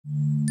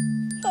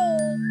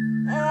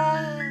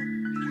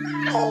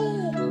You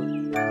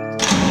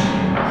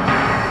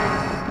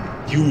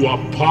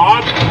are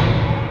part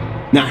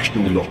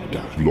National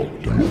lockdown.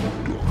 Lockdown.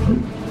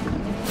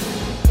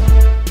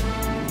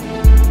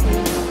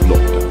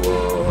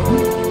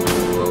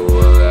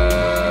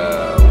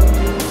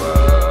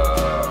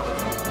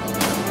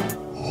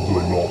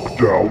 the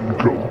lockdown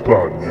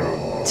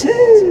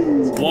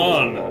companion.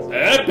 1,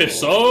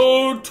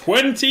 episode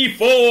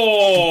 24.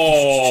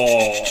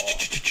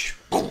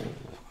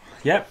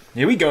 Yep,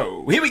 here we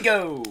go.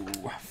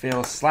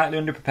 Feel slightly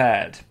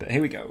underprepared, but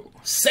here we go.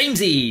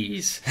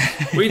 Samesies.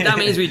 That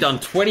means we've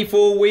done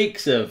 24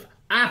 weeks of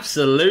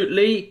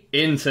absolutely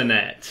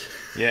internet.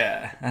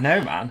 Yeah, I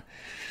know, man.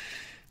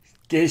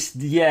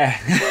 Yeah.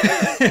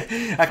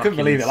 I couldn't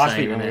believe it last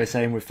week when we were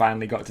saying we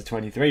finally got to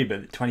 23,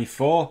 but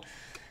 24.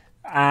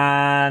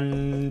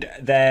 And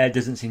there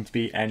doesn't seem to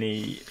be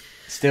any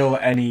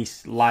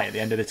light at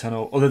the end of the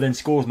tunnel, other than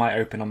schools might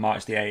open on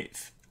March the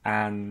 8th,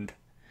 and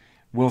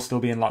we'll still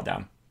be in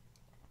lockdown.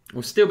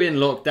 We'll still be in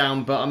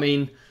lockdown, but I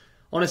mean,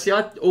 honestly,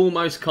 I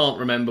almost can't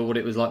remember what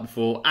it was like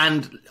before.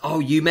 And,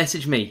 you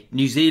messaged me.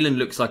 New Zealand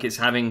looks like it's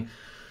having...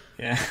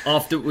 Yeah.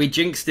 After we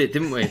jinxed it,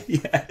 didn't we?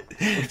 Yeah.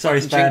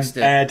 Sorry, Spen,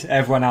 Ed,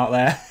 everyone out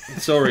there.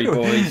 Sorry,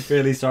 boys.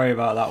 Really sorry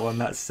about that one.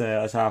 That's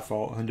our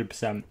fault,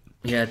 100%.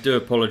 Yeah, do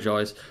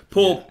apologise.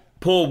 Poor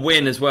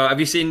Win as well. Have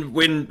you seen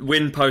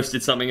Win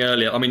posted something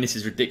earlier? I mean, this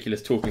is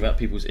ridiculous talking about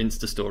people's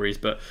Insta stories,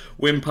 but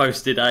Win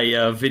posted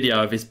a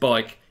video of his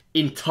bike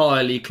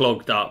entirely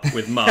clogged up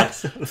with mud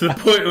to the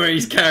point where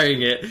he's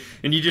carrying it,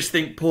 and you just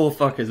think, poor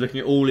fucker's looking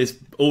at all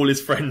his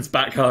friends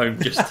back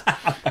home, just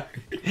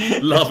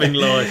loving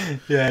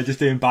life. Yeah, just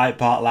doing bike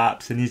park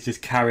laps, and he's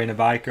just carrying a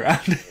bike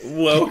around.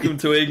 Welcome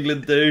to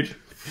England, dude.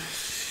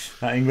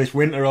 That English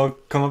winter will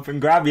come up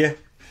and grab you.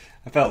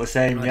 I felt the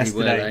same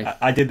yesterday.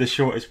 I did the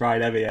shortest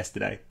ride ever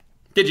yesterday.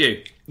 Did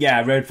you? Yeah,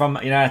 I rode from...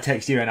 I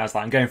text you and I was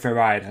like, I'm going for a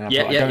ride. And I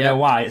thought, I don't know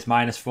why, it's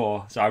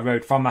 -4. So I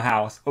rode from my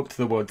house up to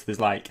the woods.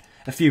 There's like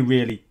a few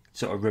really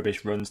sort of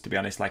rubbish runs, to be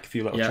honest, like a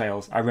few little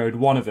trails. I rode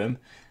one of them.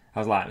 I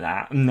was like,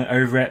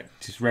 over it.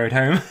 Just rode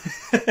home.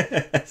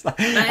 I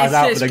was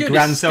out for the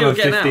grand sum of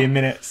 15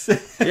 minutes.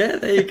 Yeah,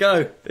 there you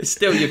go. It's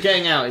still, you're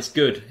getting out. It's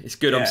good. It's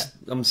good. Yeah.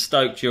 I'm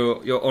stoked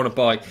you're on a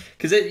bike,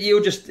 because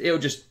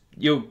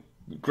you'll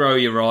grow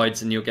your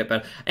rides and you'll get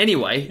better.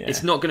 Anyway,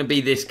 It's not going to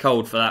be this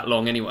cold for that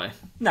long anyway.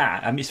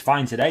 Nah, I mean, it's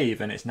fine today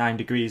even. It's 9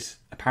 degrees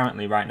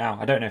apparently right now.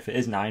 I don't know if it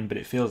is 9, but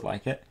it feels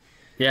like it.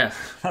 Yeah,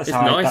 that's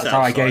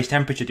how I gauge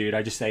temperature, dude.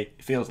 I just say it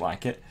feels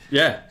like it.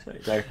 Yeah.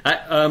 So.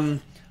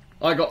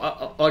 I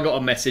got a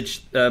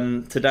message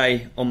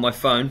today on my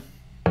phone,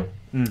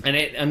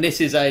 and this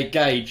is a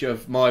gauge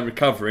of my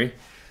recovery.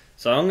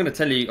 So I'm going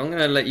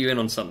to let you in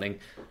on something.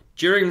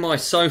 During my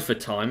sofa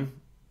time,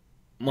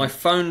 my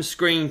phone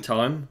screen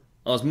time,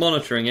 I was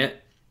monitoring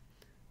it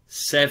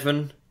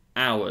 7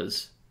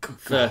 hours,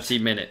 30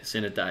 minutes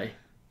in a day.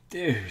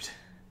 Dude.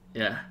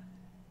 Yeah.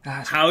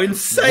 How insane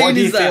is that? What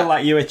do you feel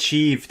like you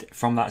achieved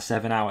from that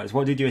 7 hours?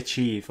 What did you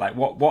achieve? Like,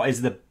 what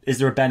is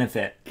there a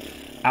benefit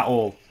at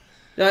all?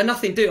 No,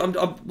 nothing. Dude,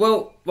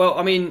 well.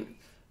 I mean,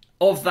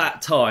 of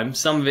that time,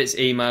 some of it's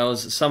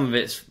emails, some of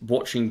it's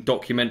watching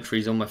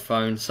documentaries on my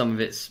phone, some of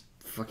it's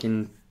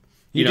fucking,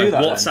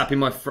 WhatsApping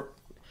my. To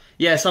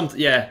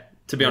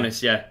be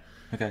honest, yeah.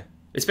 Okay.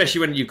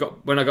 Especially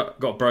when I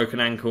got a broken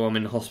ankle, I'm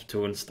in the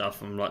hospital and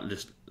stuff. I'm like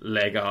just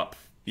leg up.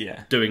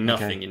 Yeah. Doing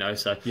nothing,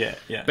 So yeah.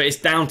 But it's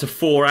down to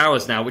 4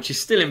 hours now, which is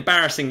still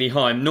embarrassingly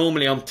high.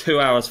 Normally I'm 2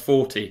 hours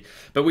 40.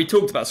 But we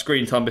talked about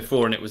screen time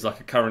before, and it was like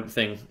a current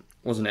thing,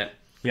 wasn't it?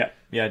 Yeah,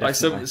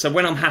 definitely. Like, so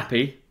when I'm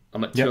happy,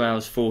 I'm at 2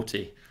 hours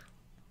 40.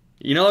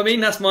 You know what I mean?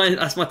 That's my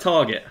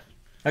target.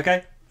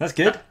 Okay, that's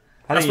good.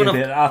 I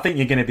think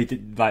you're going to be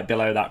like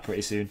below that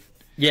pretty soon.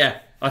 Yeah,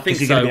 I think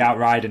so. You're going to be out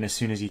riding as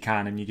soon as you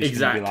can, and you're just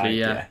going to be like,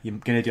 yeah. You're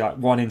going to do like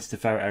one Insta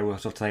photo,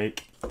 which will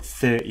take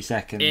 30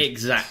 seconds.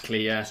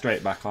 Exactly, yeah.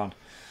 Straight back on.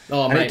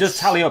 Oh, and it does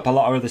tally up a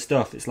lot of other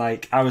stuff. It's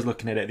like, I was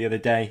looking at it the other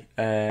day,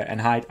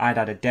 and I'd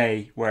had a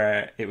day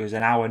where it was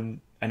an hour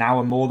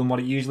more than what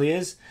it usually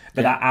is.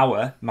 But that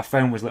hour, my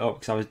phone was lit up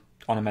because I was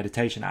on a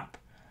meditation app.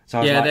 So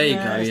I was like, there you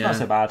go. It's not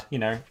so bad,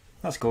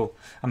 That's cool.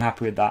 I'm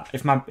happy with that.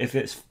 If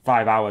it's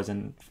 5 hours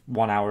and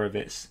 1 hour of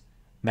it's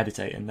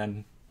meditating,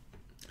 then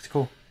it's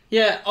cool.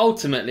 Yeah,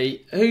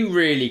 ultimately, who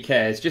really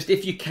cares? Just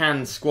if you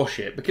can squash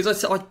it.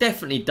 Because I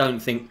definitely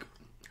don't think...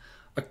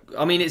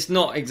 I mean, it's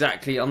not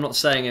exactly... I'm not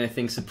saying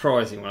anything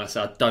surprising when I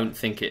say I don't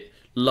think it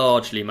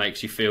largely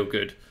makes you feel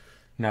good.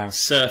 No.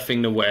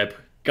 Surfing the web,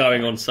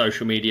 going on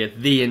social media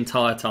the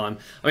entire time.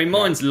 I mean,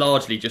 mine's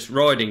largely just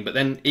riding, but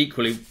then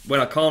equally, when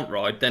I can't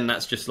ride, then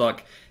that's just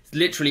like...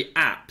 literally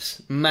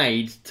apps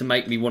made to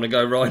make me want to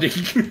go riding.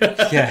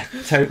 Yeah,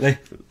 totally.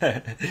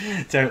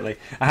 Totally.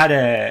 I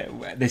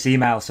had this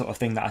email sort of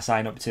thing that I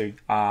signed up to,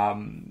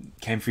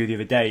 came through the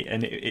other day,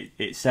 and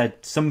it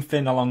said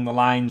something along the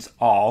lines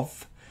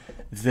of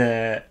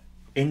the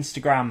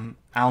Instagram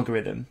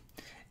algorithm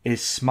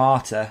is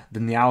smarter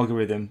than the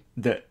algorithm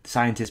that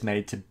scientists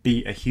made to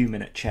beat a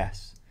human at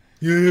chess.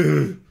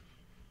 Yeah.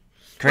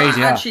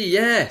 crazy. Actually,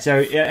 yeah. So,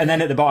 and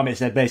then at the bottom it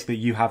said basically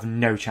you have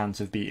no chance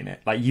of beating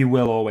it. Like, you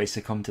will always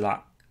succumb to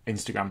that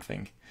Instagram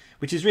thing,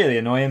 which is really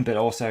annoying. But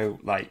also,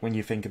 like, when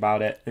you think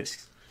about it,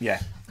 it's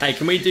Hey,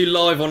 can we do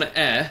live on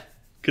air?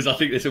 Because I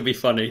think this will be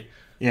funny.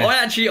 Yeah. I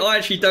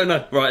actually don't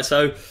know. Right,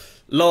 so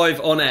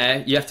live on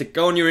air, you have to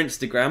go on your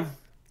Instagram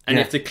and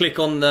you have to click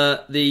on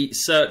the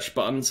search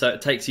button, so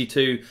it takes you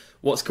to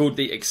what's called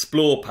the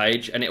Explore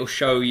page, and it'll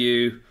show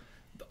you.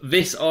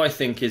 This, I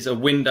think, is a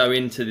window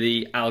into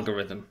the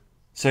algorithm.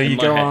 So you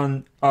go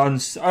on.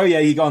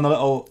 You go on the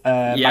little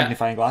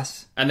magnifying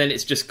glass, and then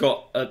it's just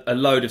got a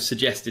load of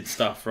suggested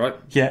stuff, right?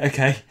 Yeah.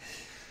 Okay.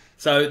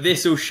 So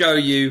this will show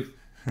you.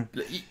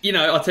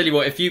 I'll tell you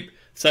what.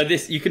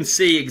 This, you can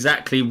see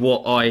exactly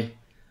what I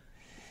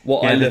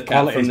look at from this. The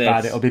quality's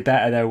bad. It'll be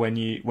better though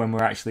when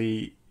we're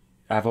actually.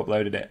 I've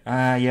uploaded it.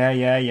 Yeah.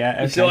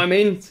 Okay. You see what I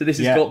mean? So this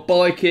has got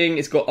biking,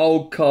 it's got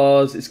old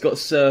cars, it's got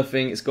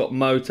surfing, it's got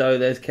moto.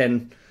 There's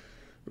Ken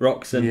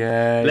Roxon.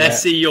 Yeah.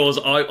 Let's see yours.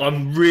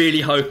 I'm really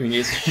hoping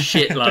it's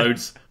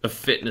shitloads of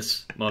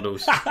fitness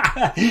models.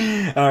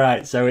 All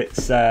right. So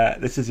it's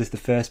this is just the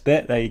first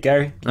bit. There you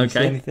go. Can you see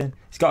anything?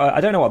 It's got. I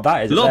don't know what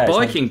that is. A lot of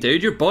biking,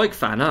 dude. You're a bike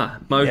fan, huh?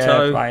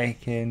 Moto. Yeah,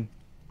 biking.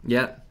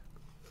 Yeah.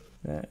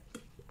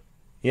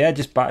 Yeah.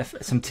 Just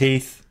some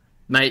teeth.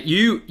 Mate,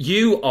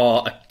 you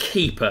are a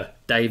keeper,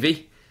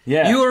 Davey.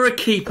 Yeah. You are a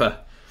keeper.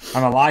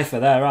 I'm a lifer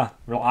there, huh?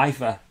 Real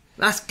lifer.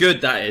 That's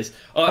good, that is.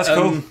 That's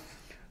cool.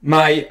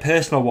 My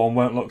personal one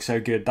won't look so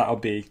good. That'll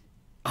be...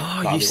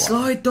 Oh, you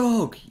sly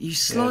dog. You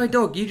sly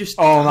dog. You just...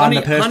 Oh, man,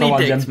 the personal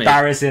one's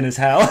embarrassing as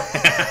hell.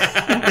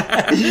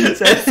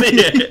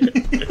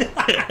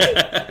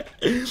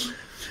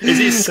 Is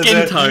it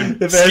skin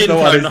tone? Skin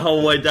tone the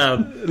whole way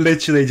down.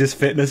 Literally just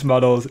fitness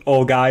models,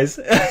 all guys.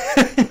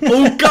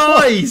 All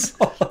guys!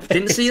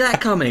 Didn't see that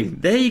coming.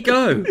 There you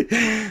go.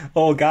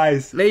 All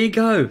guys. There you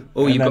go.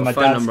 Oh, you've got a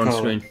phone number on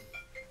screen.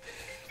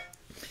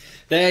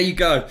 There you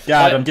go.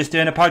 Dad, I'm just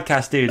doing a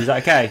podcast, dude. Is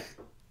that okay?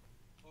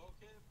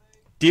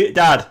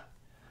 Dad,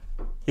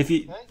 do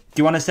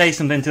you want to say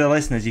something to the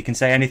listeners? You can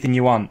say anything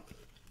you want.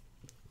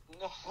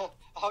 No,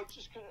 I was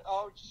just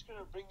gonna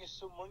bring you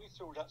some money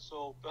through. That's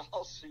all. But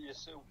I'll see you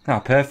soon. Oh,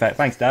 perfect.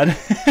 Thanks, Dad.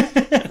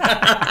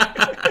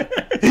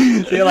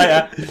 See you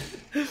later.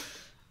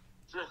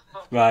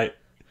 Right.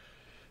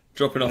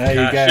 Dropping off there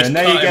cash. You go. And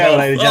there you go,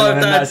 ladies and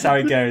gentlemen. That's how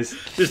it goes.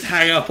 Just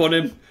hang up on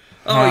him.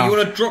 Oh, you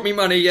want to drop me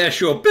money? Yeah,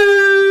 sure. Boo!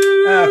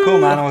 Oh, cool,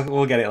 man.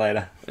 We'll get it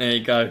later. There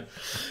you go.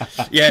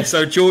 Yeah,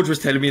 so George was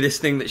telling me this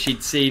thing that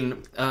she'd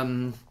seen.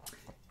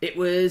 It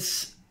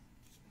was...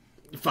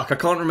 Fuck, I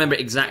can't remember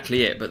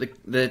exactly it, but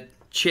the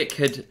chick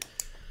had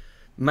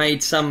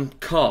made some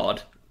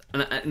card,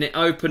 and it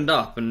opened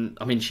up, and,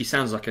 I mean, she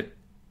sounds like a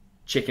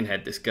chicken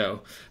head, this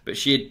girl, but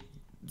she had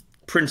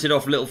printed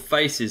off little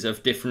faces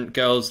of different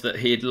girls that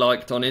he had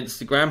liked on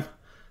Instagram,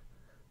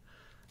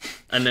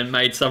 and then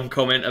made some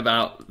comment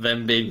about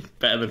them being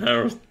better than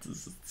her or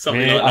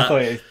something like that.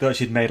 I thought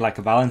she'd made like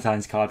a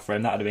Valentine's card for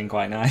him. That would have been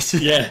quite nice.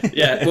 Yeah.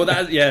 Well,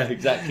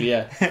 exactly.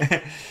 Yeah,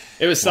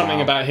 it was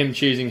something about him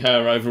choosing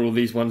her over all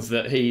these ones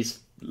that he's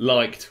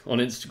liked on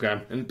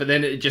Instagram, but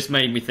then it just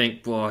made me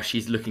think, wow,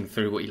 she's looking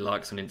through what he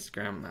likes on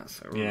Instagram.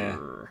 That's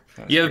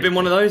you ever been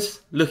one of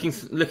those looking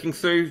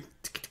through?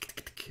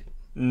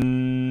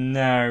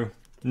 No,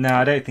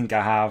 I don't think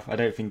I have.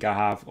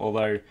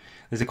 Although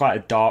there's quite a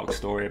dark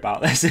story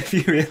about this if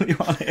you really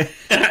want it.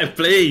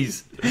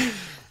 Please.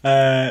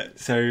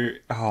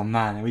 Oh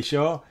man, are we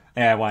sure?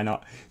 Yeah, why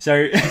not?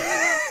 So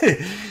I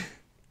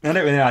don't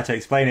really know how to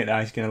explain it now.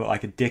 It's going to look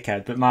like a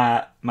dickhead, but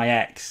my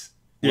ex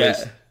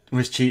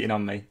was cheating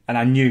on me, and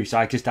I knew, so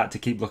I just had to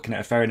keep looking at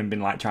her phone and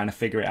been like trying to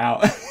figure it out.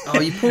 Oh,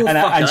 you poor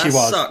fucker! And she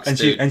was, sucks,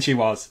 and she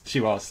was.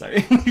 So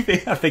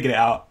I figured it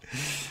out.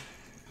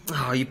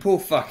 Oh, you poor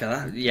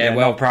fucker! Yeah,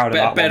 well, proud of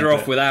that. Better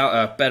off without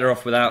her.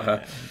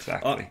 Yeah,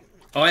 exactly.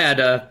 I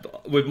had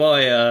with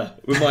my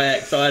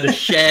ex. I had a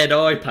shared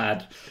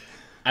iPad,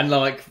 and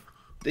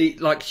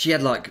she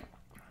had like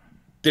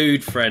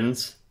dude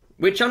friends,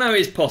 which I know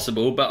is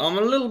possible, but I'm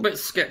a little bit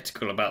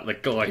skeptical about the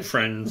guy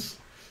friends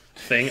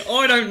thing.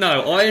 I don't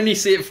know. I only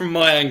see it from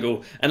my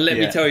angle, and let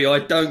me tell you, I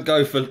don't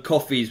go for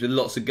coffees with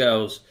lots of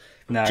girls.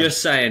 No.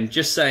 Just saying,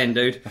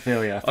 dude. I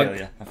feel you.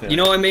 You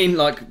know what I mean?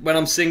 Like when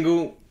I'm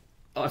single,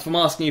 if I'm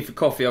asking you for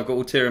coffee, I've got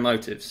ulterior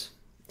motives.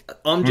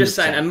 I'm just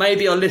saying, and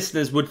maybe our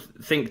listeners would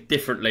think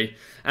differently,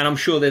 and I'm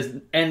sure there's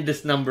an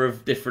endless number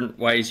of different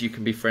ways you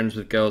can be friends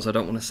with girls. I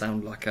don't want to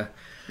sound like a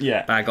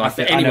bad guy.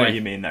 I know what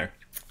you mean, though.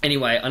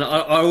 Anyway, and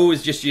I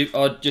always just used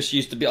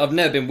to be. I've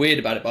never been weird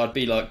about it, but I'd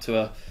be like to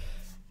a,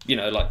 he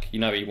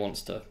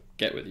wants to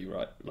get with you,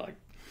 right? Like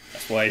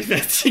that's why he's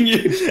messaging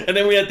you. And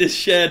then we had this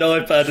shared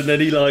iPad, and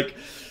then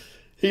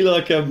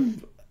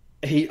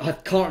I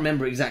can't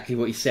remember exactly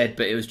what he said,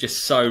 but it was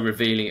just so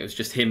revealing. It was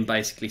just him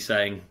basically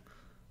saying,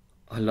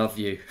 I love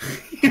you.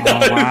 Oh,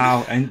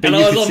 wow. But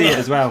you could see it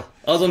as well.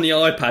 I was on the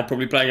iPad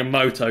probably playing a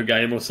moto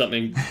game or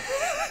something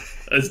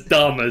as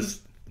dumb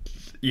as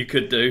you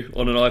could do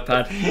on an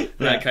iPad. And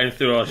that came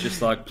through, I was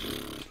just like...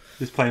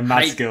 Just playing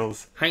mad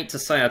skills. Hate to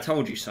say I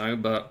told you so,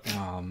 but...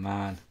 Oh,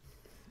 man.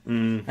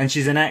 And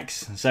she's an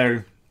ex,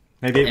 so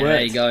maybe it worked.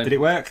 There you go. Did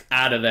it work?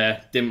 Out of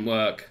there. Didn't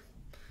work.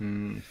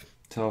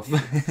 Tough.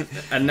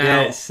 And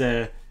now,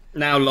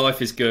 now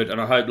life is good,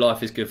 and I hope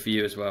life is good for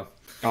you as well.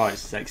 Oh,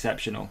 it's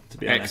exceptional, to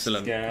be honest.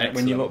 Excellent.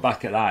 When you look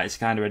back at that, it's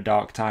kind of a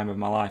dark time of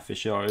my life for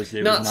sure. Nuts,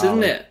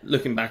 isn't it?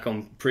 Looking back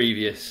on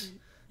previous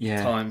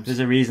times. There's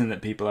a reason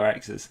that people are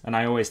exes. And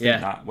I always think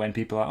that when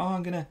people are,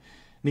 I'm going to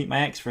meet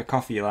my ex for a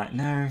coffee, you're like,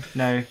 no,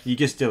 you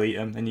just delete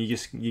them and you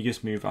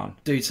just move on.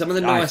 Dude, some of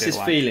the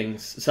nicest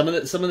feelings, some of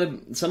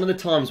the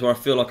times where I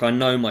feel like I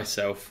know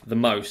myself the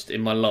most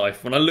in my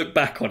life, when I look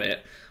back on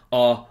it,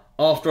 are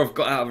after I've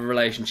got out of a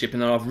relationship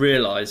and then I've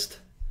realised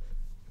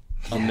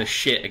I'm the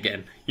shit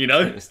again, you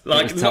know?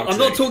 I'm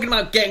not talking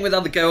about getting with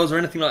other girls or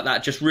anything like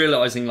that, just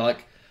realising,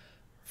 like,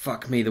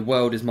 fuck me, the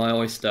world is my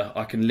oyster.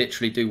 I can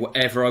literally do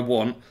whatever I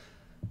want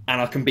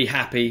and I can be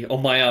happy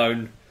on my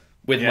own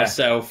with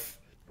myself.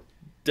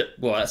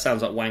 Well, that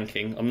sounds like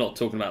wanking. I'm not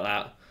talking about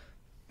that.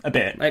 A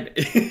bit. Maybe.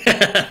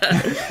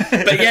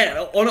 But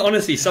yeah,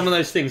 honestly, some of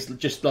those things,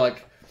 just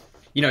like,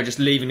 you know, just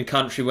leaving the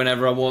country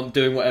whenever I want,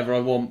 doing whatever I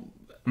want,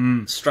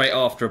 straight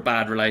after a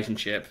bad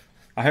relationship.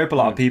 I hope a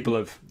lot of people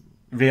have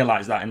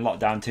realised that in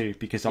lockdown too,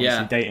 because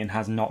obviously dating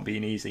has not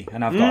been easy,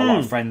 and I've got a lot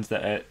of friends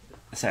that are,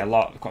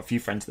 I've got a few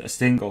friends that are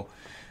single,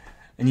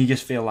 and you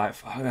just feel like,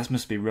 oh, that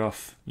must be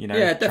rough, you know?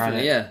 Yeah,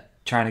 definitely,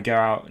 trying to go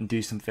out and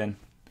do something,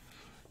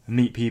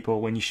 meet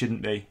people when you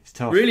shouldn't be. It's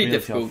tough. Really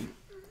difficult. Tough.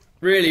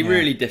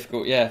 Really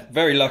difficult. Yeah,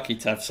 very lucky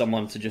to have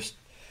someone to just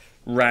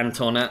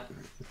rant on at.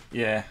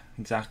 Yeah,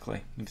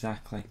 exactly.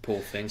 Poor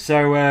thing.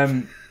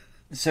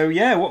 So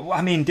yeah,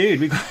 I mean,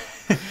 dude,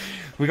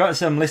 we got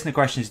some listener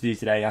questions to do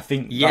today. I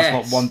think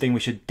that's one thing we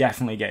should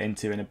definitely get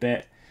into in a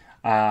bit,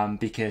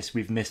 because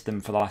we've missed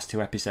them for the last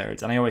 2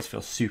 episodes, and I always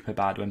feel super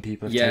bad when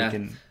people have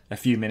taken a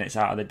few minutes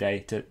out of the day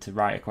to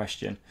write a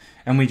question,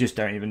 and we just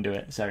don't even do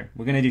it. So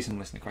we're going to do some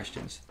listener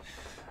questions.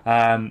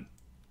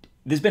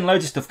 There's been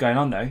loads of stuff going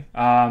on though.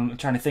 I'm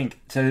trying to think.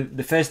 So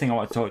the first thing I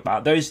want to talk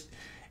about,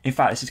 in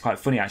fact, this is quite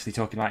funny actually,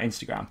 talking about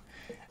Instagram.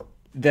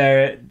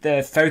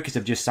 The Focus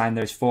have just signed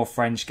those 4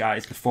 French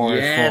guys, the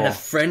 404. Yeah, the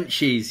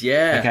Frenchies,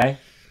 yeah. Okay.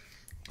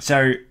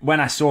 So when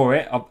I saw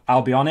it,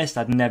 I'll be honest,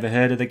 I'd never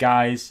heard of the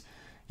guys.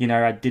 You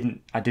know, I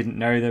didn't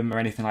know them or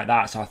anything like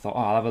that. So I thought,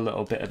 I'll have a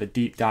little bit of a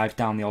deep dive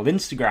down the old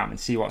Instagram and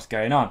see what's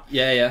going on.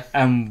 Yeah.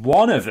 And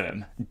one of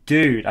them,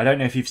 dude, I don't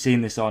know if you've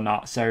seen this or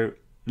not. So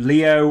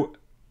Leo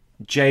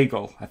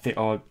Jagel, I think,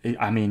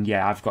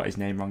 I've got his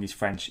name wrong. He's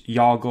French.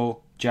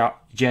 Jagel,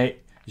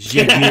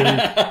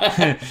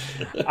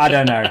 I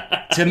don't know.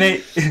 To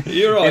me,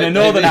 you're right, in a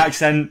northern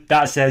accent,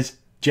 that says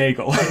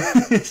Jagel.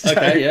 So,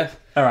 okay, yeah.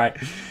 All right.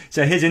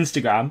 So his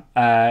Instagram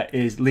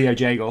is Leo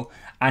Jagel,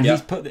 and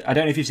he's put. I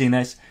don't know if you've seen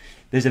this.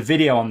 There's a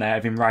video on there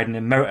of him riding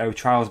a moto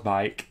trials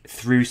bike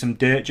through some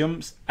dirt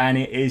jumps, and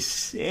it is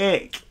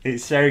sick.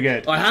 It's so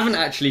good. I haven't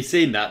actually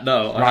seen that.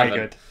 No, I haven't.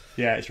 Good.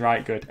 Yeah, it's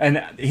right good.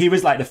 And he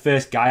was like the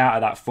first guy out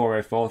of that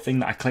 404 thing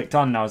that I clicked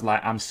on, and I was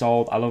like, I'm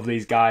sold. I love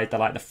these guys. They're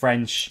like the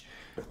French.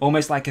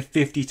 Almost like a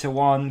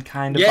 50-1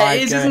 kind of vibe. Yeah,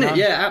 it is, isn't it? On.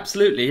 Yeah,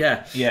 absolutely.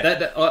 Yeah.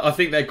 I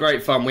think they're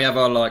great fun. We have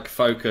our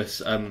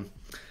focus,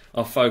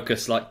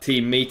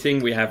 team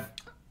meeting.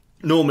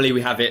 Normally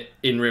we have it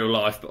in real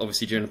life, but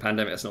obviously during the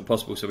pandemic that's not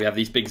possible. So we have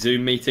these big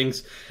Zoom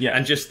meetings. Yeah.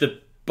 And just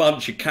the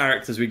bunch of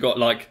characters we got,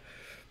 like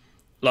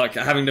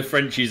having the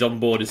Frenchies on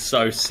board is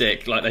so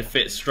sick. Like they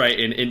fit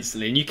straight in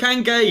instantly, and you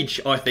can gauge.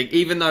 I think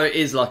even though it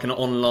is like an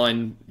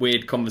online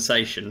weird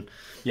conversation.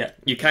 Yeah,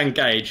 you can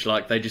gauge,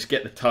 like, they just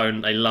get the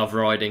tone, they love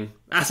riding.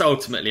 That's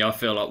ultimately, I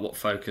feel like, what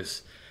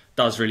Focus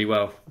does really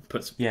well,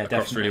 puts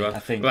across really well. I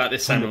think without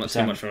this sounding like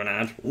too much of an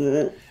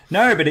ad.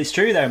 No, but it's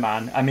true though,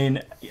 man. I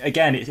mean,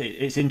 again,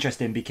 it's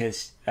interesting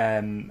because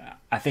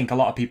I think a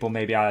lot of people,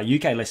 maybe our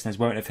UK listeners,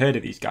 won't have heard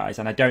of these guys,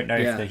 and I don't know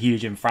if they're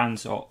huge in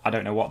France, or I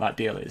don't know what that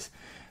deal is.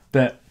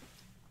 But,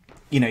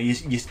 you know, you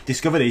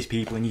discover these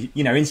people, and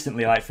you know,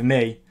 instantly, like for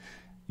me,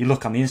 you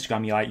look on the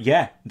Instagram, you're like,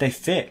 yeah, they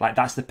fit. Like,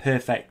 that's the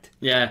perfect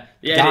guy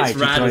it's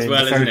rad as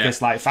well, isn't it?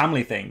 Focus, like,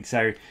 family thing.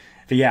 So,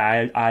 but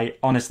yeah, I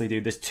honestly do.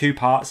 There's 2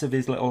 parts of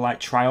his little, like,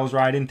 trials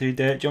riding through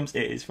dirt jumps.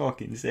 It is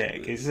fucking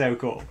sick. It's so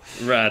cool.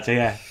 Rad. So,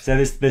 yeah. So,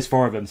 there's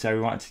 4 of them. So,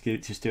 we wanted to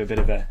just do a bit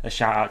of a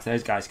shout out to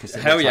those guys. Cause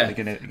hell yeah. Like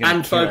they're gonna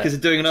and Focus are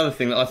doing another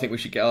thing that I think we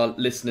should get our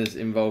listeners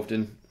involved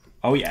in.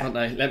 Oh, yeah. Aren't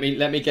they? Let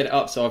me get it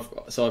up so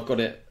I've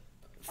got it.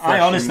 I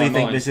honestly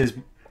think this is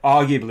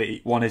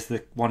arguably one of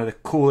the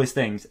coolest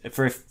things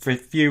for a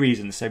few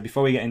reasons. So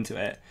before we get into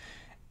it,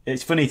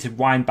 it's funny to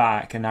wind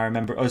back, and I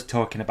remember us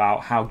talking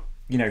about how,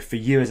 you know, for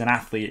you as an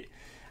athlete,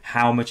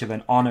 how much of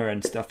an honour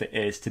and stuff it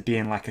is to be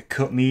in like a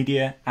cut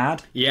media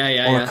ad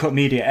or a cut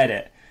media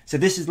edit. So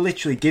this is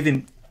literally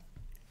giving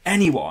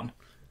anyone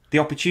the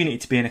opportunity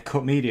to be in a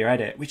cut media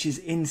edit, which is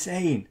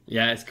insane.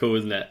 Yeah, it's cool,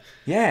 isn't it?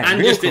 Yeah,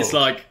 and just cool. It's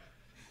like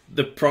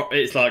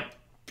it's like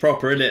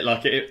proper, isn't it?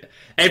 Like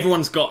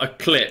everyone's got a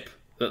clip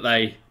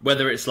that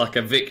whether it's like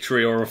a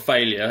victory or a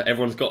failure,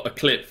 everyone's got a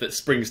clip that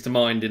springs to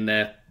mind in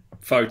their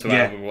photo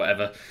album or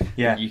whatever.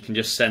 Yeah, you can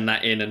just send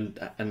that in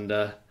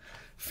and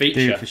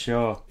feature. Dude, for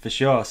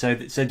sure. So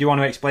do you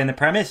want to explain the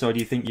premise, or do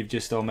you think you've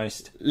just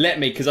almost... Let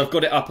me, because I've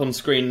got it up on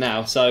screen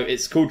now. So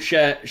it's called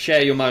Share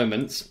Your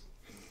Moments,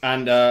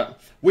 and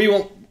we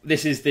want...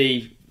 This is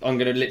the... I'm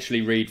going to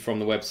literally read from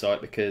the website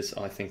because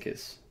I think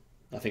it's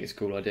a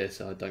cool idea,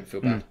 so I don't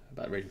feel bad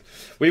about reading.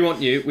 We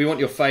want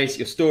your face,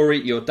 your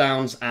story, your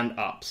downs and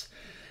ups.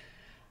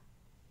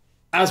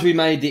 As we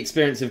made the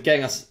experience of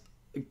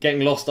getting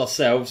lost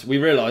ourselves, we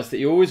realised that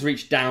you always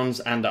reach downs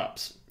and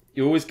ups.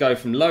 You always go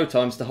from low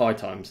times to high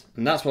times.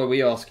 And that's why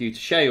we ask you to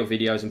share your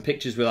videos and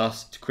pictures with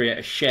us to create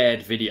a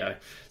shared video.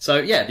 So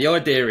yeah, the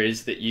idea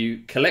is that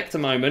you collect a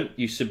moment,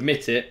 you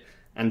submit it,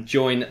 and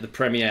join the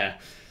premiere.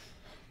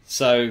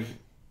 So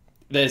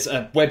there's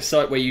a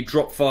website where you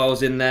drop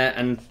files in there,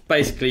 and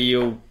basically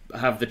you'll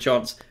have the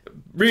chance.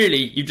 Really,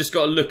 you've just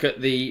got to look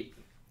at the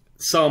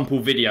sample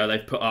video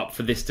they've put up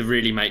for this to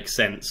really make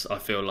sense, I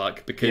feel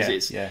like,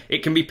 because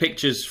it can be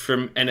pictures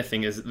from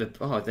anything.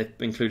 They've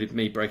included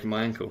me breaking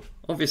my ankle,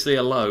 obviously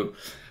a low,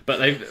 but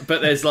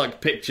there's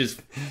like pictures,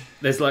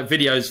 there's like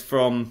videos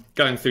from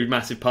going through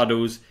massive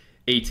puddles,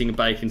 eating a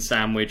bacon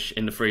sandwich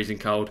in the freezing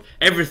cold,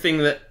 everything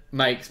that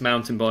makes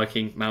mountain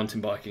biking.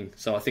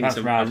 So I think it's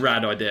a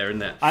rad idea,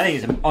 isn't it? I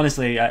think it's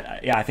honestly,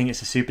 I think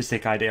it's a super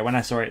sick idea. When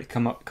I saw it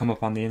come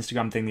up on the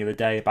Instagram thing the other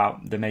day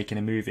about the making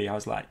a movie, I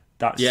was like,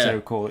 that's so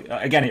cool.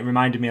 Again, it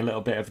reminded me a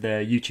little bit of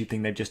the YouTube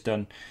thing they've just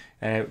done,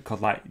 called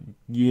like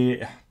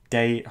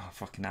day. Oh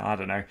fucking hell, I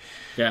don't know.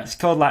 Yeah, it's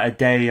called like a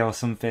day or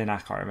something. I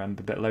can't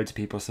remember, but loads of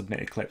people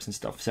submitted clips and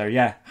stuff. So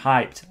yeah,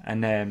 hyped,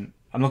 and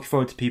I'm looking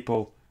forward to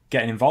people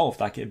getting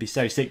involved. Like it'd be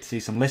so sick to see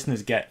some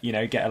listeners get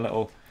a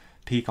little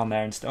peek on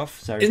there and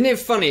stuff. So isn't it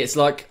funny? It's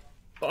like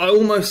I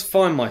almost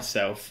find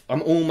myself. I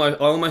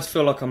almost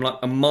feel like I'm like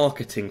a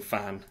marketing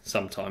fan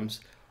sometimes.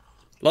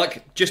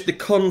 Like, just the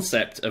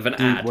concept of an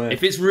ad.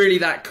 If it's really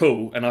that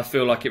cool and I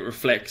feel like it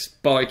reflects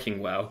biking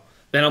well,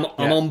 then I'm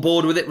on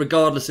board with it,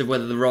 regardless of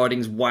whether the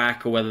riding's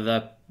whack or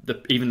whether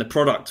even the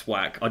product's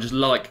whack. I just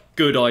like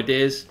good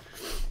ideas.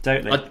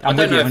 Totally. I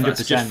don't know if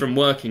that's just from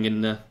working in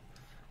the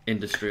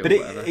industry or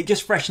whatever. It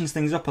just freshens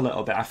things up a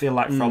little bit. I feel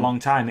like for a long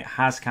time it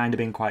has kind of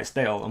been quite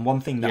stale. And one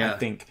thing that I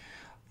think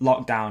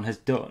lockdown has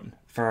done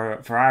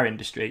for our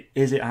industry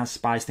is it has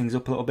spiced things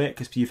up a little bit,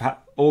 because you've had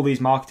all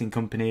these marketing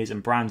companies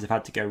and brands have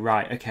had to go,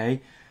 right,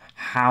 okay,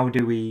 how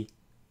do we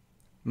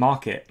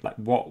market? Like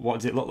what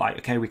does it look like?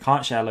 Okay, we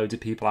can't share loads of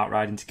people out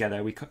riding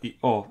together.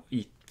 Or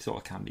you sort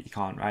of can, but you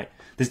can't, right?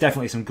 There's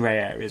definitely some grey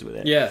areas with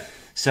it. Yeah.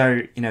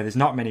 So, there's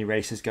not many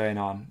races going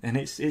on, and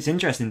it's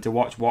interesting to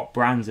watch what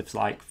brands have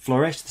like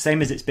flourished, the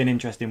same as it's been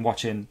interesting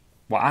watching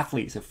what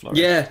athletes have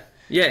flourished.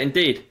 Yeah,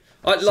 indeed.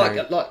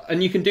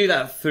 And you can do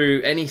that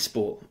through any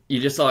sport. You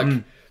just like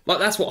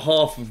that's what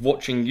half of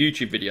watching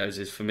YouTube videos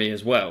is for me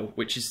as well,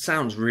 which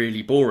sounds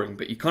really boring,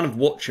 but you kind of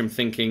watch them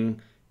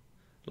thinking,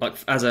 like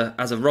as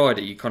a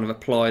rider, you kind of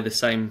apply the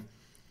same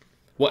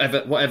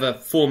whatever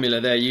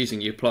formula they're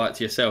using, you apply it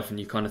to yourself, and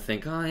you kind of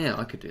think, oh yeah,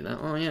 I could do that.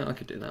 Oh yeah, I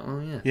could do that.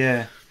 Oh yeah.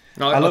 Yeah.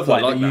 I love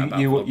that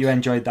you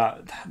enjoyed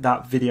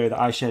that video that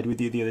I shared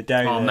with you the other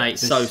day. Oh mate,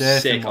 so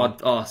sick.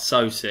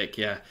 So sick.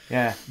 Yeah.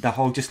 Yeah. The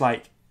whole just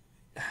like.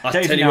 I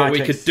tell you what we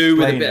could do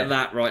with a bit of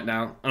that right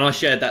now. And I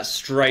shared that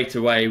straight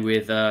away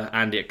with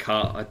Andy at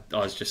Cut. I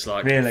was just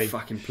like, really?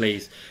 Fucking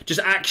please.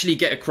 Just actually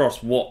get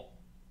across what...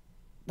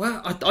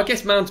 Well, I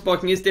guess mountain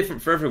biking is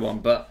different for everyone,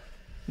 but...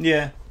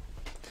 Yeah.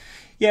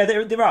 Yeah,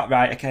 they're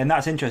right, okay, and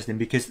that's interesting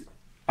because...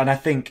 And I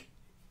think...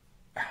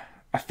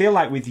 I feel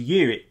like with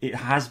you, it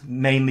has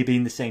mainly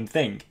been the same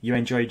thing. You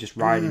enjoy just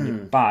riding your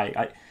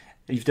bike.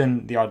 You've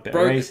done the odd bit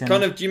of racing.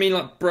 Kind of, do you mean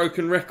like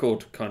broken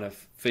record kind of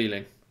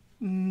feeling?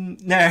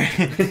 No,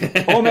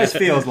 almost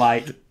feels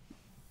like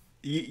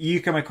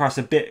you come across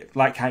a bit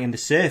like kind of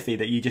surfy,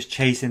 that you're just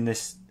chasing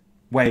this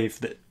wave,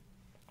 that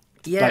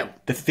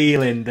like the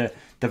feeling, the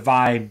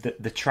vibe,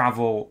 the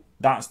travel,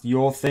 that's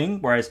your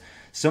thing. Whereas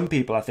some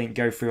people, I think,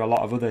 go through a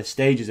lot of other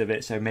stages of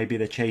it. So maybe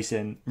they're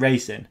chasing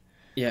racing,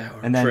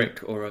 or a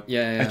trick, or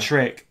a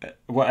trick,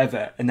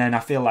 whatever. And then I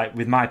feel like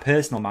with my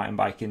personal mountain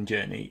biking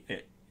journey,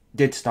 it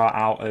did start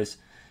out as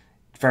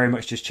very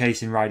much just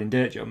chasing riding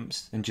dirt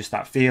jumps and just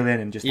that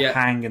feeling and just the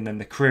hang and then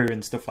the crew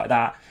and stuff like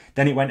that.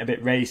 Then it went a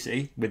bit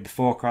racy with the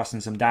four cross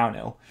and some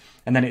downhill,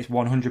 and then it's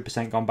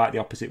 100% gone back the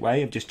opposite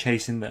way of just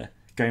chasing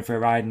going for a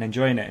ride and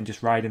enjoying it and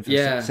just riding for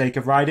the sake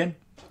of riding.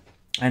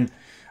 And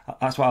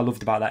that's what I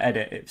loved about that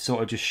edit. It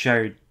sort of just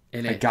showed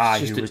a guy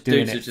who was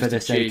doing it for the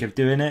sake of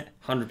doing it.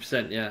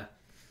 100%, yeah.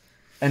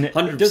 And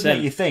it does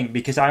make you think,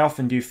 because I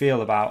often do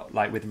feel about,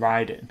 like with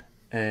riding,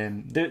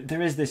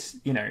 there is this,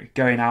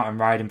 going out and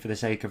riding for the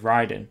sake of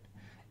riding.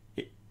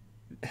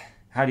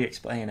 How do you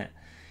explain it?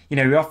 You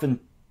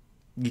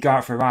go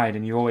out for a ride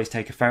and you always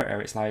take a photo.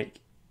 It's like,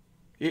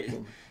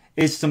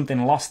 is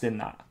something lost in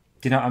that?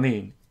 Do you know what I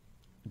mean?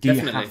 Do you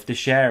have to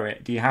share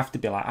it? Do you have to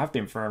be like, I've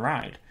been for a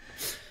ride?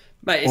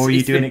 Mate, or are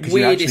you doing it because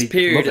you actually love it? It's the weirdest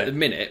period at the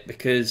minute,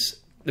 because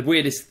the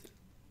weirdest,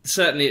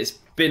 certainly it's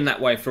been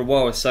that way for a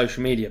while with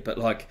social media, but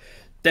like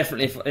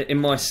definitely in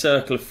my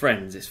circle of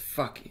friends, it's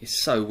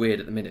so weird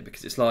at the minute,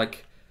 because it's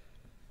like,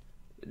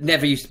 it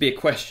never used to be a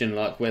question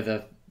like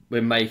whether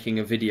we're making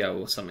a video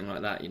or something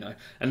like that, you know.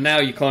 And now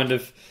you kind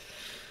of,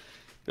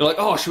 you're like,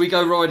 oh, should we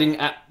go riding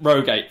at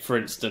Rogate, for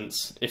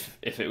instance, if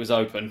it was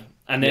open,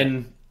 and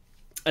then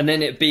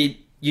it'd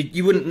be,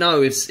 you wouldn't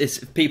know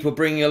if people are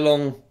bringing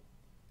along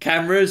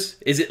cameras.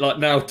 Is it like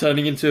now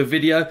turning into a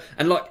video?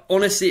 And like,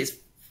 honestly, it's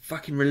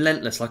fucking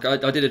relentless. Like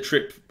I did a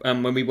trip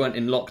when we went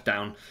in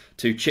lockdown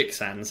to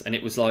Chicksands, and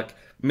it was like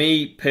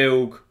me,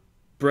 Pilg,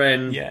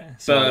 Bren,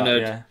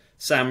 Bernard,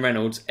 Sam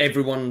Reynolds.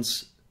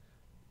 Everyone's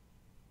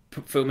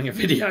filming a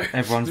video.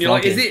 Everyone's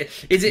like, is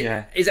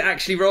it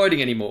actually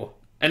riding anymore?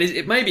 And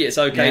maybe it's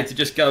okay to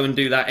just go and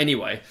do that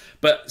anyway.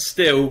 But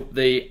still,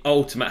 the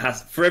ultimate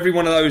for every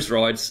one of those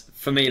rides,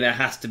 for me, there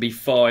has to be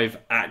 5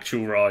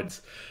 actual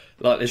rides.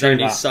 Like, there's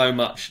only so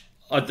much.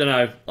 I don't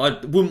know. I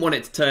wouldn't want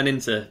it to turn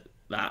into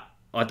that.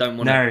 I don't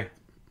want to.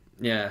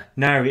 Yeah.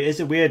 No, it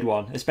is a weird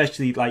one,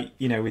 especially, like,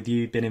 you know, with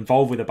you being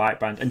involved with a bike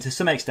brand, and to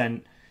some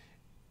extent,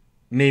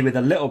 me with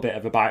a little bit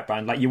of a bike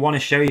brand. Like, you want to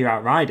show you're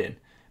out riding.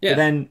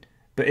 Yeah.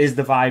 But is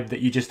the vibe that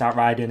you just out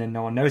riding and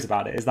no one knows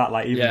about it? Is that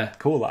like even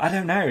cooler? I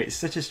don't know. It's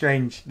such a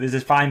strange. There's a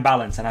fine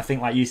balance, and I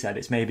think, like you said,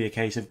 it's maybe a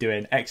case of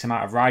doing X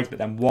amount of rides, but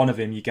then one of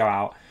them you go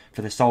out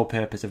for the sole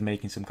purpose of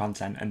making some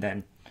content, and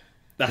then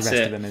that's the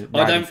rest of them is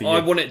riding for you. I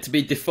want it to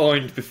be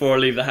defined before I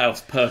leave the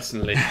house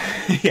personally.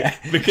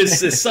 Because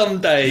there's some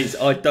days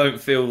I don't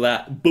feel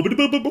that.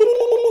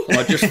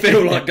 I just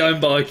feel like going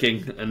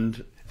biking,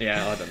 and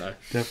I don't know.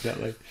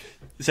 Definitely.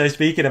 So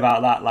speaking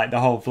about that, like the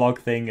whole vlog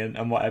thing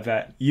and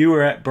whatever, you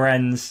were at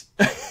Bren's,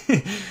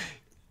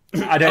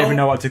 I don't even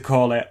know what to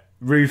call it,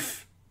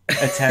 roof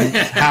attempt,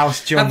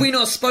 house jump. Have we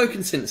not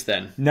spoken since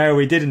then? No,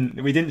 we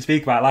didn't. We didn't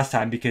speak about it last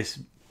time because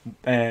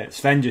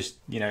Sven just,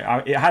 you know,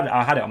 I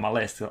had it on my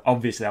list. So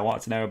obviously, I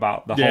wanted to know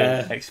about the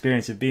whole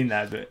experience of being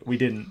there, but we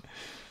didn't.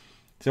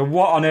 So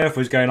what on earth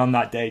was going on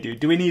that day, dude?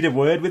 Do we need a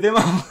word with him?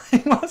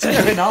 What's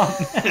going on?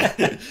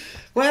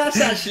 Well,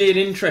 that's actually an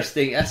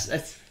interesting...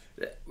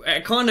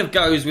 It kind of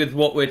goes with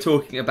what we're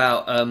talking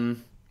about,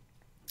 the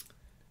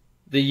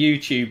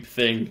YouTube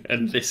thing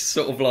and this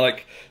sort of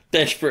like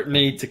desperate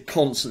need to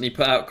constantly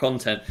put out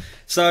content.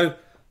 So,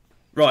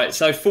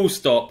 so full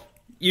stop,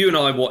 you and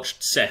I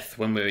watched Seth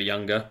when we were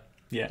younger.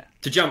 Yeah.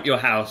 To jump your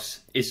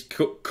house is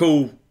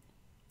cool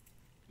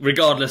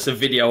regardless of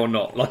video or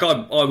not. Like,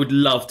 I would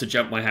love to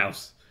jump my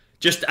house.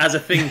 Just as a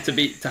thing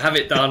to have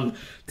it done,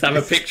 to have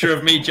a picture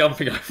of me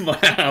jumping over my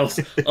house,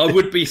 I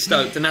would be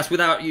stoked. And that's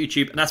without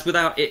YouTube, and that's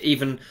without it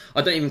even...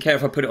 I don't even care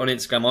if I put it on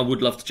Instagram. I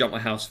would love to jump my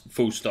house,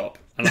 full stop.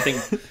 And I think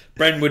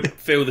Bren would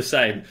feel the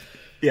same.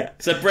 Yeah.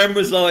 So Bren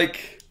was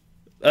like...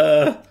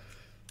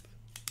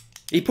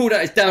 he pulled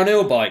out his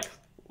downhill bike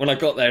when I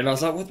got there, and I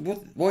was like,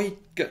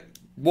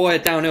 why a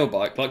downhill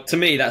bike? Like, to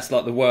me, that's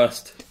like the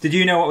worst. Did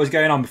you know what was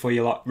going on before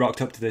you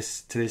rocked up to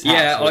this house?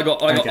 Yeah, I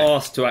got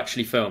asked to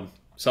actually film.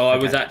 So I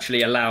was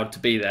actually allowed to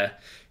be there.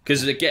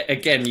 Because,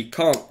 again, you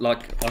can't,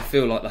 like, I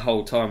feel like the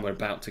whole time we're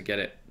about to get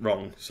it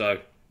wrong. So,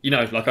 you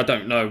know, like, I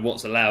don't know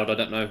what's allowed. I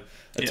don't know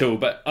at all.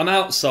 But I'm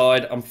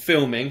outside, I'm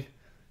filming,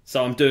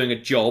 so I'm doing a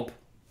job.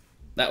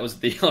 That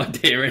was the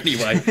idea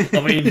anyway.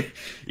 I mean,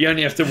 you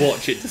only have to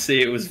watch it to see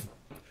it was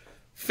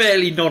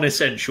fairly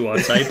non-essential,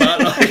 I'd say.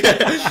 But,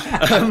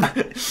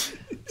 like,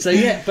 so,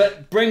 yeah,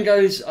 but Bren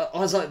goes, I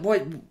was like,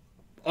 wait...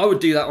 I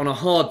would do that on a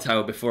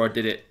hardtail before I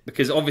did it,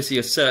 because obviously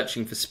you're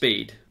searching for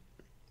speed.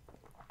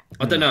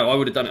 I don't know, I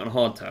would have done it on a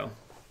hardtail.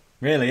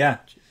 Really, yeah.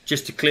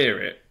 Just to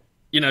clear it.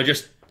 You know,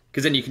 just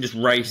because then you can just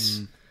race,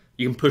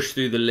 you can push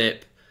through the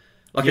lip.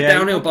 Like a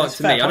downhill bike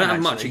to me, I don't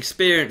have much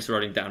experience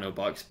riding downhill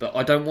bikes, but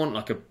I don't want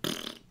like a...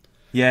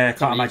 Yeah, I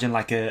can't imagine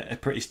like a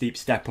pretty steep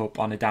step up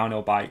on a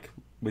downhill bike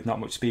with not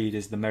much speed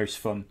is the most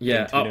fun.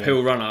 Yeah,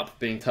 uphill run up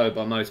being towed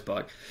by a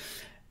motorbike.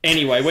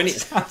 Anyway, when it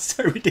sounds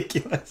so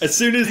ridiculous. As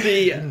soon as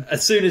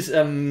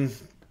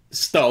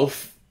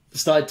Stolf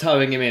started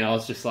towing him in, I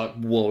was just like,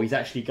 whoa, he's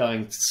actually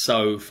going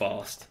so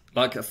fast.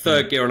 Like a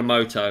third gear on a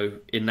moto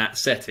in that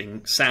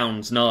setting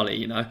sounds gnarly,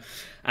 you know.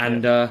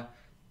 And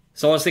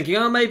so I was thinking,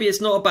 maybe it's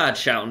not a bad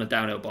shout on a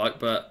downhill bike,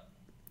 but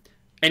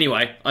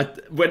anyway, getting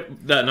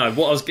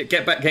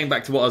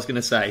back to what I was going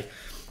to say.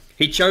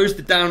 He chose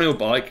the downhill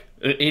bike,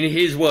 in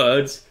his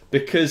words,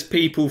 because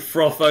people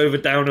froth over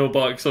downhill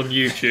bikes on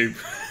YouTube.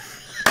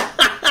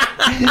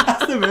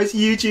 That's the most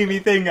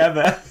YouTubey thing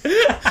ever.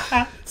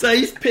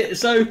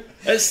 So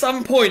at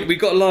some point we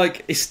got to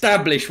like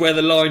establish where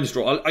the lines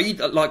draw. Are you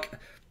like,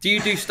 do you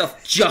do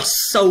stuff just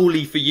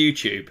solely for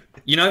YouTube?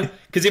 You know,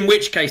 because in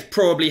which case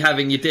probably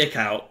having your dick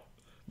out,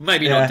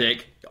 maybe not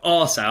dick,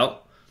 arse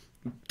out,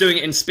 doing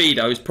it in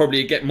speedos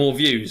probably get more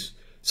views.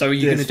 So are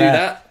you going to do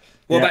that?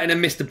 What about in a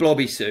Mr.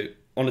 Blobby suit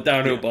on a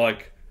downhill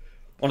bike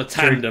on a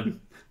tandem? True.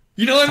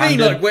 You know what I mean?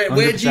 Like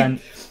where do you?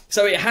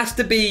 So it has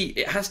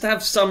to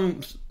have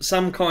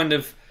some kind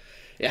of,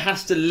 it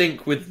has to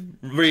link with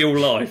real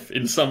life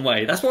in some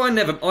way. That's why I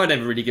never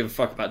really give a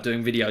fuck about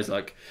doing videos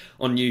like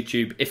on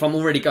YouTube. If I'm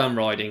already going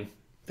riding,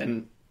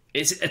 then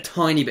it's a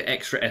tiny bit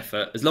extra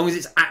effort. As long as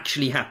it's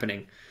actually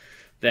happening,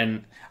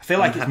 then I feel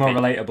like it's more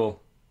relatable.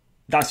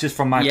 That's just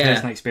from my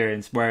personal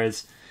experience.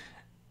 Whereas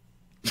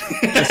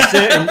there's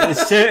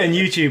certain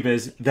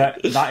YouTubers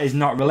that is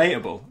not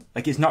relatable.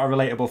 Like, it's not a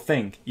relatable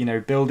thing. You know,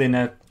 building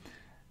a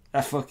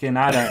fucking,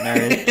 I don't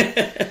know.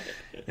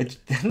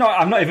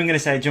 I'm not even going to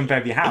say jump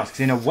over your house,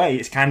 because in a way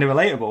it's kind of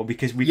relatable,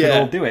 because we could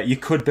all do it. You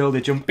could build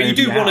a jump over your house.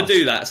 But you do want to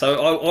do that,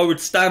 so I would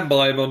stand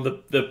by him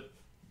on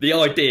the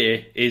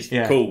idea is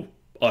cool,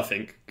 I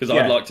think, because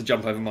I'd like to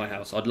jump over my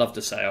house. I'd love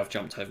to say I've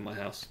jumped over my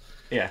house.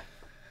 Yeah.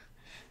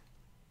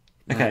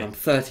 Okay. Man, I'm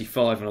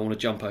 35 and I want to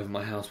jump over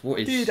my house. What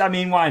is... Dude, I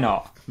mean, why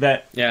not?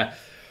 Yeah.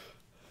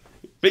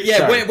 But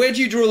yeah, where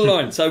do you draw the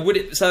line? So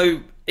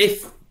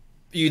if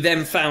you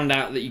then found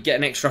out that you get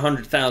an extra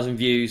 100,000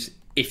 views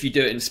if you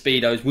do it in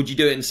Speedos, would you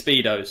do it in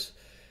Speedos?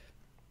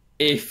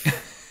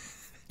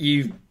 If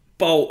you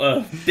bolt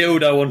a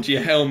dildo onto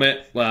your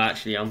helmet, well,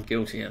 actually, I'm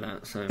guilty of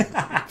that. So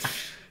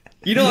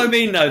you know what I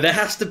mean? Though there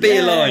has to be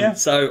a line. Yeah.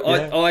 So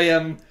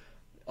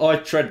I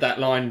tread that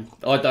line.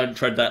 I don't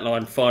tread that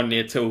line finely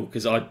at all,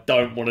 because I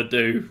don't want to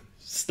do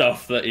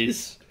stuff that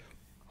is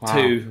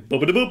too.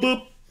 But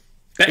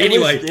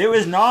anyway, it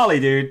was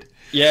gnarly, dude.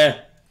 Yeah.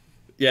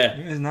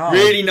 It was gnarly.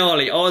 Really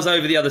gnarly. I was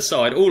over the other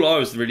side. All I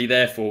was really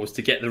there for was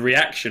to get the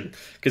reaction,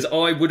 because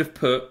I would have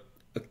put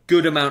a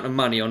good amount of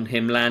money on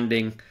him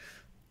landing,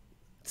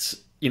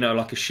 you know,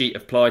 like a sheet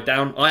of ply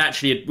down.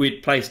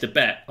 We'd placed a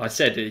bet. I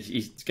said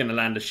he's going to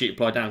land a sheet of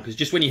ply down, because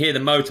just when you hear the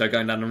motor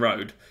going down the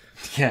road,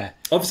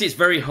 obviously it's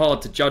very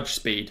hard to judge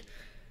speed.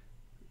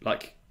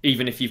 Like,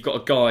 even if you've got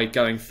a guy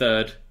going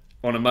third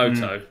on a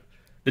moto,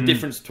 the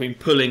difference between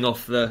pulling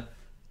off the...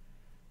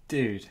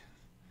 Dude.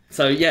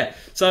 So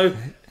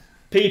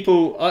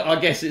people, I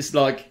guess it's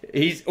like,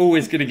 he's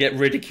always going to get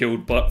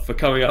ridiculed for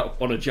coming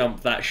up on a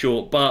jump that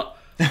short. But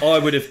I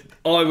would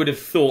have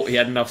thought he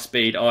had enough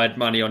speed. I had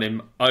money on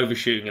him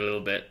overshooting a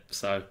little bit.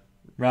 So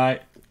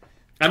right,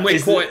 and we're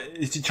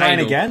is he trying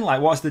again?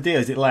 Like, what's the deal?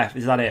 Is it left?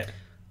 Is that it?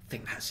 I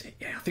think that's it.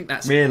 Yeah, I think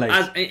that's really.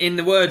 In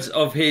the words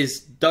of his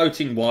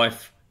doting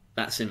wife,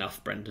 that's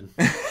enough, Brendan.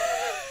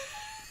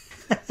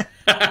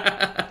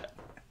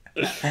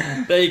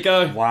 There you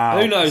go.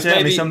 Wow. Who knows?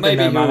 Certainly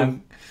maybe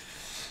man.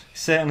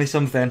 Certainly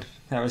something.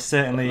 That was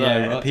certainly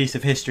a piece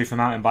of history for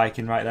mountain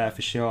biking right there,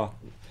 for sure.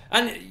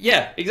 And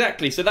yeah,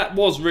 exactly. So that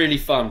was really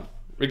fun,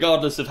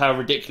 regardless of how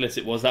ridiculous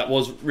it was. It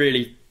was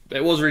really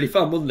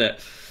fun, wasn't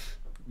it?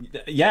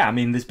 Yeah, I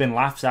mean, there's been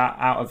laughs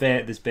out of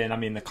it. There's been, I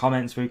mean, the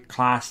comments were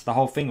class. The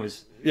whole thing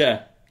was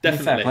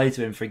definitely fair play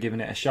to him for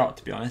giving it a shot.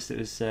 To be honest, it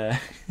was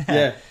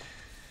yeah.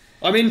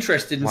 I'm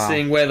interested in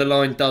seeing where the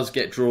line does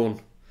get drawn,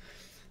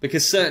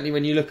 because certainly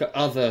when you look at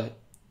other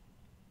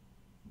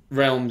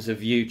realms of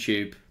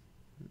YouTube,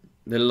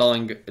 the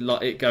line,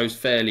 like, it goes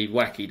fairly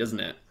wacky, doesn't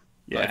it?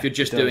 Yeah, like, if you're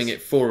just doing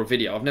it for a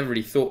video, I've never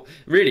really thought.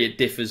 Really, it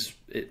differs.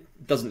 It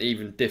doesn't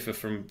even differ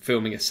from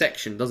filming a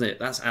section, doesn't it?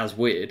 That's as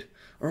weird.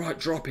 All right,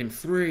 drop in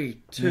 3,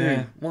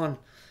 2, 1.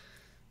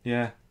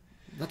 Yeah,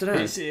 I don't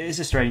know. It's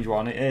a strange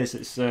one. It is.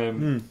 It's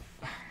don't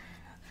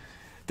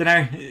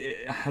know.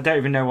 I don't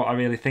even know what I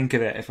really think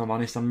of it. If I'm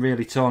honest, I'm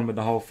really torn with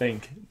the whole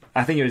thing.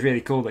 I think it was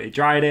really cool that he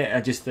tried it.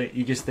 I just think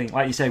you think,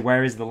 like you say,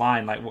 where is the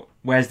line? Like,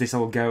 where's this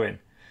all going?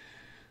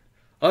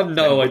 I have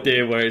no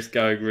idea where it's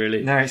going,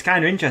 really. No, it's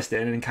kind of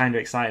interesting and kind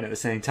of exciting at the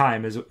same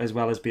time, as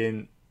well as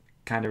being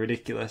kind of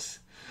ridiculous.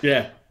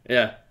 Yeah.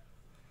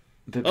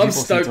 But I'm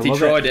stoked he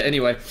tried it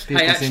anyway.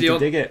 People seem to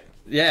dig it.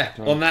 Yeah.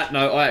 On that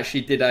note, I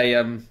actually did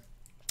a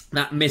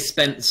that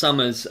Misspent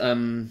Summers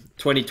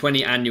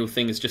 2020 annual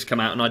thing has just come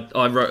out, and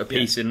I wrote a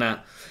piece in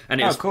that,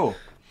 and it was cool.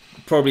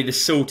 Probably the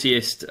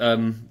saltiest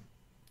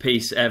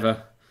piece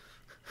ever.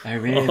 Oh,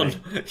 really?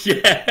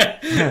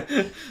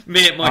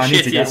 Me at my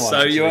shittiest.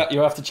 So you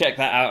have to check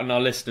that out, and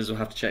our listeners will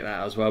have to check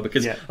that out as well,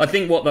 because I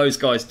think what those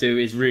guys do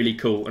is really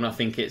cool, and I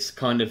think it's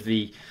kind of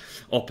the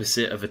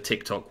opposite of a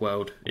TikTok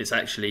world. It's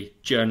actually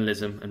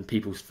journalism and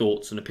people's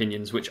thoughts and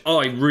opinions, which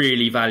I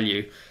really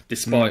value,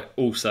 despite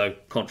also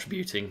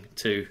contributing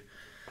to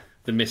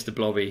the Mr.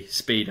 Blobby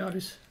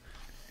Speedos.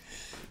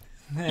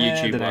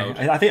 YouTube world.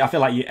 I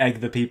feel like you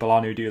egg the people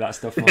on who do that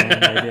stuff more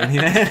than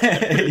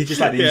maybe. You just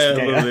like the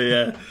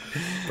instigator.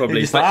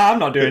 Probably. Just like, I'm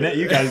not doing it.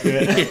 You guys do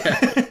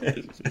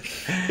it.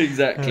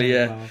 Exactly.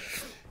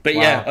 But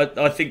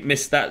I think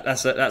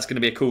that's going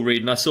to be a cool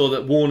read. And I saw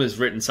that Warner's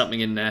written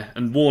something in there,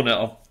 and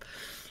Warner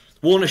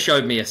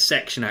showed me a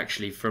section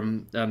actually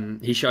from.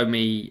 He showed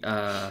me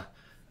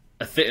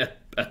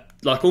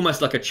like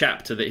almost like a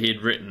chapter that he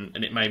had written,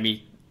 and it made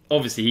me.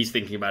 Obviously, he's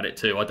thinking about it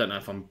too. I don't know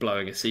if I'm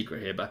blowing a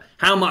secret here, but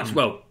how much?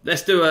 Well,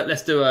 let's do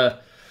a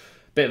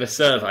bit of a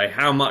survey.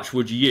 How much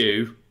would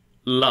you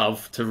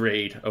love to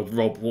read a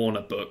Rob Warner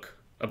book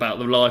about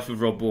the life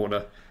of Rob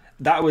Warner?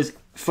 That was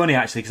funny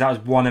actually, because that was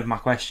one of my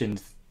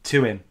questions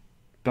to him.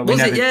 But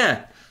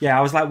Yeah. Yeah,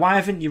 I was like, why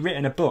haven't you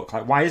written a book?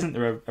 Like, why isn't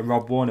there a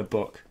Rob Warner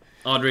book?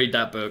 I'd read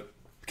that book,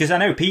 because I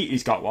know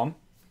Petey's got one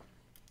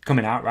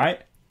coming out,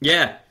 right?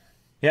 Yeah.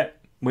 Yeah,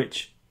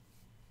 which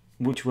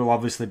will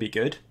obviously be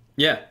good.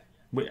 Yeah.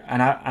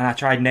 and I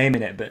tried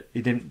naming it, but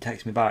he didn't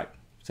text me back.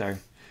 So,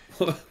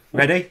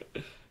 ready?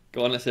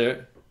 Go on, let's hear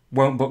it.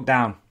 Won't book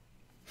down.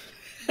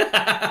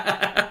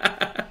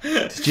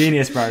 It's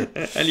genius, bro.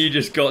 And you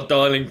just got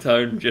dialing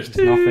tone. Just it's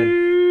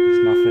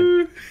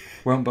nothing.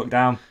 Won't book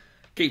down.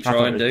 Keep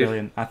trying, dude.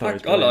 Brilliant. I thought it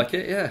was brilliant. I like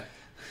it, yeah.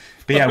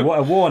 But yeah, what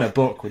a Warner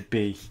book would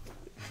be.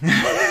 You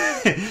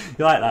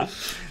like that?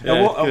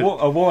 Yeah,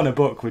 a Warner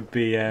book would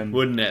be.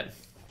 Wouldn't it?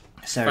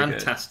 So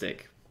fantastic.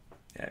 Good.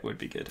 Yeah, it would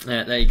be good.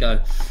 Yeah, there you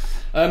go.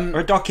 Or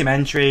a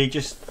documentary,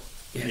 just.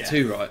 Yeah,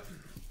 too right.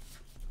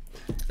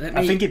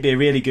 I think it'd be a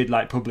really good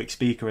like public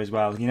speaker as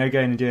well. You know,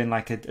 going and doing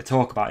like a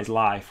talk about his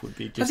life would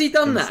be just. Has he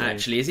done insane. that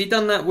actually? Has he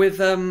done that with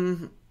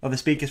Oh, the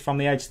speakers from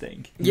the Edge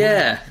thing?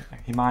 Yeah.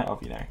 He might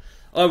have, you know.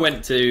 I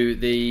went to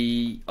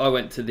the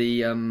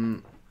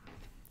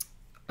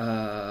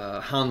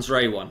Hans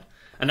Ray one,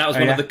 and that was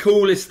one of the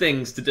coolest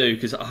things to do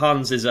because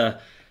Hans is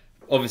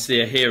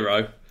obviously a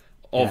hero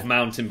of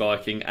mountain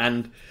biking,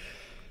 and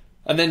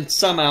then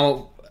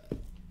somehow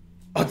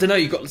I don't know,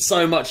 you've got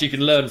so much you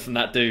can learn from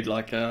that dude.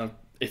 Like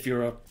if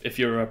you're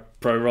a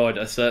pro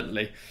rider,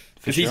 certainly,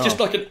 because he's just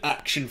like an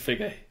action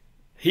figure.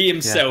 He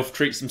himself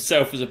treats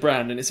himself as a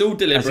brand, and it's all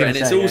deliberate and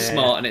it's all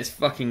smart and it's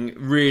fucking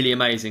really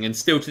amazing. And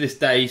still to this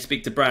day, you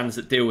speak to brands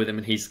that deal with him,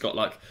 and he's got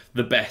like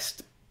the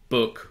best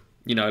book,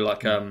 you know,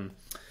 like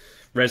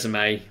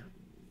resume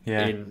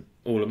in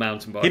all of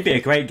mountain biking. He'd be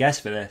a great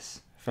guest for this.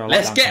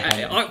 Let's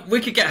get we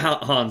could get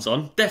Hans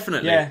on,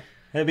 definitely. Yeah,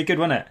 it'd be good,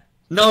 wouldn't it?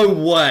 No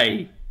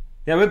way.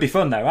 Yeah, it would be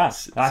fun though. I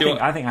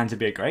think Hans would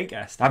be a great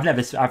guest.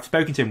 I've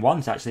spoken to him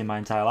once actually in my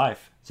entire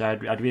life, so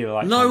I'd really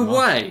like. No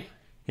way.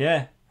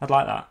 Yeah, I'd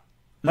like that.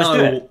 Let's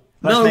do it.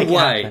 No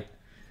way.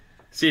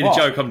 See the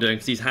joke I'm doing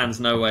because he's Hans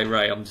No Way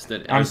Ray. I'm just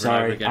doing it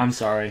over again. I'm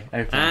sorry.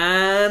 Okay.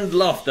 And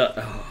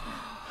laughter.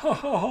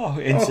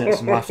 Insert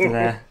some laughter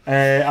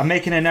there. I'm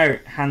making a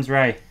note. Hans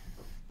Ray.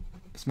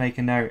 Let's make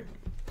a note.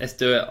 Let's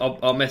do it.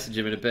 I'll message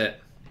him in a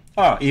bit.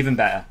 Oh, even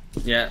better.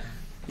 Yeah.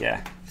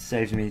 Yeah.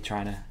 Saves me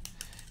trying to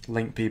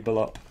link people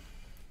up.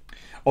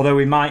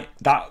 Although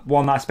that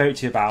one that I spoke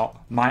to you about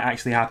might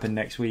actually happen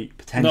next week,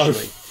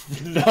 potentially.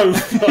 No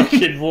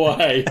fucking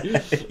way.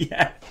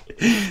 Yeah.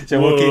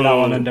 So we'll keep that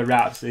one under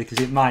wraps because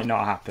it might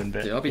not happen.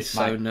 But dude, I'll be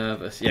so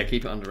nervous. Yeah,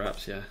 keep it under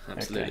wraps. Yeah,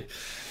 absolutely. Okay.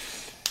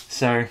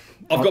 So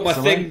I've got my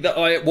thing that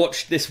I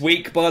watched this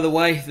week, by the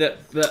way, that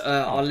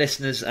our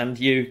listeners and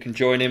you can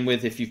join in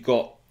with if you've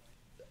got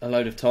a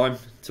load of time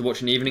to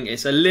watch in the evening.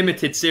 It's a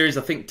limited series,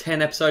 I think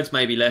 10 episodes,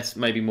 maybe less,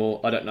 maybe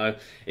more, I don't know.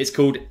 It's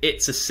called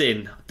It's a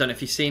Sin. I don't know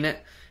if you've seen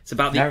it. It's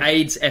about the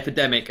AIDS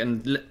epidemic,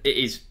 and it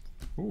is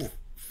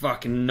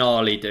fucking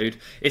gnarly, dude.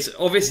 It's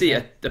obviously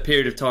a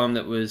period of time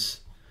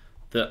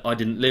that I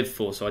didn't live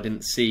for, so I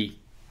didn't see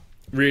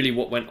really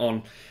what went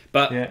on.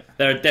 But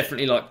there are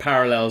definitely like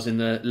parallels in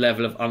the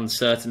level of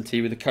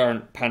uncertainty with the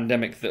current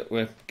pandemic that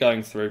we're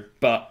going through.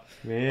 But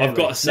I've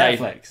got to say,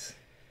 Netflix.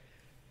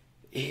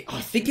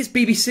 I think it's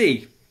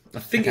BBC.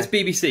 It's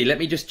BBC. Let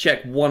me just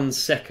check 1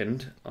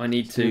 second. I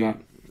need to.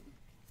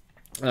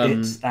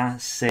 It's a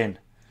sin.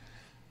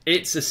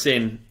 It's a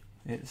sin.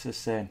 It's a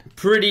sin.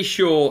 Pretty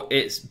sure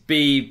it's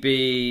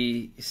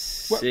BBC.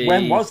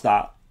 When was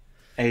that?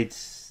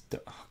 AIDS.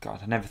 Oh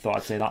God, I never thought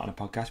I'd say that on a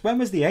podcast. When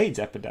was the AIDS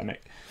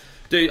epidemic?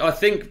 Dude, I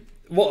think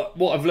what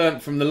I've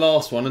learned from the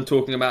last one and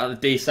talking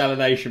about the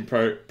desalination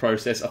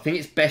process, I think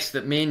it's best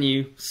that me and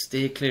you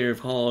steer clear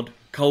of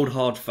cold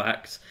hard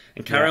facts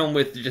and carry on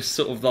with just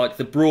sort of like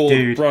the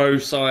broad bro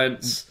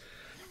science.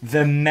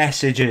 The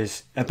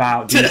messages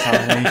about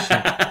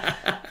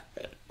desalination.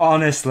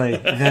 Honestly,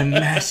 the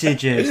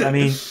messages. I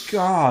mean,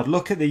 God,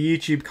 look at the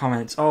YouTube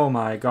comments. Oh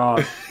my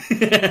God.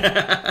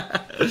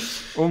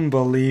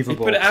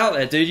 Unbelievable. You put it out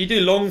there, dude. You do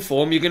long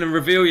form, you're going to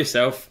reveal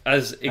yourself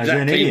as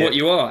exactly what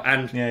you are.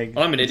 And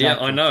I'm an idiot,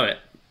 I know it.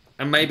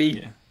 And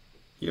maybe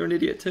you're an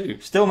idiot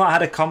too. Still not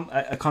had a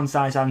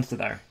concise answer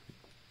though.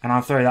 And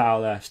I'll throw that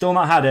out there. Still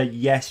not had a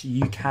yes,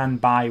 you can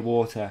buy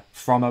water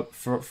from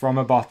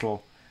a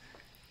bottle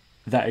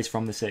that is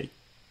from the sea.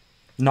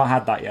 Not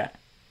had that yet.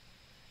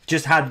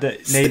 Just had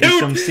that maybe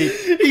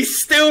He's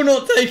still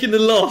not taking the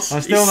loss.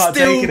 I'm still not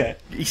taking it.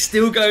 He's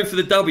still going for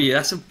the W.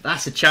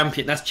 That's a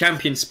champion. That's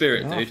champion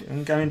spirit, dude.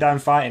 I'm going down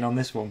fighting on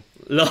this one.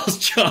 Last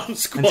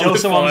chance qualifier. Until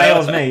someone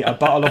mails me a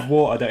bottle of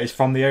water that is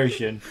from the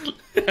ocean,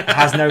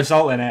 has no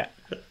salt in it,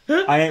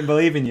 I ain't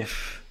believing you.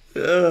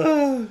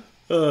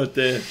 Oh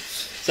dear.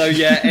 So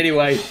yeah,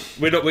 anyway,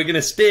 we're going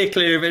to steer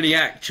clear of any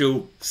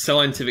actual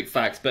scientific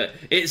facts, but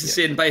It's a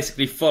Sin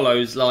basically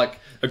follows like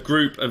a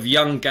group of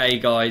young gay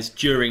guys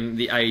during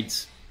the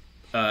AIDS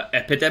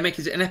epidemic.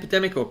 Is it an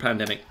epidemic or a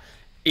pandemic?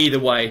 Either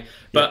way,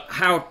 but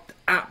how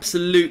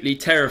absolutely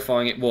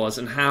terrifying it was,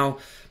 and how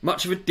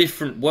much of a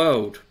different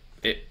world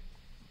it.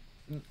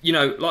 You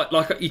know, like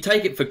you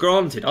take it for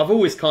granted. I've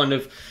always kind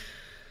of,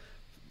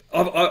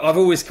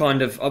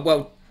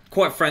 well,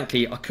 quite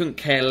frankly, I couldn't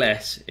care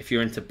less if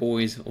you're into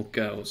boys or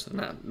girls, and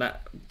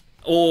that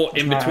or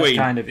in between.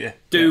 Kind of you.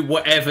 Do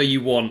whatever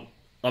you want.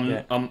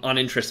 I'm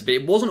uninterested, but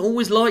it wasn't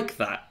always like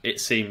that.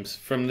 It seems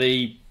from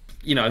the,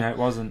 No, it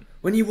wasn't.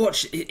 when you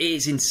watch it, it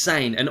is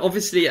insane. And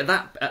obviously at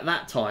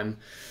that time,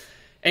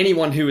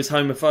 anyone who was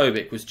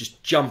homophobic was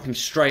just jumping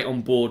straight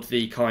on board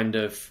the kind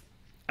of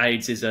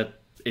AIDS is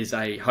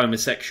a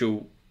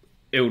homosexual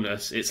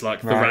illness. It's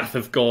like the wrath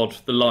of God,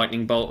 the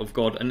lightning bolt of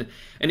God, and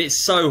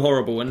it's so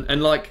horrible.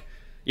 And like,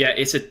 yeah,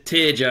 it's a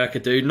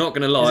tearjerker, dude. Not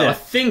gonna lie, I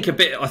think a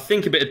bit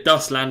of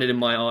dust landed in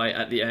my eye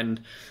at the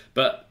end.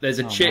 But there's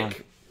a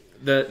chick,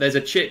 there's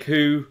a chick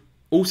who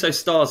also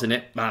stars in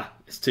it.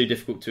 It's too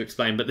difficult to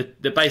explain.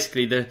 But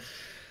basically the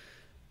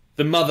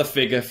mother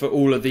figure for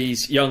all of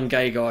these young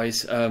gay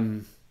guys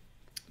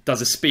does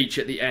a speech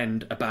at the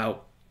end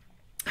about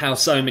how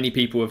so many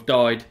people have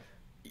died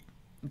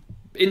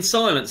in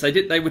silence.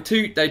 They were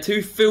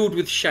too filled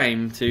with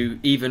shame to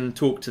even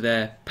talk to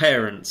their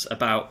parents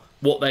about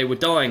what they were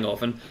dying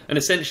of, and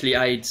essentially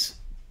AIDS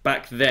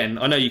back then.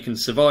 I know you can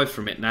survive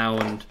from it now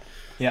and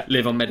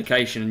live on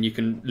medication, and you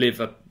can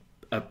live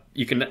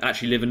you can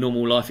actually live a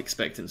normal life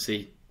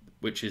expectancy,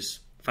 which is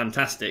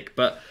fantastic.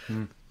 But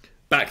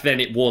back then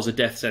it was a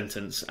death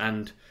sentence,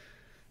 and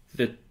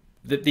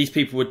these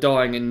people were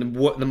dying in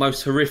the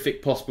most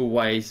horrific possible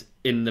ways,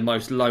 in the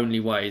most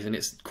lonely ways, and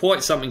it's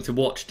quite something to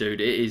watch,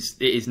 dude. It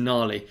is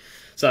gnarly.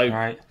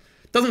 So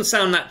doesn't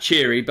sound that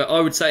cheery, but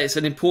I would say it's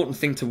an important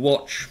thing to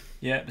watch.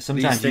 Yeah, but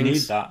sometimes you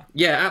need that.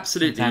 Yeah,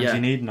 absolutely. Sometimes you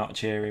need not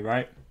cheery,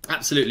 right?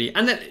 Absolutely.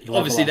 And then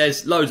obviously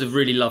there's loads of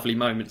really lovely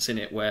moments in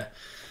it where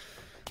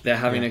they're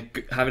having a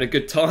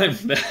good time.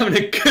 They're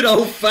having a good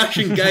old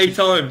fashioned gay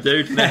time,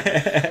 dude.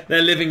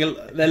 They're living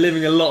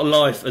a lot of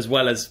life, as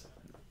well as,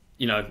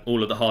 you know,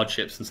 all of the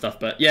hardships and stuff.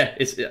 But yeah,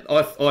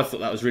 I thought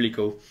that was really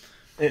cool.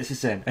 It's a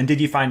sin. And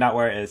did you find out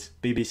where it is?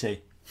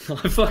 BBC?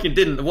 I fucking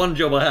didn't. The one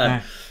job I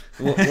had.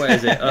 No. Where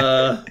is it?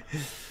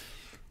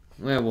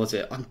 Where was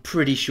it? I'm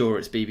pretty sure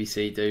it's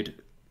BBC, dude.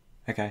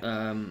 Okay.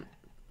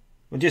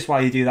 Well, just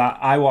while you do that,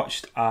 I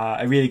watched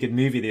a really good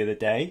movie the other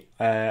day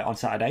on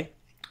Saturday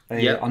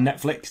on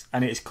Netflix,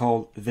 and it's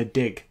called The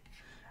Dig,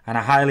 and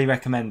I highly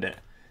recommend it.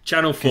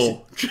 Channel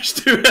 4.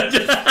 Just do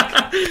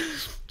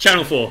it.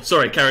 Channel 4.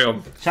 Sorry, carry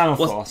on. Channel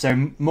 4.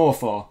 So more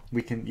 4.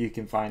 You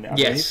can find it. I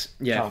believe.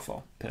 Yeah. Channel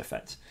 4.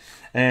 Perfect.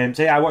 So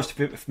yeah, I watched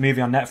a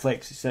movie on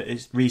Netflix.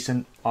 It's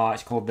recent.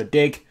 It's called The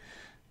Dig.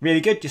 Really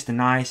good. Just a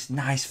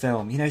nice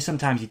film. You know,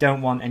 sometimes you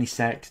don't want any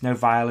sex, no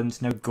violence,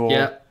 no gore.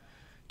 Yeah.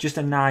 Just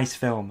a nice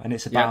film, and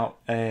it's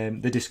about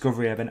the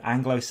discovery of an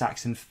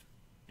Anglo-Saxon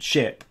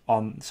ship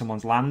on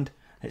someone's land.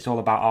 It's all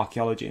about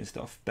archaeology and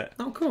stuff. But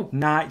cool.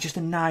 Just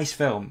a nice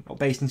film,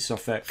 based in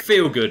Suffolk.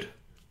 Feel good.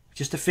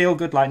 Just a feel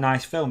good, like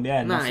nice film.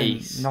 Yeah,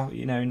 nice.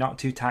 Not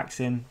too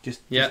taxing.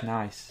 Just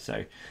nice.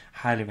 So,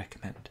 highly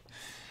recommend.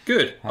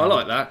 Good. I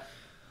like that.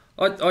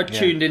 I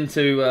tuned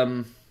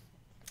into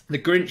The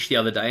Grinch the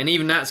other day, and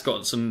even that's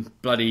got some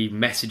bloody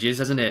messages,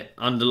 hasn't it?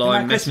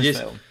 Underlying messages.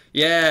 Film?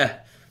 Yeah.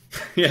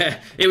 Yeah.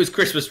 It was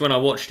Christmas when I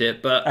watched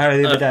it, but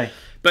the other day.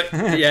 But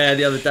yeah,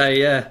 the other day,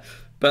 yeah.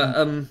 But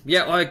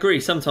I agree.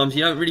 Sometimes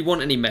you don't really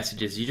want any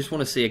messages. You just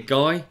want to see a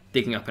guy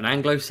digging up an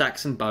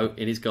Anglo-Saxon boat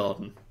in his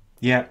garden.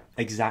 Yeah,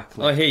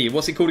 exactly. I hear you.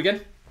 What's it called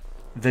again?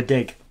 The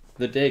Dig.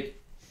 The Dig.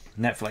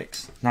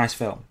 Netflix. Nice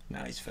film.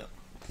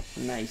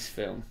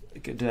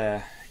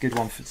 Good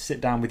one to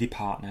sit down with your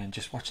partner and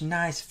just watch a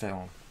nice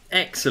film.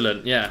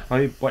 Excellent. Yeah.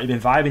 What have you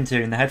been vibing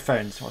to in the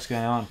headphones? What's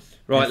going on?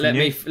 Right. Let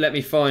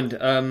me find.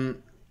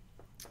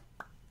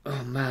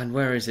 Oh man,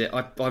 where is it?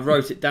 I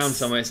wrote it down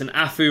somewhere. It's an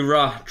Afu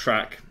Ra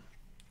track.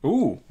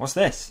 Ooh, what's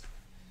this?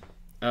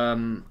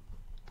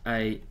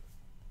 A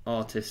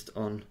artist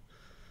on.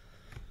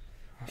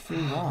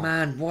 Oh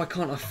man, why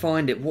can't I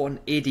find it? What an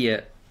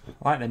idiot!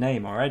 I like the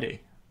name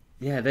already.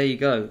 Yeah, there you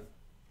go.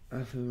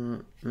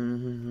 Dun,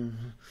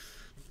 dun,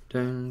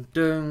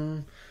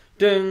 dun,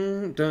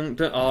 dun,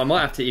 dun. Oh, I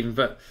might have to even.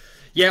 But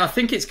yeah, I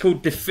think it's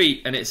called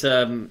Defeat, and it's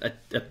a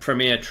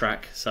premiere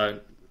track. So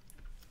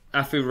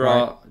Afu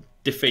Ra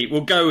Defeat.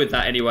 We'll go with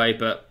that anyway.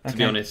 But to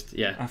be honest,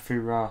 yeah,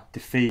 Afu Ra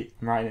Defeat.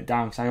 I'm writing it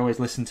down because I always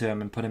listen to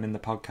him and put him in the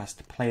podcast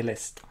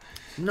playlist.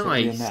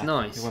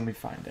 Nice. When we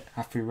find it,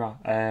 Afu Ra.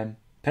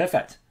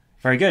 Perfect.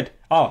 Very good.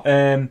 Oh,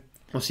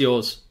 what's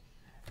yours?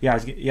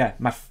 Yeah,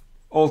 my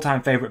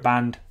all-time favourite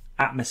band,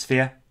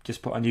 Atmosphere,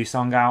 just put a new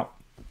song out,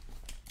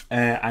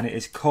 and it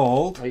is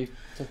called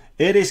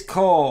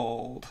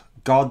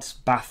God's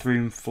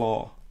Bathroom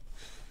Floor,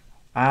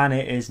 and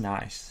it is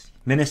nice.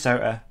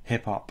 Minnesota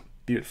hip hop,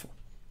 beautiful.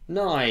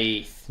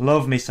 Nice.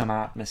 Love me some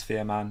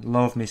Atmosphere, man.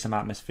 Love me some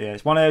Atmosphere.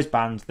 It's one of those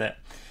bands that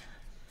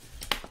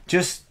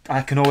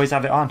I can always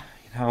have it on.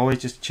 I always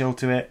just chill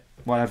to it.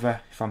 Whatever,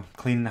 if I'm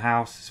cleaning the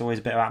house, it's always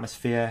a bit of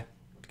Atmosphere.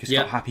 Just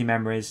got happy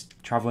memories,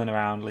 travelling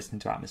around, listening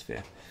to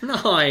Atmosphere.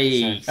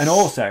 Nice. And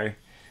also,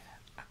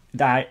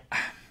 I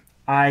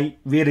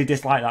really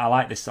dislike that I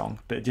like this song,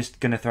 but just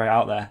going to throw it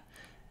out there.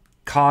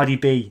 Cardi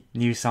B,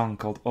 new song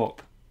called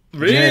Up.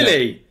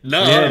 Really?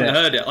 No, I haven't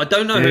heard it. I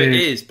don't know who it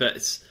is, but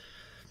it's...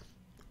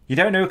 You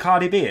don't know who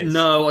Cardi B is?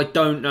 No, I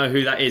don't know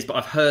who that is, but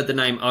I've heard the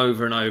name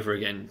over and over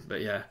again.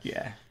 But yeah.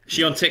 Yeah. Is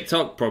she on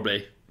TikTok,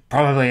 probably?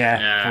 Probably,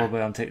 yeah.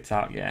 Probably on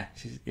TikTok, yeah.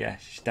 She's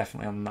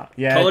definitely on that.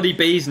 Yeah. Cardi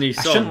B's new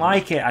song. I shouldn't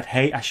like it.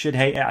 I should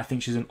hate it. I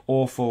think she's an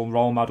awful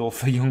role model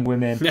for young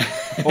women.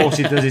 All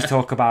she does is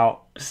talk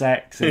about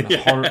sex and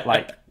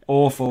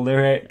awful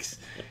lyrics.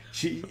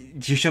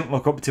 You shouldn't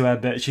look up to her,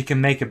 but she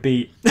can make a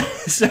beat.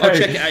 So, I'll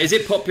check it out. Is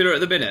it popular at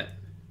the minute?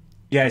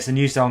 Yeah, it's a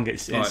new song.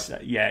 It's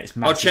massive.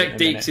 I'll check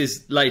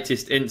Deeks'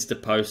 latest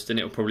Insta post, and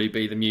it'll probably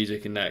be the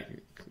music in that.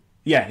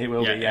 Yeah, it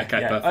will be. Yeah,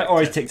 okay, perfect.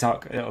 Or his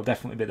TikTok. It'll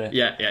definitely be there.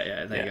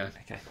 Yeah. There you go.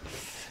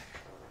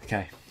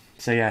 Okay.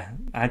 So yeah,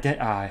 I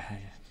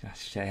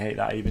hate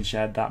that I even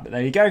shared that, but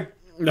there you go.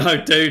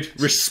 No, dude.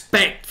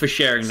 Respect for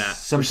sharing that.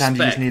 Sometimes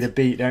you just need a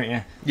beat, don't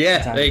you? Yeah,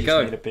 Sometimes there you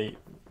go. Need a beat.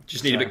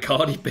 Just need a bit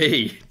Cardi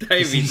B.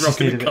 Davy's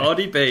rocking a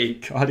Cardi B.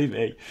 Cardi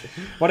B.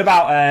 What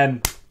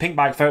about Pink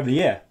Bike Photo of the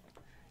Year?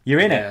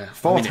 You're in it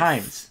 4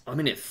 times. I'm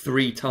in it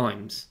 3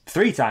 times.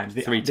 3 times.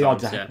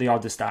 The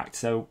odds are stacked.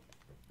 So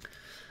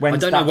I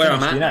don't know where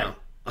I'm at now.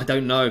 I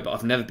don't know, but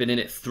I've never been in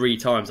it 3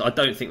 times. I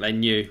don't think they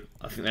knew.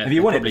 I think they're Have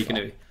you won probably it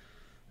before? going to.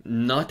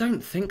 No, I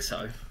don't think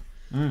so.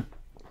 I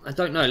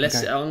don't know. Let's.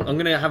 Okay. I'm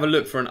going to have a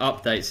look for an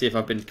update, see if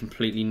I've been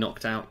completely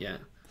knocked out yet.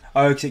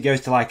 Oh, because it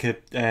goes to like a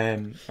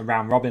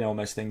round robin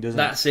almost thing, doesn't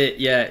it? That's it.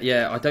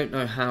 Yeah. I don't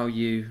know how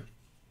you.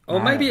 Or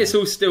maybe it's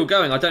all still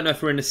going. I don't know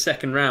if we're in the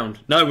second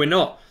round. No, we're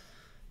not.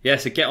 Yeah,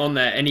 so get on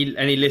there.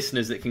 Any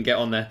listeners that can get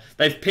on there.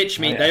 They've pitched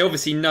me. They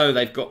obviously know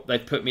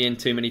they've put me in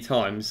too many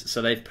times,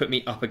 so they've put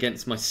me up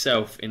against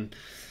myself in.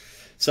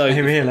 So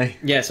really?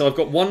 Yeah. So I've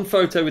got 1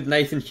 photo with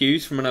Nathan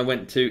Hughes from when I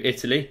went to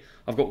Italy.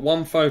 I've got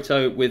 1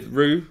 photo with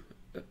Rue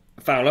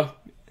Fowler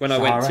when I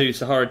went to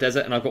Sahara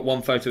Desert, and I've got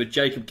 1 photo with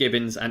Jacob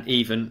Gibbons and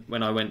Even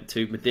when I went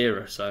to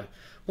Madeira. So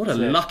what a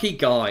lucky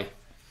guy,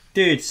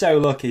 dude! So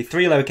lucky.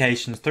 3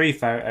 locations, 3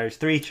 photos,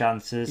 3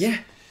 chances. Yeah.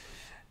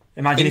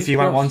 Imagine if you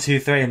went 1,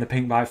 2, 3 in the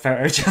Pink Bike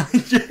Photo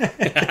Challenge.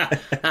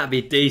 That'd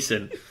be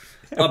decent.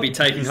 I'll be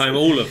taking home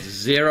all of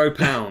 £0.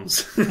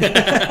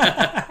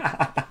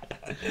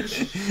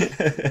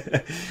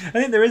 I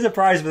think there is a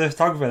prize for the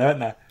photographer, though, isn't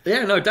there?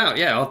 Yeah, no doubt.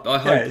 Yeah,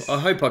 I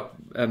hope I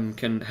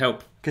can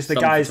help. Because the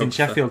guys in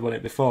Sheffield won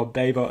it before,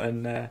 Daybot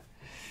and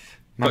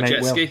my mate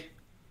jet Will. Ski?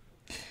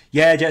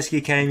 Yeah, jet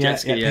ski came.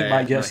 Pink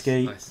bike jet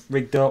ski, nice.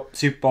 Rigged up,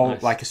 Super Bowl,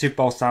 like a Super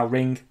Bowl style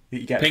ring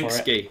that you get Pink for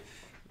ski. it.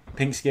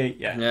 Pink ski,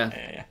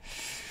 yeah.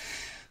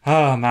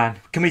 Oh man,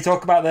 can we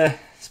talk about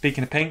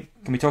speaking of pink?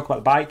 Can we talk about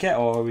the bike yet,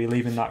 or are we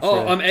leaving that?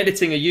 I'm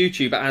editing a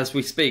YouTube as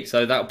we speak,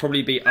 so that'll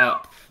probably be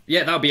up.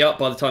 Yeah, that'll be up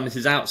by the time this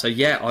is out. So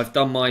yeah, I've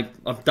done my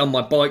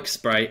bike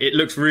spray. It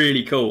looks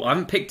really cool. I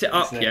haven't picked it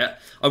up yet.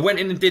 I went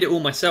in and did it all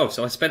myself.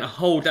 So I spent a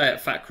whole day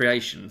at Fat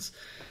Creations.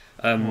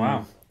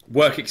 Wow.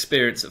 Work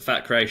experience at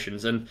Fat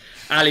Creations, and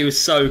Ali was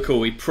so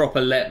cool. He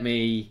proper let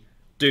me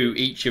do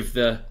each of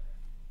the.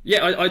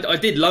 Yeah, I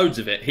did loads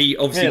of it. He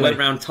obviously went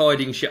around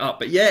tidying shit up,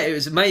 but yeah, it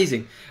was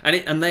amazing.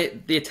 And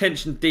the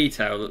attention to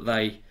detail that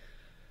they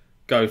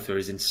go through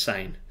is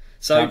insane.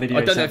 So that video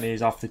you sent me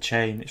is off the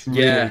chain. It's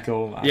really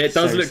cool. Man. Yeah, it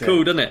does look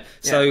cool, doesn't it?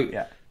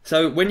 Yeah,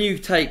 So when you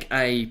take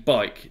a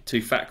bike to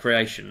Fat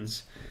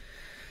Creations,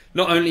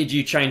 not only do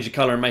you change the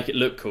colour and make it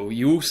look cool,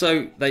 you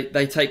also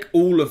they take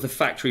all of the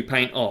factory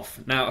paint off.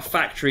 Now, a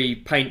factory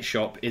paint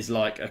shop is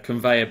like a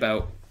conveyor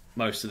belt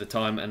most of the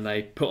time, and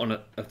they put on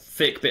a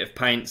thick bit of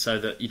paint so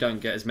that you don't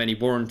get as many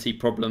warranty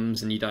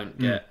problems and you don't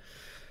get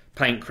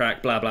paint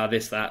crack, blah blah,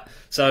 this that.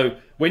 So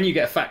when you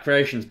get a Fat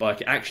Creations bike,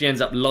 it actually ends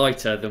up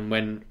lighter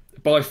than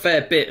by a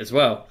fair bit as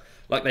well.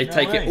 Like they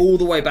take it all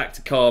the way back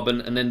to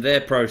carbon, and then their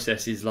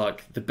process is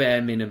like the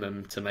bare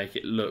minimum to make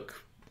it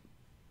look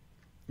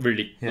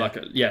really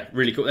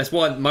really cool. That's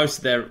why most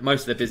of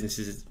their business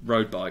is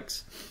road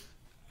bikes.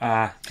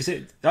 Because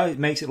it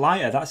makes it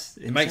lighter.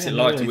 It makes it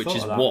lighter, which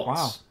is watts.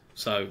 Wow.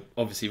 So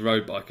obviously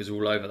road bikers are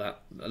all over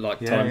that, like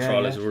time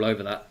trialers are all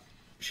over that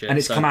shit. And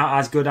it's come out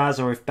as good as,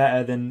 or if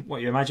better than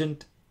what you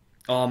imagined.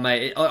 Oh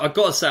mate, I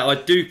gotta say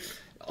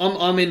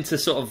I'm into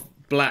sort of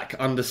black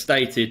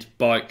understated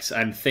bikes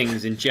and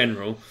things in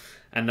general,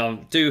 and I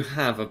do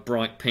have a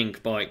bright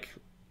pink bike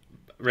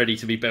ready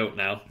to be built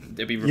now.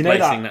 They'll be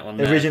replacing that one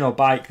there. The original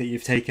bike that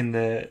you've taken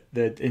the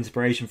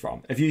inspiration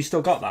from. Have you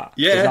still got that?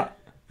 Yeah.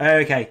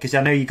 Okay, because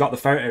I know you got the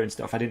photo and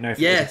stuff. I didn't know if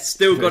it was,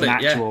 still got it.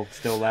 Actual,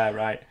 still there,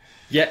 right?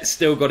 Yeah,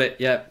 still got it.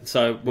 Yeah,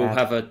 so we'll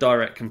have a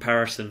direct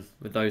comparison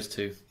with those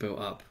two built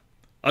up.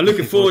 I'm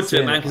looking forward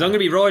to it, man, because I'm going to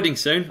be riding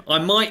soon. I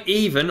might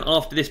even,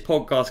 after this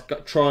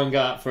podcast, try and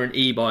go out for an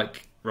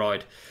e-bike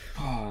ride.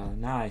 Oh,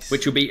 nice.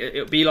 It'll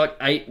be like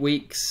 8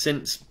 weeks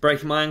since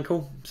breaking my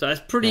ankle, so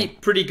it's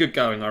pretty good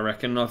going, I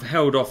reckon. I've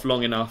held off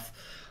long enough.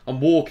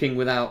 I'm walking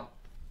without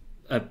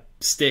a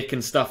stick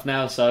and stuff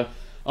now, so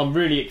I'm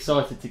really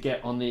excited to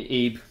get on the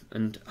Ebe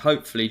and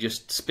hopefully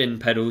just spin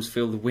pedals,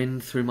 feel the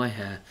wind through my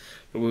hair.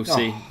 But we'll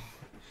see.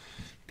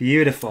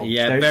 Beautiful.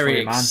 Yeah, Stoked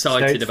very you,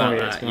 excited about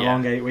that. It's been a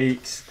long 8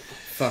 weeks.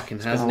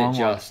 Fucking hasn't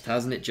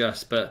it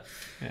just? But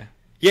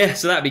yeah,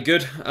 so that'd be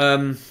good.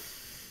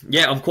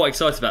 Yeah, I'm quite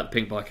excited about the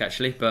pink bike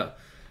actually, but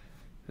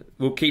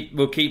we'll keep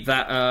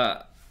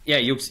that.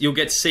 You'll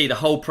get to see the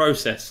whole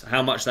process,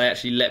 how much they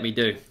actually let me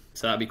do.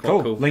 So that'd be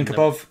quite cool. Link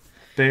above.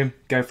 boom,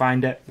 go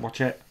find it,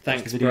 watch it.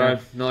 Thanks, watch the video.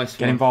 bro. Nice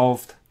Get one.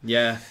 involved.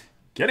 Yeah.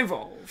 Get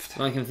involved.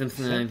 Like and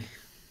subscribe.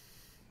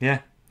 Yeah.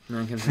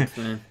 Like and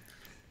subscribe.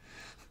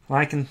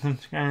 Like and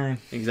subscribe.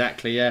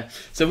 Exactly, yeah.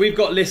 So we've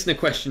got listener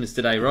questions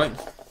today, right?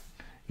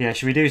 Yeah,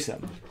 should we do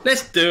some?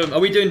 Let's do them. Are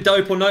we doing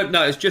dope or nope?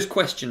 No, it's just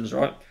questions,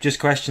 right? Just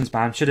questions,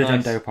 man. Should have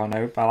done dope or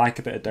nope. I like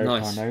a bit of dope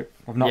or nope.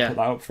 I've not put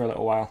that up for a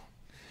little while.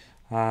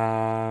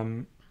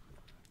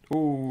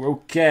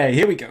 Ooh, okay.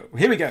 Here we go.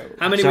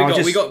 How many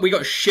we got? We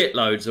got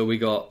shitloads, or we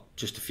got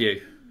just a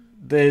few?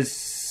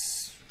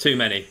 There's too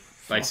many.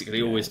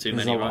 Basically, always too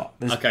many, right?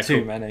 There's okay, too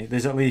cool. many.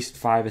 There's at least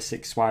 5 or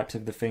 6 swipes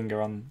of the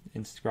finger on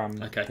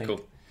Instagram. Okay,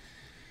 cool.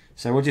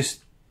 So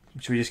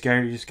should we just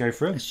go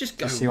through them? Let's just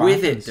go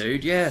with it,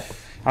 dude. Yeah.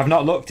 I've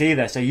not looked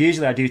either, so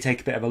usually I do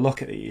take a bit of a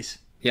look at these.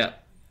 Yeah.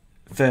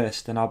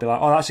 First, and I'll be like,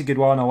 oh, that's a good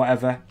one, or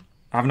whatever.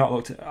 I've not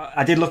looked.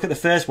 I did look at the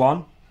first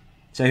one,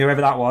 so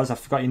whoever that was, I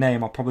forgot your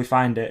name. I'll probably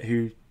find it.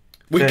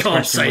 We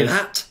can't say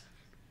that.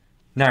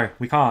 No,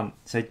 we can't.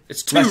 So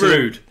it's too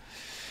rude.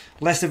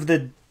 Less of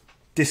the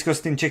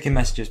disgusting chicken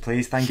messages,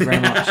 please. Thank you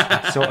very much.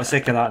 I'm sort of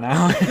sick of that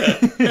now.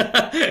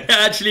 It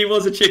actually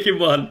was a chicken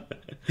one.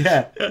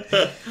 Yeah.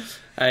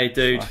 Hey,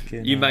 dude,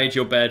 you made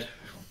your bed.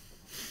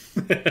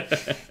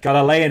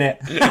 Gotta lay in it.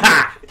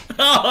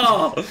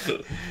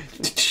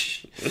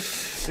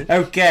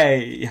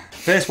 Okay,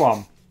 first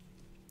one.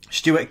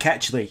 Stuart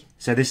Ketchley.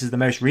 So this is the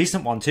most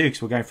recent one too,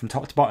 because we're going from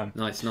top to bottom.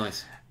 Nice.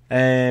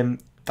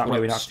 That way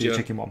we don't have to do a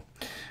chicken one.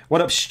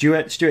 What up,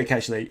 Stuart? Stuart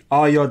Ketchley.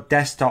 Are your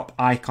desktop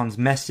icons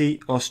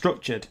messy or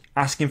structured?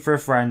 Asking for a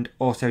friend.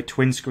 Also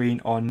twin screen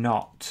or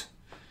not?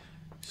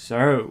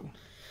 So,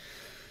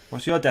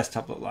 what's your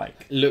desktop look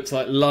like? It looks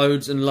like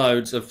loads and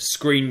loads of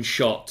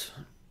screenshot,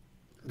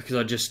 because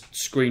I just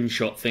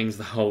screenshot things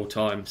the whole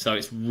time. So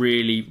it's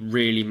really,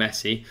 really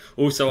messy.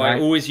 Also, right. I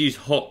always use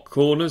hot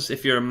corners.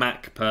 If you're a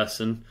Mac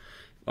person,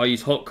 I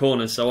use hot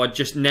corners. So I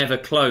just never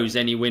close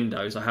any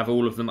windows. I have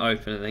all of them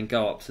open and then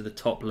go up to the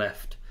top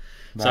left.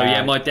 Right. So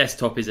yeah, my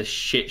desktop is a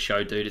shit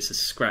show, dude. It's a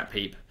scrap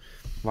heap.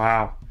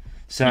 Wow.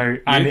 So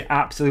I'm the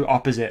absolute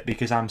opposite,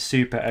 because I'm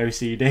super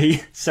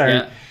OCD.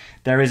 So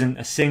there isn't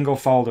a single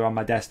folder on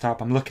my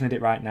desktop. I'm looking at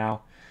it right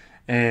now.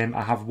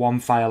 I have one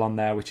file on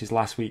there, which is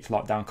last week's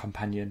Lockdown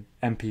Companion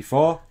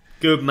MP4.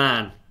 Good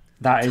man.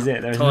 That is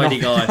it. There's tidy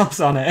nothing guy else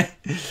on it.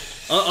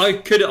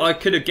 I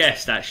could have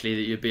guessed actually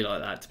that you'd be like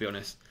that, to be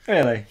honest.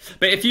 Really?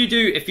 But if you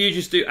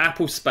just do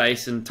Apple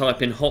space and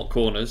type in hot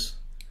corners,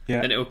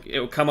 then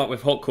it'll come up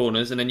with hot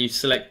corners, and then you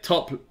select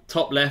top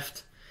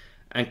left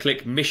and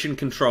click mission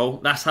control.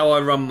 That's how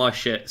I run my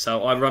shit.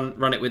 So I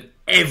run it with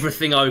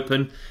everything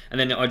open, and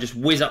then I just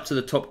whiz up to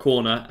the top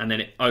corner, and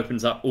then it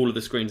opens up all of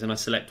the screens, and I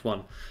select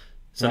one.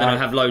 So then I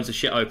have loads of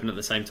shit open at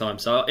the same time.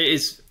 So it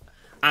is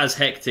as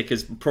hectic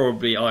as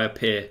probably I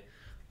appear.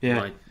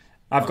 Yeah.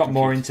 I've got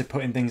more into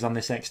putting things on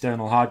this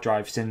external hard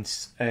drive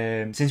since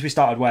we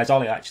started Where's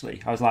Ollie,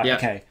 actually. I was like,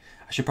 okay,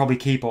 I should probably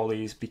keep all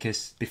these,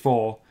 because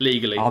before,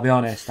 legally, I'll be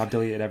honest, I've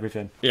deleted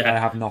everything. Yeah. I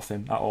have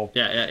nothing at all.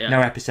 Yeah.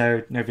 No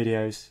episode, no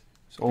videos.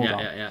 It's all gone.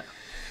 Yeah.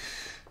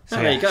 So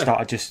there you go.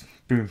 Started just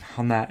boom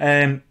on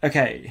there.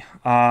 Okay.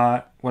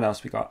 What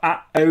else we got?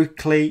 At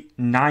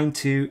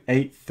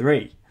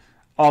Oakley9283.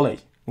 Ollie,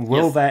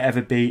 will there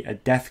ever be a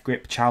Death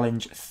Grip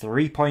Challenge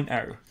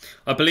 3.0?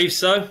 I believe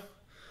so.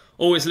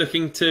 Always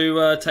looking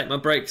to take my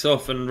brakes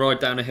off and ride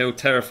down a hill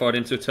terrified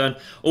into a turn.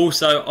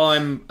 Also,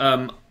 I'm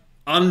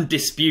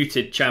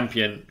undisputed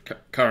champion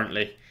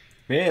currently.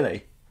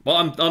 Really? Well,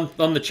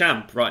 I'm the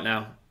champ right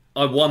now.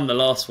 I won the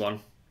last one.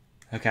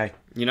 Okay.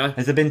 You know?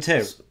 Has there been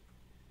 2?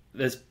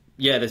 There's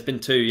been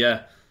 2,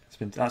 yeah.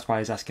 That's why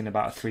he's asking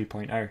about a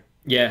 3.0.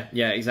 Yeah,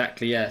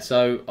 exactly, yeah.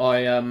 So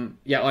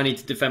I need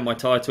to defend my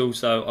title,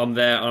 so I'm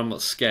there. I'm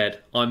not scared.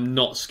 Do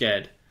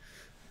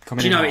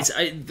you know,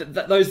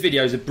 those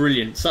videos are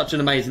brilliant. Such an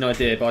amazing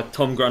idea by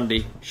Tom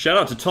Grundy. Shout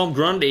out to Tom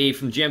Grundy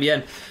from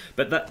GMBN.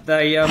 But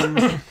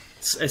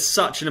it's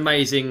such an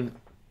amazing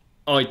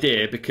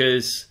idea,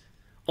 because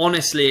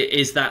honestly, it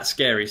is that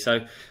scary.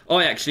 So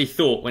I actually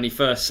thought, when he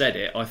first said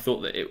it, I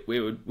thought that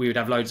we would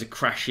have loads of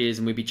crashes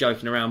and we'd be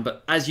joking around.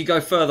 But as you go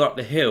further up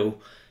the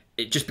hill,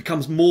 it just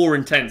becomes more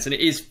intense, and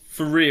it is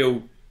for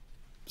real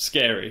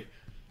scary.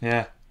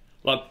 Yeah.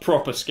 Like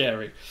proper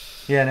scary.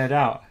 Yeah, no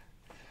doubt.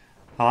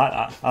 I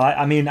like that.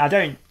 I mean, I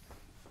don't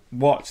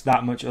watch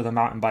that much other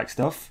mountain bike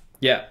stuff.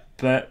 Yeah.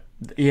 But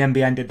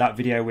EMBN did that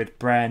video with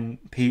Bren,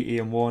 Petey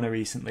and Warner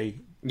recently.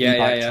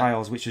 E-bike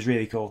trials, which was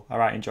really cool.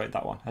 I enjoyed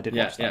that one. I did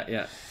watch that.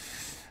 Yeah.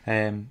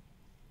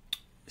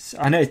 So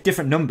I know it's a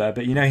different number,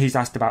 but you know he's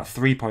asked about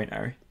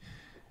 3.0.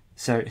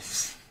 So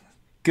it's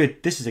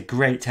good. This is a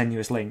great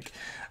tenuous link.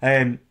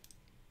 Do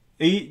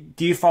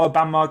you follow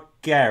Bam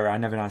Margera? I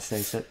never know how to say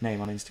his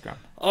name on Instagram.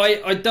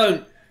 I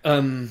don't.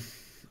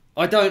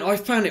 I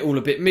found it all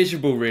a bit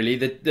miserable, really.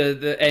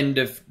 The end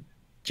of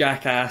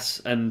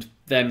Jackass and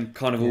them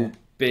kind of all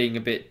being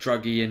a bit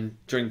druggy and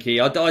drinky.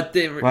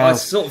 I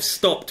sort of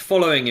stopped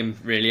following him,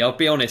 really. I'll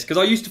be honest, because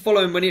I used to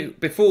follow him when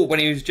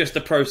he was just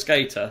a pro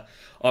skater.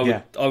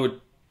 I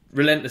would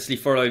relentlessly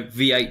follow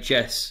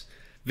VHS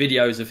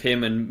videos of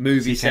him and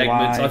movie CKY,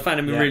 segments. I found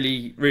him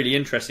really, really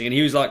interesting, and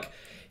he's like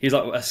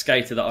a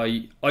skater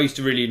that I used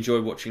to really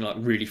enjoy watching, like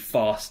really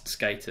fast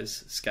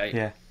skaters skate.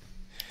 Yeah.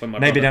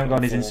 Maybe don't go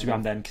on his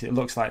Instagram then, because it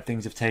looks like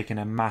things have taken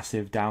a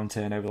massive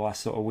downturn over the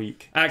last sort of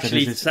week.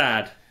 Actually, so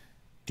sad.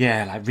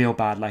 Yeah, like real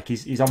bad. Like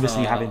he's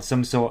obviously having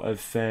some sort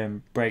of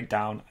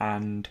breakdown,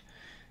 and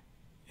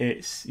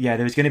it's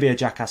there was going to be a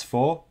Jackass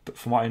 4, but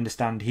from what I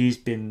understand, he's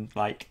been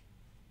like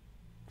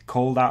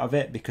called out of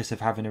it because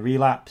of having a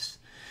relapse,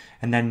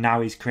 and then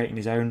now he's creating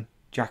his own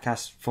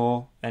Jackass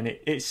 4, and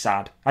it's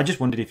sad. I just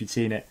wondered if you'd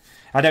seen it.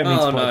 I don't mean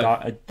to put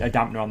a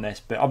dampener on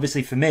this, but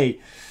obviously for me,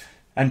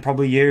 and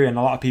probably you and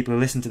a lot of people who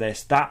listen to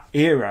this, that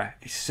era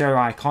is so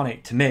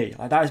iconic to me.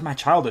 Like, that was my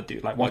childhood,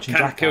 dude. Like, watching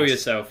Jackass. Kill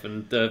Yourself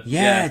and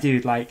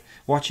dude. Like,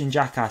 watching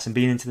Jackass and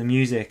being into the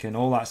music and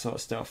all that sort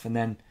of stuff, and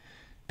then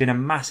being a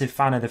massive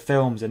fan of the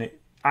films, and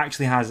it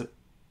actually has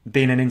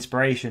been an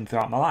inspiration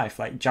throughout my life.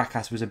 Like,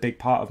 Jackass was a big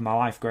part of my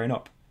life growing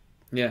up.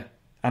 Yeah.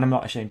 And I'm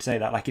not ashamed to say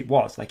that. Like, it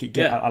was. Like,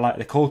 I like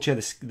the culture,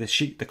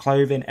 the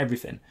clothing,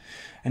 everything.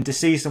 And to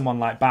see someone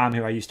like Bam,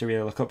 who I used to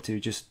really look up to,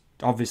 just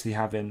obviously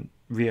having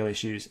real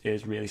issues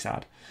is really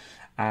sad.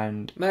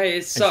 And mate,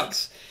 it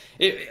sucks.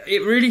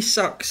 It really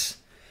sucks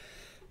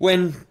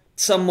when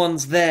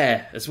someone's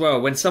there as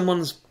well. When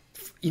someone's,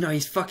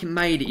 he's fucking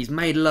made it. He's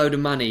made a load of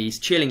money. He's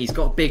chilling. He's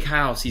got a big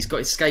house. He's got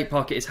his skate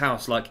park at his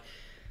house. Like,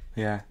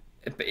 yeah.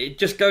 It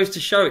just goes to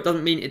show it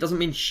doesn't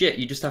mean shit.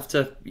 You just have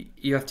to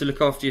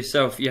look after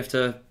yourself. You have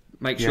to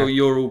make sure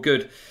you're all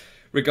good,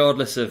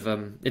 regardless of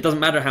it doesn't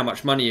matter how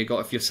much money you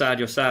got. If you're sad,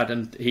 you're sad.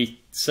 And he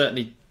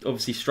certainly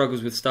obviously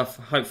struggles with stuff.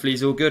 Hopefully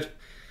he's all good.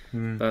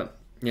 But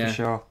yeah, for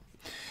sure.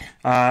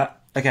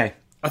 Okay.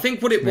 I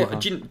think what it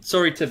was.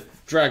 Sorry to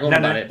drag on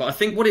about it, but I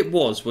think what it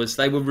was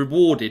they were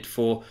rewarded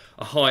for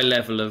a high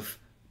level of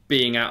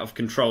being out of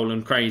control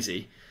and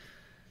crazy,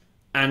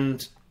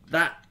 and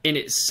that in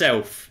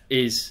itself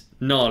is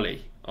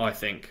gnarly. I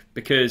think,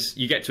 because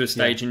you get to a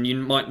stage and you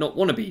might not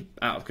want to be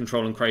out of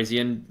control and crazy,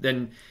 and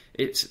then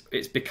it's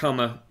become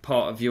a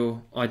part of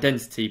your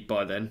identity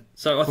by then.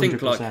 So I think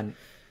 100%.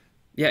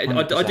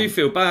 I do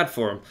feel bad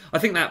for him. I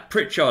think that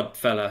Pritchard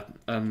fella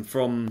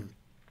from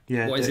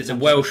what is it, the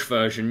Welsh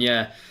version?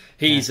 Yeah,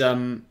 he's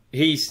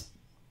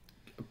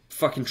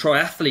fucking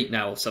triathlete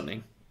now or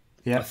something.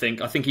 Yeah, I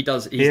think he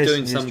does. He's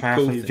doing some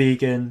cool thing.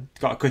 Vegan,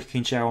 got a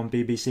cooking show on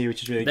BBC,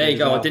 which is really good. There you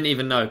go. Well. I didn't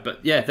even know,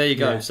 but yeah, there you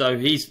go. Yeah. So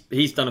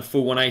he's done a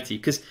full 180.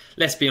 Because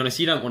let's be honest,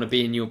 you don't want to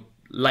be in your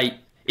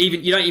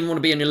you don't even want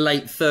to be in your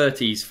late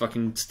 30s,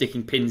 fucking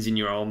sticking pins in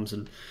your arms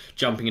and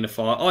jumping in a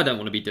fire. I don't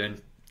want to be doing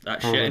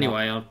that shit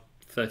anyway. I'm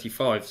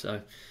 35,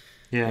 so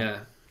yeah.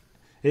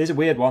 It is a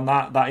weird one,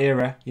 that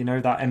era,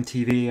 that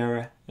MTV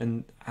era,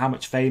 and how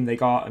much fame they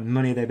got and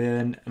money they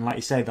earned, and like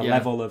you say, the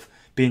level of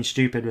being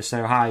stupid was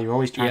so high. You're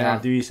always trying to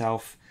outdo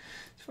yourself.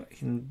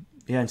 And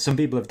some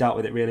people have dealt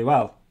with it really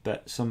well,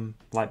 but some,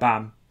 like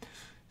Bam,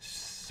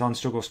 it's on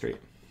struggle street.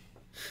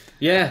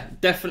 Yeah,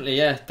 definitely.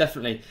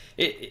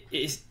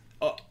 It's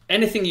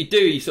anything you do,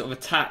 you sort of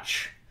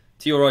attach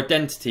to your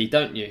identity,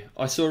 don't you?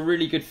 I saw a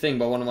really good thing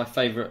by one of my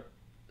favourite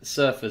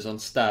surfers on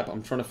Stab.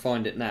 I'm trying to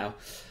find it now.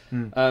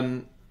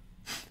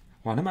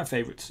 One of my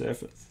favourite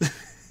surfers.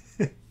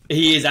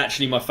 He is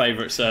actually my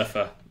favourite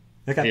surfer.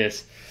 Okay. He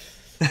is.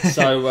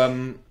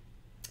 So,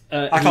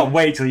 I can't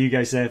wait till you go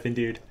surfing,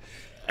 dude.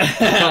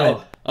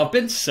 I've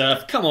been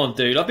surfing. Come on,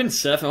 dude. I've been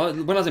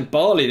surfing. When I was in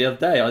Bali the other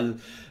day,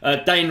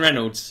 Dane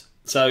Reynolds.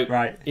 So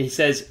he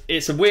says,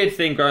 it's a weird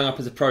thing growing up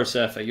as a pro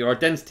surfer. Your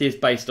identity is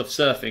based off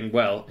surfing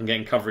well and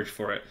getting coverage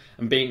for it,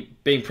 and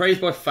being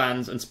praised by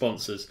fans and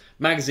sponsors.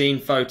 Magazine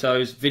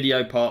photos,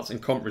 video parts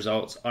and comp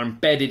results are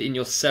embedded in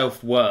your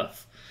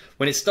self-worth.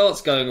 When it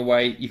starts going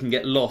away, you can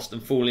get lost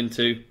and fall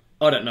into,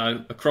 I don't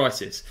know, a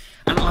crisis.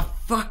 And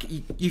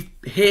you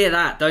hear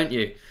that, don't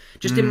you?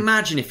 Just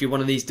imagine if you're one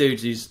of these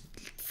dudes who's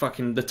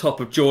fucking the top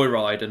of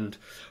Joyride and...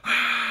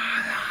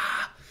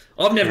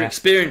 I've never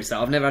experienced that.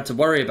 I've never had to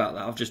worry about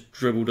that. I've just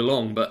dribbled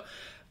along. But,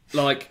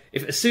 like,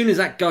 if as soon as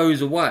that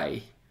goes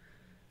away,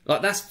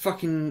 like, that's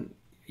fucking...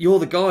 You're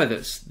the guy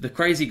that's the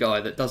crazy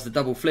guy that does the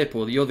double flip,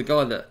 or you're the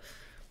guy that...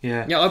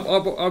 Yeah,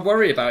 I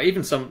worry about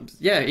even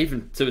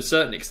to a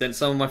certain extent,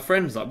 some of my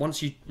friends. Like,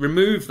 once you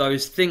remove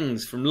those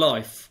things from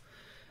life,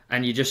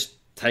 and you're just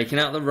taking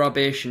out the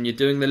rubbish, and you're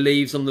doing the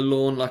leaves on the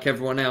lawn like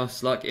everyone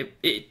else, like it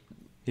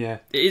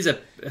is a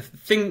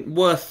thing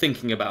worth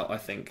thinking about. I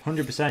think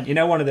 100%. You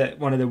know, one of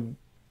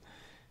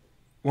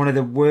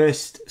the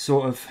worst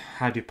sort of,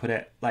 how do you put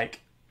it? Like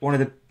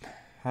I'm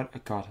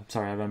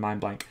sorry, I have a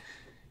mind blank.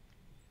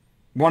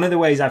 One of the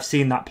ways I've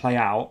seen that play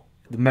out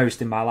the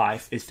most in my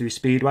life is through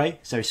Speedway.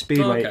 So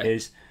Speedway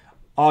is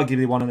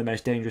arguably one of the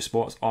most dangerous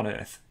sports on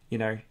earth.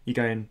 You're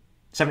going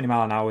 70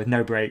 mile an hour with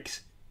no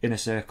brakes in a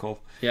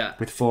circle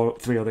with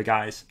three other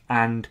guys.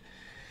 And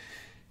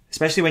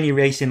especially when you're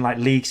racing like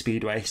league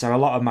Speedway. So a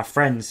lot of my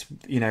friends,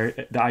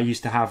 that I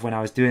used to have when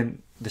I was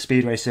doing the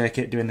Speedway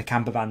circuit, doing the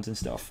camper vans and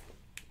stuff,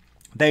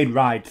 they'd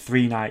ride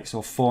 3 nights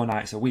or 4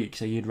 nights a week.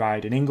 So you'd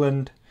ride in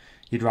England,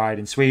 you'd ride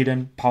in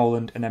Sweden,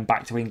 Poland, and then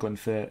back to England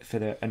for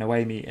an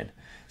away meeting.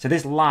 So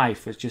this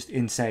life was just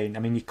insane. I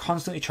mean, you're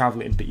constantly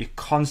travelling, but you're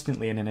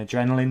constantly in an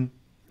adrenaline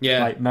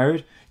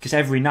mode, because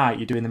every night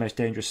you're doing the most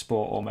dangerous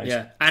sport almost.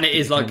 Yeah, and it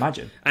is like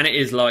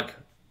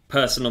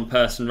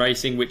person-on-person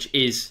racing, which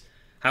is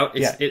how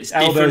it's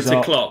different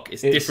to clock.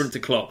 It's different to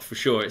clock for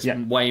sure. It's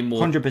way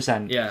more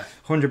 100%. Yeah,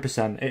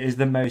 100%. It is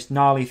the most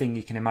gnarly thing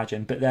you can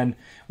imagine. But then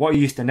what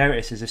you used to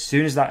notice is as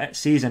soon as that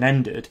season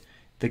ended,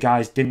 the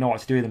guys didn't know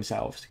what to do with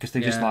themselves, because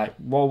they're just like,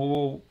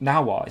 well,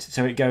 now what?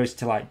 So it goes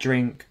to like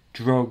drink,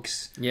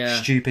 drugs,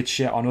 stupid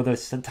shit on other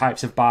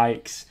types of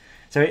bikes.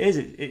 So it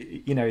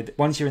is,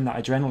 once you're in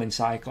that adrenaline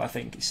cycle, I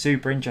think it's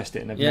super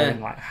interesting of knowing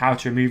like how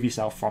to remove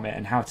yourself from it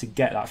and how to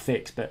get that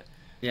fix, but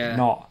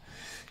not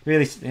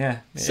really.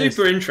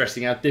 Super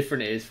interesting how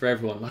different it is for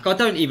everyone. Like, I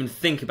don't even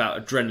think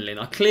about adrenaline.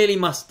 I clearly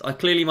must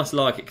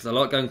like it because I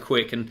like going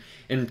quick, and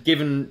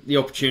given the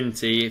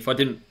opportunity, if I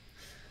didn't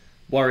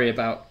worry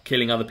about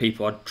killing other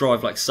people, I'd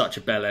drive like such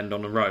a bell end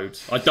on the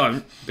roads. I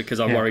don't, because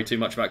I worry too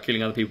much about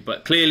killing other people,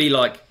 but clearly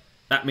like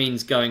that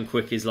means going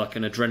quick is like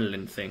an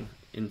adrenaline thing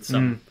in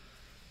some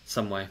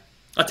way.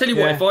 I tell you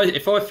what,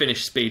 if I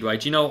finish Speedway,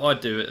 do you know what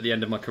I'd do at the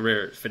end of my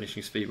career at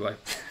finishing Speedway?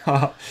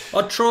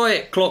 I'd try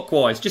it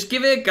clockwise. Just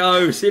give it a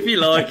go, see if you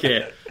like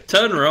it.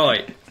 Turn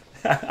right.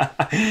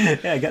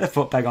 Get the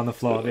foot peg on the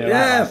floor.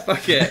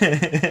 Fuck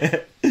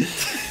it.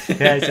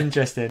 It's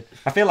interesting.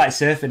 I feel like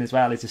surfing as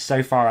well is just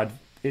so far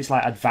it's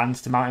like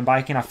advanced to mountain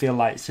biking. I feel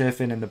like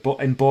surfing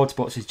in board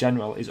sports in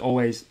general is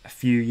always a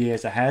few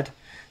years ahead.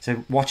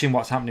 So watching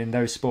what's happening in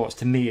those sports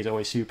to me is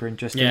always super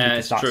interesting. Yeah,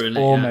 because that's true,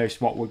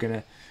 almost what we're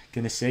gonna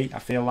see. I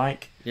feel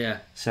like. Yeah.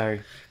 So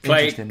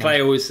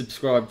Clay always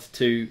subscribed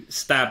to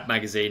Stab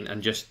magazine,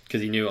 and just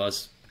because he knew I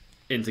was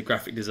into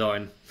graphic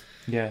design,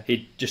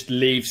 he'd just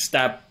leave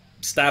Stab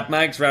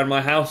mags around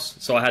my house.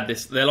 So I had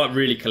this. They're like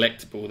really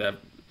collectible.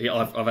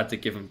 I've had to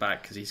give them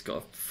back because he's got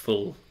a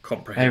full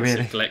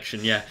comprehensive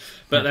collection. Yeah,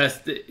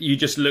 but you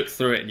just look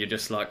through it and you're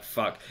just like,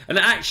 fuck. And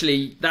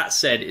actually, that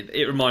said,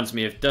 it reminds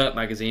me of Dirt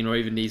magazine, or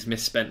even these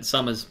Misspent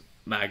Summers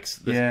mags.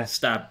 The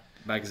Stab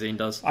magazine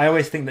does. I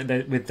always think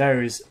that with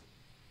those,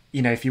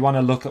 if you want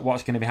to look at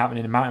what's going to be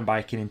happening in mountain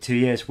biking in 2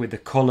 years with the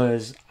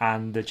colours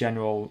and the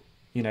general,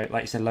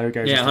 like you said,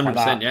 logos. Yeah, 100%.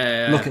 Like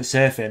that, look at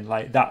surfing,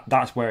 like that.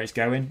 That's where it's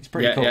going. It's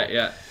pretty cool.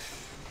 Yeah,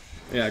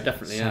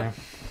 definitely. So,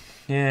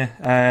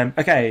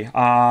 okay.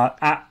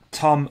 At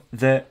Tom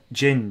the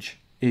Gingy.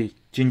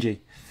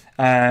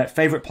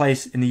 Favourite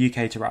place in the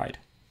UK to ride?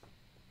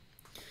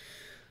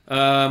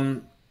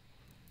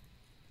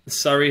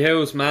 Surrey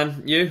Hills,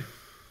 man. You?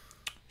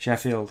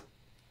 Sheffield.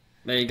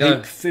 There you go.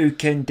 Big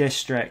fucking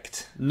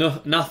district.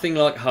 Nothing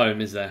like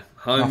home, is there?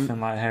 Home. Nothing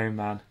like home,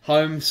 man.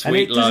 Home,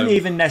 sweet. And it doesn't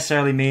even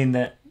necessarily mean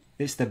that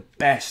it's the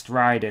best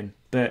riding,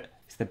 but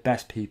it's the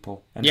best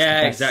people. And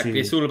exactly.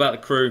 It's all about the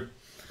crew.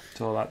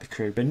 It's all about the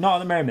crew, but not at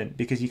the moment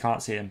because you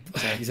can't see them.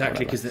 So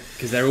exactly,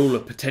 because they're all a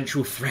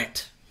potential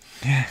threat.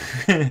 At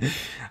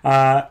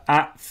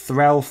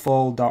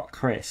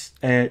threllfall.chris.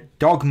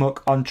 Dog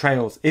muck on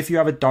trails. If you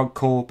have a dog,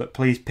 call, but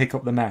please pick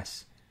up the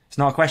mess. It's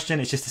not a question,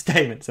 it's just a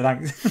statement, so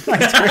thanks.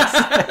 Thanks, Chris.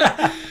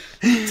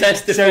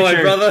 Testify,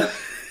 so brother.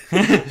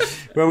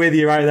 We're with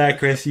you right there,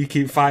 Chris. You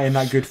keep fighting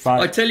that good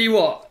fight. I tell you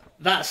what,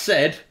 that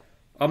said,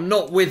 I'm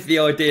not with the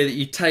idea that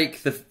you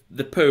take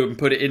the poo and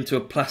put it into a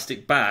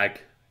plastic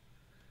bag.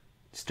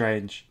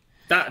 Strange.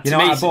 That, to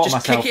me,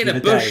 just kick it in a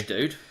bush,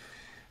 dude.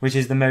 Which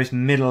is the most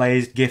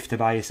middle-aged gift to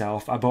buy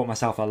yourself. I bought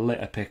myself a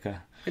litter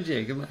picker. Did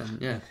you? Good man,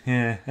 yeah.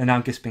 Yeah, and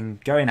I've just been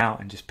going out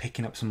and just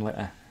picking up some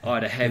litter. I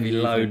had a heavy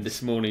load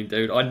this morning,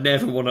 dude. I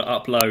never want to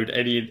upload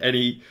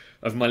any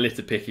of my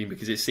litter picking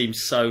because it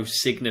seems so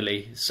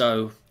signally,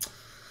 so...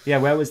 Yeah,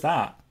 where was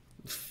that?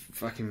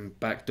 Fucking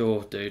back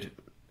door, dude.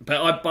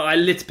 But I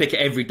litter pick it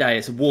every day.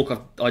 It's a walk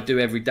I do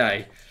every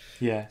day.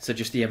 Yeah. So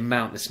just the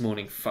amount this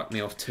morning fucked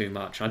me off too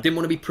much. I didn't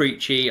want to be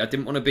preachy. I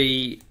didn't want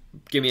to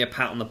give me a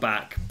pat on the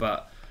back,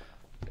 but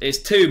it's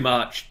too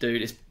much,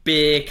 dude. It's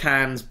beer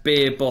cans,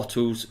 beer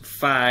bottles,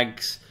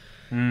 fags,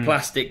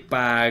 plastic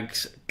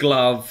bags,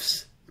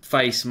 gloves,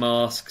 face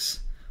masks.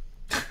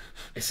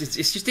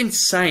 It's just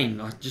insane.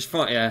 I just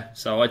thought,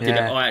 so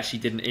I actually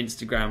did an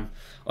Instagram.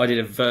 I did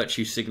a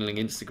virtue signalling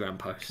Instagram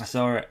post. I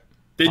saw it.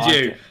 Did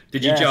you?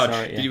 Did you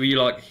judge? It, were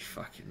you like, you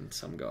fucking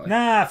some guy?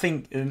 Nah, I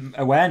think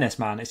awareness,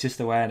 man. It's just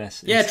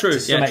awareness. Yeah, true. To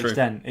some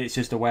extent, it's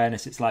just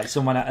awareness. It's like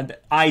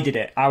I did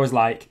it. I was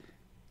like,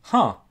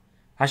 I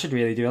should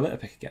really do a litter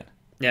pick again.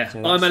 Yeah, so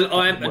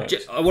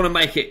I want to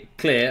make it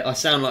clear. I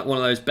sound like one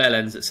of those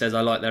bellends that says I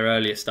like their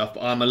earlier stuff,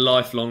 but I'm a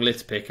lifelong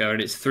litter picker, and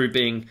it's through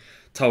being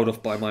told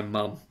off by my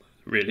mum.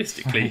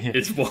 Realistically,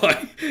 it's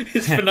why.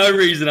 It's for no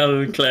reason other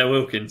than Claire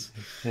Wilkins.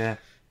 Yeah.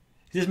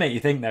 It just make you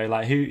think though,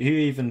 like who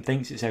even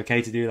thinks it's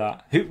okay to do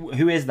that?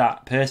 Who is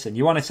that person?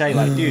 You want to say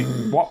like,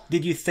 dude, what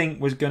did you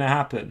think was going to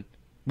happen?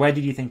 Where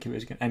did you think it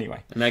was going?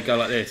 Anyway, and they go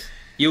like this: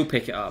 you'll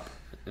pick it up,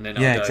 and then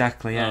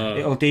exactly,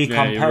 it'll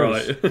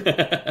decompose. Yeah,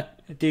 right.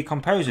 It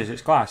decomposes.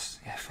 It's glass.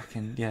 Yeah,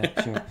 fucking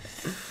sure.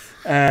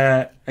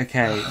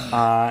 Okay.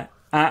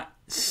 At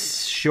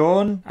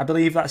Sean, I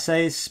believe that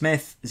says,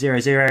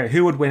 Smith00.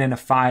 Who would win in a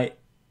fight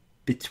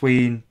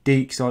between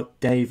Deeks or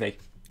Davey?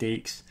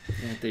 Deeks.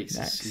 Yeah, Deeks.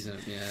 Next.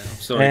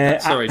 I'm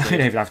sorry, I don't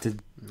even have to.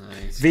 No,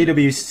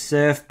 VW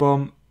Surf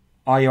Bum.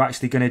 Are you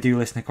actually going to do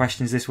listener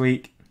questions this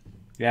week?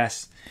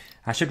 Yes.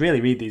 I should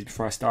really read these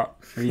before I start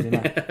reading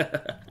them.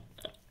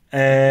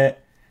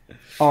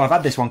 I've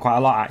had this one quite a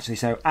lot actually.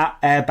 So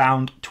at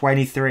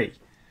Airbound23.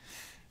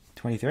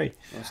 23.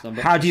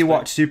 How do you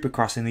watch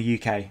Supercross in the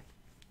UK?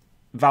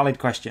 Valid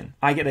question.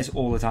 I get this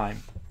all the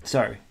time.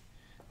 So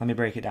let me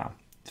break it down.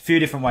 A few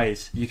different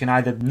ways. You can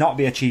either not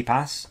be a cheap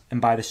ass and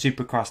buy the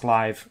Supercross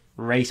Live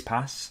race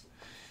pass,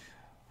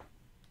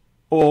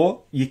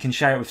 or you can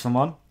share it with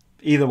someone.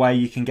 Either way,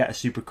 you can get a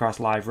Supercross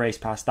Live race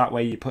pass. That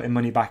way, you're putting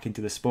money back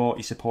into the sport.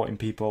 You're supporting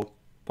people,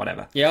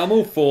 whatever. Yeah, I'm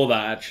all for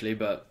that actually,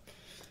 but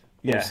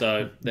yeah,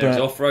 also there's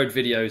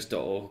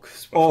offroadvideos.org.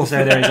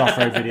 Also, there is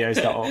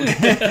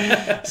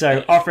offroadvideos.org.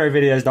 So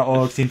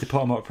offroadvideos.org seem to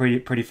put them up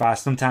pretty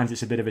fast. Sometimes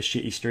it's a bit of a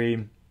shitty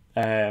stream,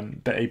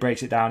 but he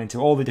breaks it down into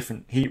all the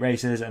different heat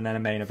races, and then the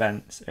main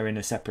events are in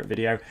a separate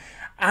video.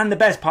 And the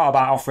best part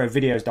about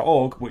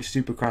offroadvideos.org, which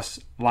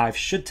Supercross Live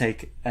should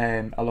take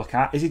a look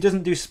at, is he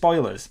doesn't do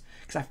spoilers.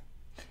 Because I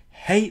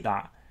hate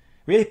that.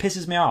 It really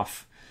pisses me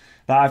off.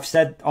 That I've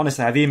said,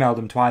 honestly, I've emailed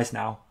them twice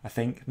now, I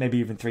think, maybe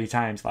even 3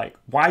 times. Like,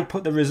 why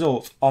put the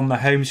results on the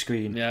home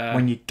screen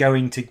when you're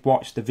going to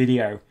watch the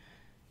video?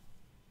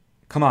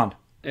 Come on.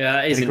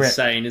 Yeah, it is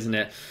insane, isn't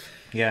it?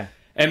 Yeah.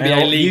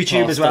 NBA League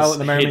YouTube as well at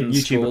the moment.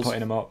 YouTube scores. are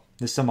putting them up.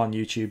 There's some on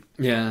YouTube.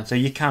 Yeah. So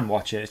you can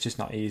watch it. It's just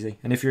not easy.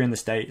 And if you're in the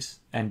States,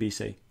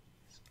 NBC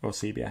or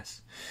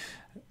CBS.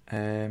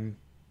 At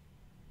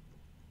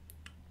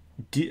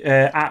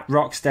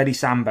Rocksteady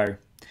Sambo,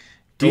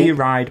 do you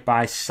ride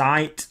by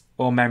sight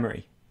or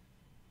memory?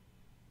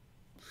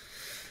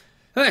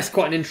 That's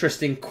quite an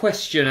interesting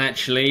question,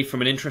 actually,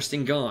 from an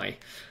interesting guy.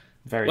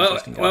 Very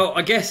interesting guy. Well,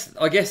 I guess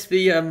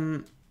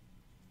the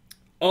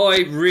I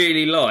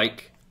really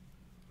like.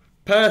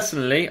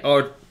 Personally, I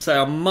would say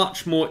I'm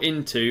much more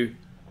into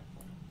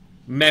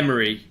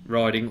memory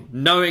riding,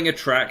 knowing a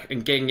track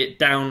and getting it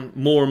down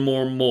more and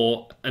more and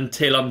more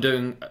until I'm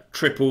doing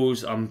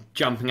triples, I'm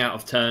jumping out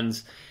of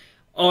turns.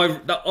 I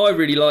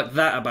really like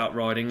that about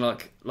riding,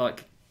 like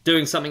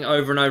doing something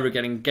over and over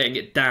again and getting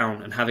it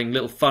down and having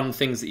little fun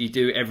things that you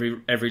do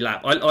every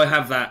lap. I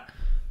have that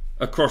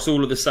across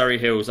all of the Surrey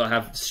Hills. I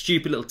have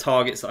stupid little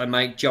targets that I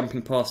make,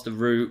 jumping past a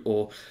route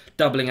or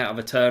doubling out of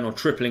a turn or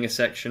tripling a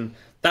section.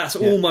 That's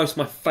almost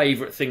my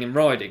favourite thing in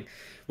riding.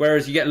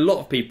 Whereas you get a lot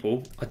of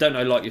people, I don't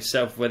know, like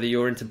yourself, whether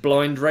you're into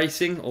blind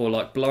racing or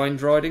like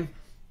blind riding.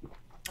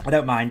 I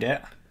don't mind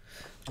it.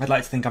 I'd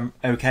like to think I'm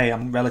okay.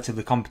 I'm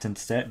relatively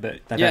competent at it, but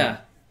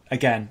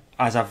again,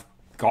 as I've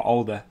got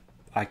older,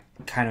 I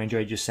kind of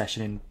enjoy just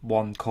sessioning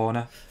one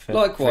corner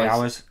for 3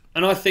 hours.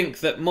 And I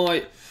think that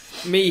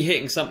me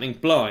hitting something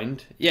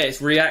blind,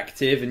 it's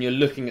reactive and you're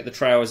looking at the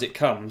trail as it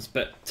comes,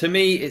 but to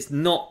me it's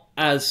not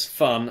as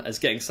fun as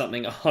getting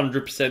something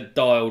 100%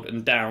 dialed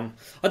and down.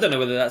 I don't know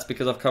whether that's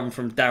because I've come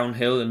from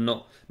downhill and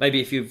not. Maybe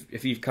if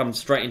you've come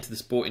straight into the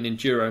sport in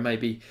enduro,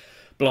 maybe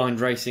blind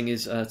racing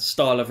is a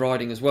style of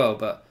riding as well.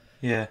 But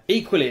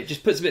equally, it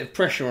just puts a bit of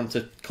pressure on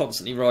to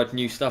constantly ride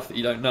new stuff that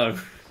you don't know.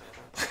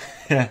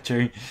 Yeah,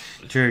 true.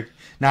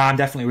 No, I'm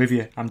definitely with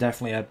you. I'm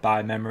definitely a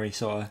by memory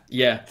sort of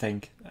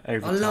thing. I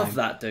love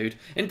that, dude.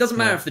 And it doesn't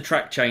matter if the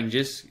track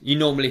changes. You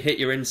normally hit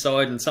your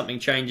inside and something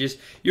changes.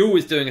 You're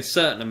always doing a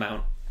certain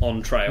amount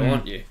on trail,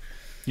 aren't you?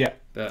 Yeah,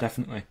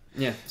 definitely.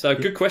 Yeah, so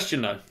good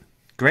question, though.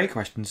 Great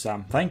question,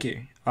 Sam. Thank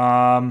you.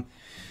 At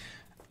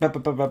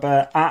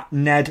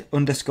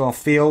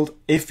Ned_Field,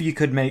 if you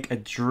could make a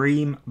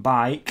dream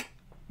bike,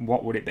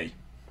 what would it be?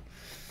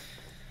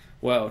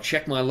 Well,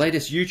 check my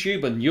latest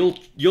YouTube and you'll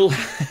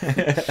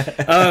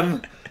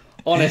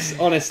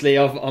honestly,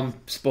 I'm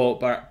sport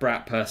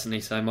brat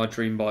personally, so my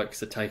dream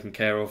bikes are taken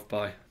care of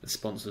by the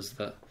sponsors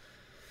that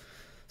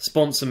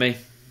sponsor me.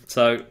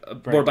 So,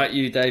 what about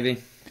you, Davey?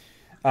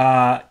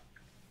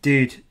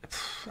 Dude,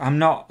 I'm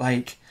not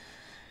like.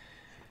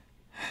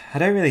 I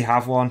don't really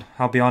have one,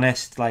 I'll be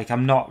honest. Like,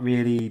 I'm not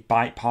really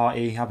bike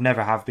party. I've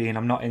never have been.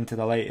 I'm not into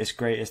the latest,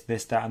 greatest,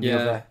 this, that, and the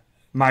other.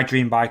 My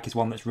dream bike is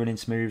one that's running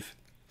smooth,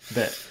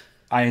 that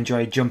I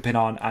enjoy jumping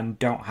on and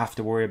don't have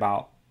to worry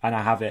about. And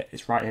I have it.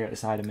 It's right here at the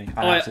side of me.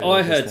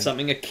 I heard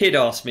something. A kid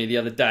asked me the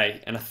other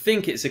day, and I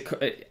think it's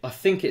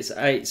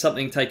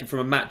something taken from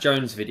a Matt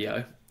Jones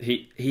video.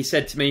 He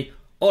said to me,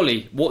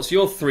 "Ollie, what's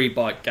your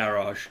 3-bike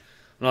garage?"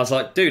 And I was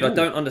like, "Dude, I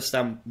don't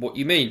understand what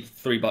you mean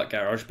 3-bike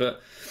garage,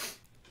 but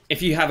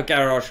if you have a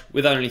garage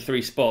with only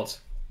 3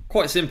 spots,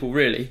 quite simple,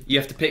 really. You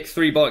have to pick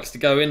 3 bikes to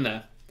go in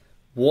there.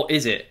 What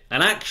is it?"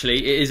 And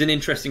actually, it is an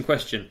interesting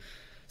question.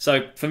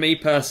 So for me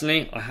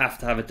personally, I have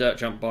to have a dirt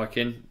jump bike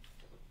in.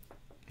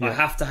 Yeah. I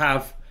have to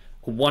have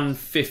a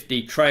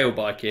 150 trail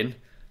bike in.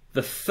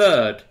 The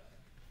third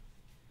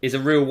is a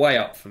real way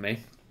up for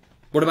me.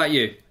 What about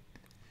you?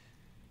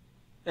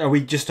 Are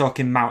we just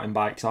talking mountain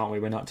bikes, aren't we?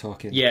 We're not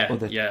talking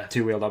other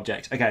two-wheeled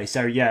objects. Okay,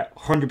 so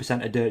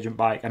 100% a dirt jump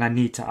bike, and I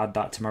need to add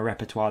that to my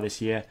repertoire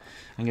this year.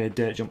 I'm going to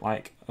dirt jump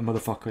like a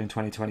motherfucker in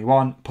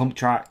 2021, pump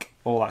track,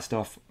 all that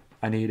stuff.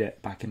 I need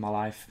it back in my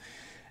life.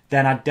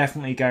 Then I'd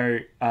definitely go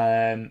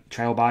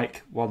trail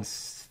bike,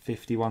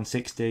 150,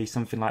 160,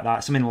 something like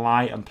that. Something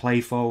light and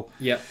playful.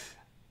 Yep.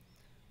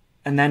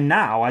 And then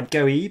now I'd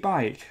go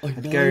e-bike.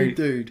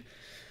 Dude.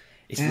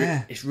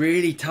 It's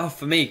really tough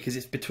for me because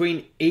it's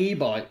between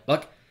e-bike.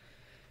 Like,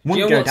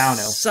 wouldn't go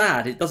downhill.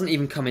 Sad, it doesn't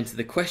even come into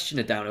the question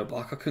a downhill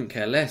bike. I couldn't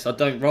care less. I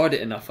don't ride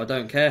it enough. I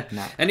don't care.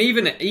 No. And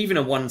even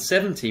a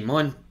 170,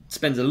 mine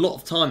spends a lot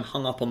of time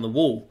hung up on the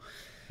wall.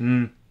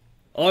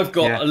 I've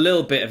got a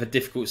little bit of a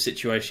difficult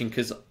situation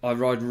because I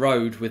ride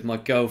road with my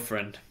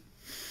girlfriend.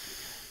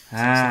 So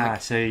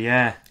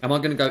am I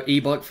going to go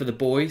e-bike for the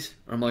boys,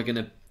 or am I going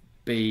to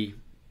be?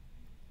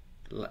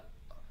 I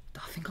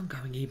think I'm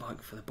going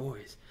e-bike for the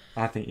boys.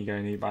 I think you're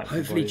going e-bike.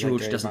 Hopefully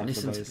George doesn't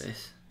listen to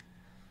this.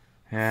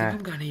 Yeah. I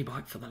think I'm going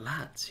e-bike for the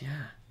lads.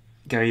 Yeah.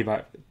 Go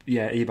e-bike.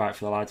 Yeah, e-bike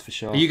for the lads for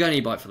sure. Are you going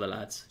e-bike for the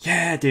lads?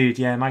 Yeah, dude.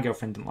 Yeah, my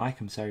girlfriend didn't like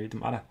them, so it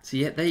didn't matter. So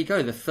yeah, there you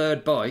go. The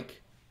third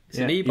bike is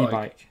an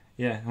e-bike.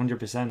 Yeah,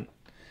 100%.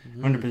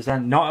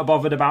 100%. Not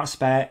bothered about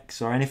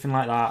specs or anything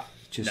like that.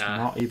 Just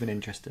not even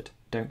interested.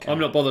 Don't care. I'm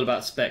not bothered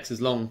about specs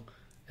as long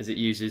as it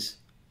uses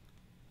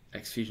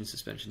X-Fusion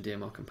suspension,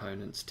 DMR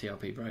components,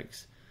 TRP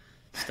brakes,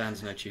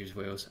 stands no tubes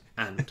wheels,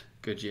 and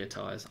Goodyear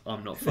tyres.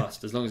 I'm not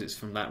fussed. As long as it's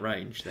from that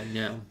range, then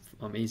yeah,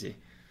 I'm easy.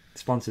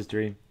 Sponsor's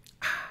dream.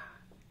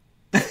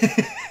 We'll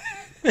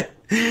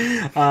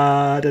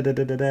do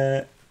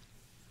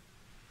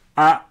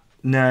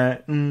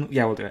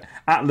it.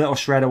 At Little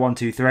Shredder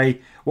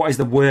 123, what is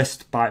the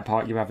worst bike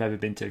park you have ever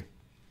been to?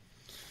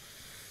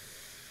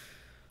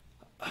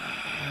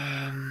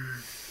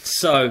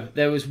 So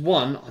there was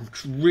one I'm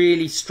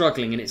really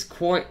struggling, and it's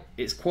quite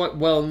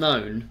well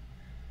known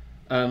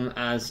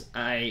as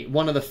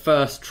one of the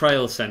first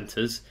trail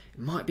centres. It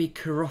might be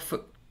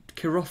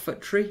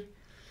Caroffertry.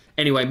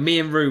 Anyway, me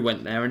and Rue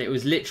went there, and it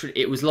was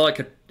like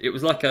an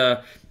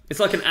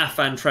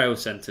Afan trail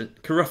centre.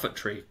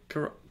 Caroffertry.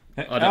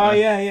 I don't know.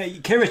 Yeah,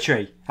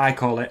 Kiritry, I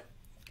call it.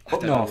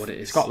 Up north, what it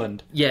is.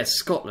 Scotland. Yeah,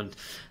 Scotland.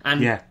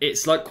 And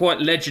it's like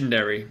quite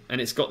legendary, and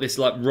it's got this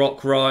like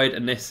rock ride,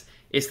 and it's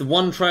the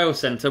one trail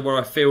centre where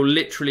I feel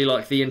literally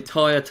like the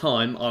entire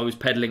time I was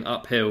pedalling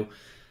uphill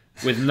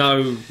with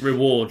no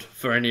reward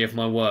for any of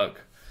my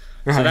work.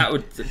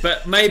 Right. So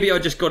but maybe I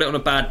just got it on a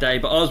bad day,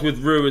 but I was with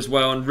Rue as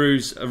well, and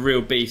Rue's a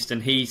real beast,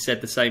 and he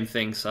said the same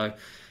thing, so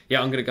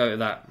yeah, I'm going to go with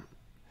that.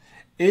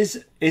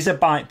 Is a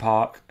bike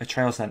park a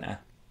trail centre?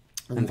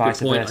 And vice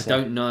versa. I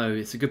don't know.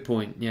 It's a good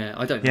point. Yeah,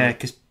 I don't know. Yeah,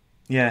 because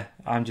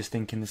I'm just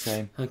thinking the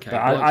same. Okay, but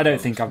I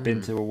don't think I've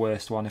been to a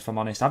worst one. If I'm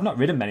honest, I've not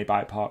ridden many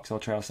bike parks or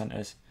trail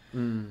centres.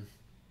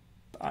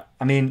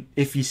 I mean,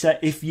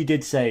 if you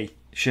did say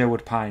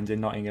Sherwood Pines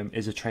in Nottingham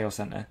is a trail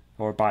centre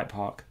or a bike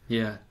park,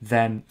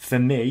 then for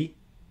me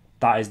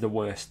that is the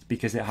worst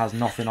because it has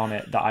nothing on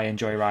it that I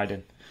enjoy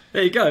riding.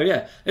 There you go.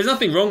 Yeah, there's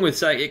nothing wrong with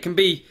saying it can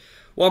be.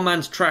 One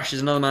man's trash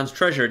is another man's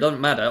treasure. It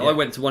doesn't matter. Yeah. I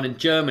went to one in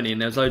Germany and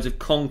there was loads of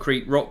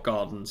concrete rock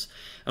gardens.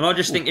 And I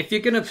just think if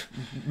you're going to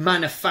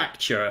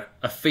manufacture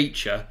a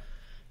feature,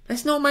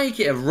 let's not make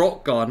it a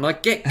rock garden. I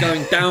get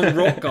going down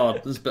rock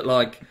gardens, but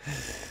like...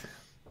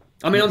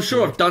 I mean, I'm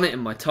sure I've done it in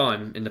my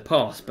time in the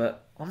past,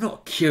 but I'm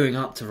not queuing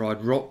up to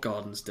ride rock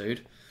gardens,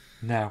 dude.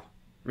 No.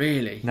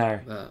 Really?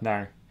 No.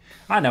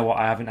 I know what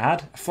I haven't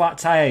had. A flat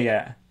tyre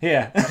yet.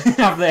 Here,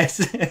 have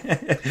this.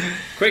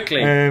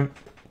 Quickly.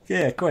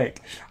 Yeah,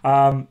 quick.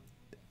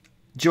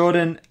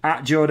 Jordan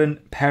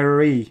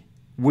Perry,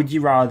 would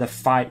you rather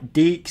fight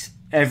Deeks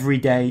every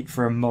day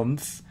for a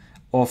month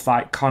or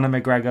fight Conor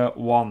McGregor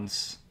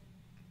once?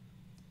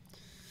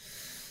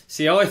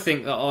 See, I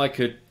think that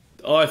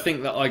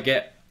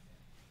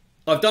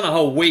I've done a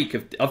whole week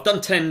I've done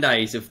 10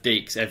 days of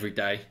Deeks every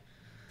day.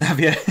 Have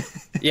you?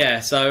 Yeah,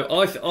 so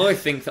I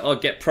think that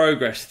I'd get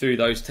progress through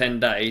those 10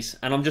 days,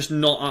 and I'm just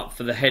not up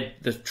for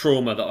the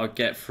trauma that I'd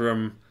get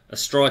from a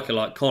striker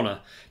like Conor.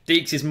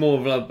 Deeks is more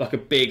of like a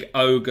big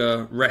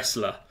ogre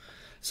wrestler.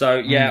 So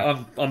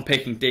yeah, I'm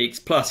picking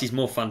Deeks. Plus he's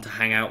more fun to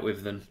hang out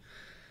with than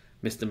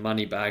Mr.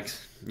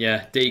 Moneybags.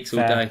 Yeah, Deeks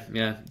all day.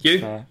 Yeah. You?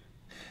 Fair.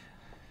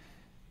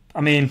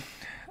 I mean,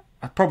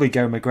 I'd probably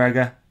go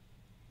McGregor.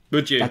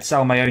 Would you? I'd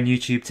sell my own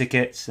YouTube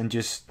tickets and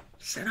just...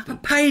 Set up a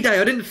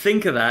payday. I didn't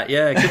think of that.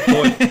 Yeah, good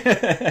point.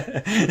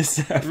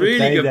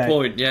 Really good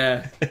point,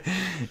 yeah.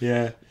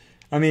 Yeah.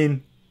 I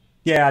mean,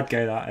 yeah, I'd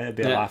go that. It'd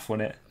be a laugh,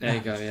 wouldn't it? There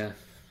you go, yeah.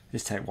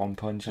 Just take one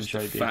punch. Just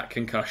a fat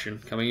concussion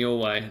coming your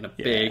way and a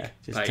big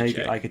just paycheck. Take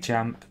it like a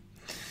champ.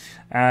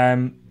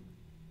 At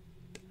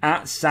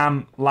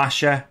Sam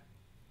Lasher,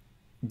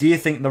 do you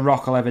think The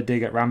Rock will ever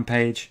dig at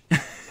Rampage?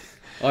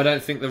 I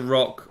don't think The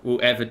Rock will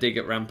ever dig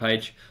at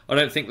Rampage. I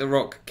don't think The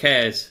Rock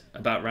cares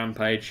about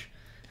Rampage.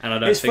 And I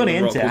don't think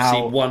The Rock will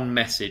see one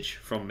message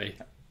from me.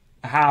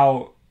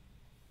 How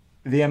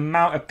the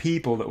amount of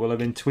people that will have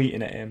been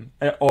tweeting at him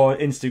or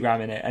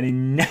Instagramming it, and he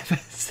never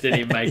didn't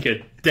even make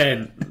a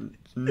dent.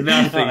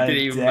 Nothing. Didn't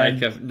even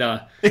make a...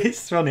 No.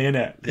 It's funny, isn't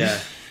it? Yeah.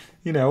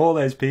 You know, all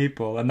those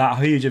people and that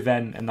huge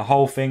event and the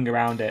whole thing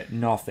around it,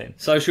 nothing.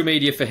 Social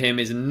media for him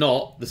is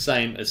not the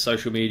same as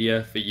social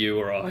media for you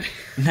or I.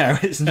 No,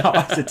 it's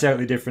not. It's a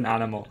totally different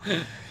animal.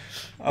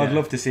 I'd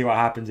love to see what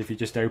happens if you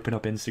just open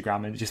up Instagram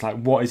and it's just like,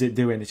 what is it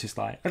doing? It's just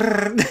like...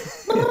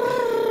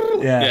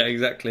 Yeah,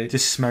 exactly.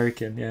 Just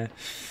smoking, yeah.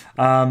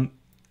 I'm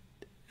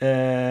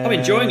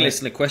enjoying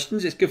listener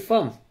questions. It's good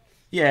fun.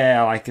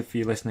 Yeah, I like a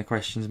few listener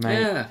questions,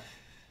 mate. Yeah.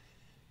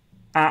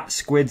 At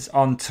Squids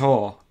on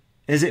Tour,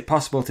 is it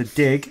possible to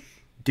dig,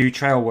 do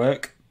trail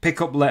work,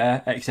 pick up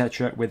litter,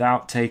 etc.,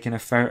 without taking a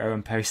photo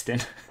and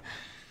posting?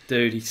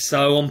 Dude, he's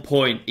so on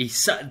point.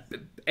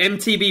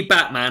 MTB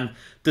Batman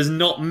does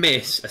not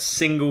miss a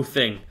single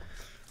thing.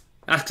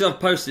 That's because I've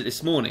posted it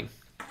this morning.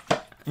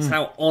 That's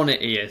how on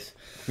it he is.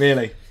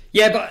 Really?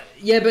 Yeah,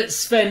 but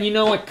Sven, you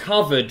know, I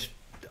covered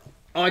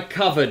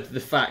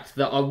the fact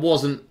that I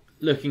wasn't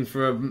looking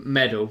for a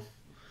medal.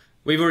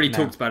 We've already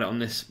talked about it on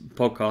this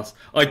podcast.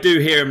 I do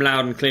hear him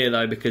loud and clear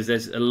though, because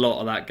there's a lot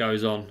of that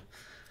goes on.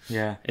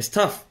 Yeah, it's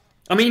tough.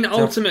 I mean,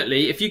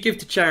 ultimately, if you give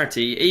to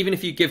charity, even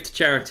if you give to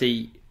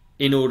charity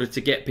in order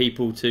to get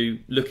people to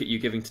look at you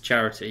giving to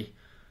charity,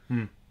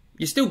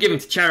 you're still giving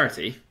to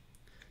charity.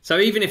 So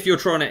even if you're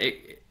trying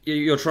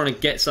to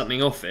get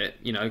something off it,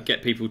 you know,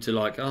 get people to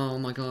like, oh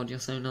my God, you're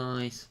so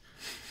nice.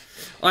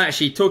 I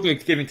actually, talking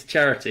of giving to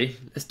charity,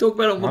 let's talk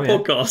about it on my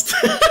podcast.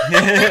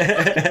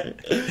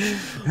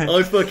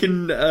 I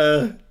fucking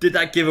did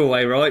that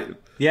giveaway, right?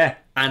 Yeah.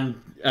 And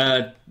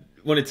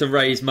wanted to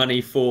raise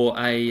money for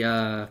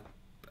a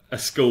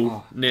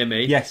school near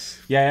me. Yes.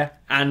 Yeah.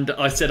 And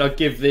I said I'd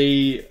give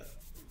the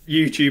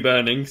YouTube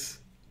earnings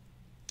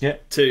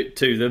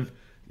to them.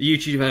 The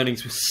YouTube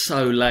earnings were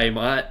so lame.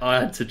 I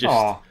had to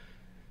just...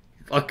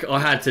 I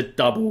had to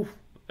double.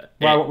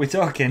 Wow, what we're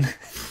talking?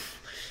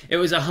 It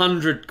was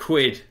 100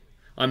 quid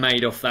I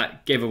made off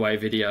that giveaway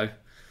video.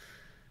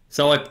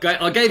 So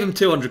I gave him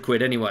 200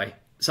 quid anyway.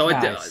 So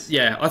nice.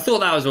 I thought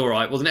that was all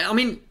right, wasn't it? I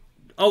mean,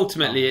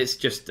 ultimately it's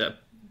just...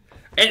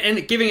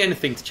 and giving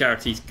anything to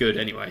charity is good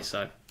anyway,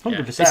 so...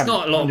 100%. It's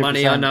not a lot of 100%.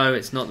 money, I know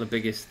it's not the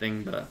biggest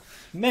thing, but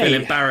I feel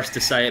embarrassed to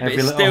say it, but Every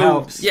it's little still...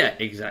 helps. Yeah,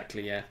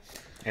 exactly, yeah.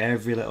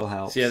 Every little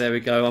helps. So yeah, there we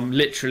go.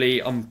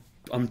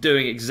 I'm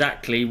doing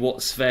exactly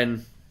what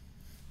Sven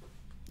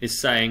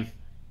is saying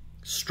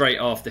straight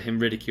after him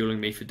ridiculing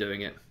me for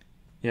doing it.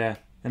 Yeah.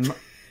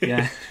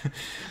 Yeah.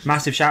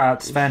 Massive shout out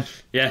to Sven.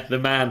 Yeah, the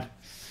man.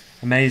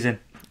 Amazing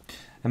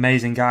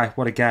guy.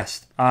 What a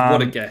guest.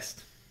 What a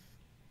guest.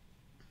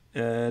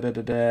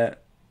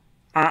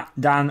 At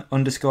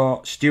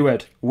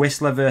Dan_Steward,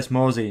 Whistler versus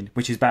Morzine,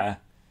 which is better?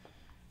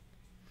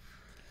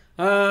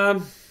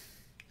 It's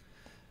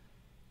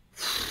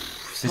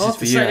hard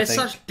to say. They're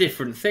such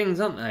different things,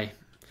 aren't they?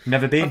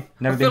 Never been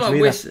to either.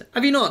 Whistler.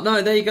 Have you not?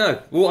 No, there you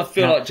go. Well, I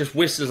feel like just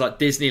Whistler's like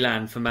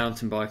Disneyland for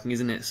mountain biking,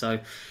 isn't it? So,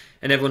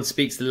 and everyone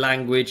speaks the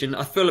language, and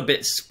I feel a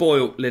bit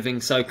spoilt living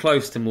so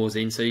close to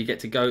Morzine. So you get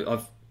to go.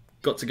 I've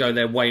got to go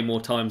there way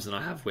more times than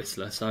I have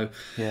Whistler. So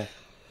yeah,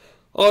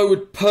 I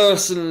would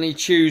personally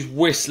choose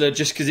Whistler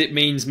just because it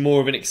means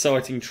more of an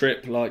exciting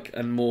trip,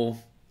 and more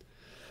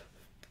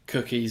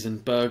cookies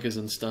and burgers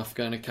and stuff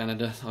going to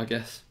Canada, I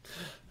guess.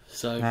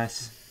 So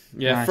nice.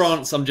 Yeah, nice.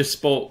 France, I'm just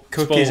spoilt.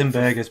 Cookies and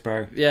burgers,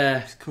 bro.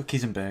 Yeah. Just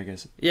cookies and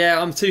burgers. Yeah,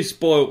 I'm too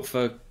spoilt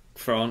for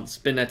France.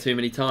 Been there too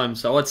many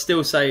times. So I'd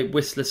still say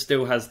Whistler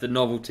still has the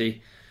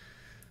novelty.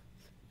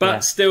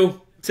 But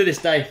still, to this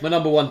day, my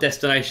number one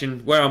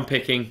destination, where I'm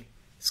picking,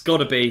 it's got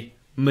to be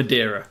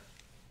Madeira.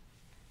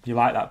 You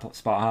like that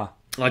spot,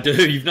 huh? I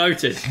do, you've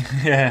noticed.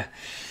 Yeah.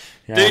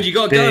 Dude, you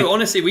got to go.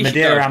 Honestly, we should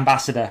go. Madeira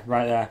ambassador,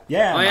 right there.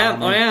 Yeah,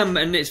 I am,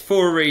 and it's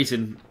for a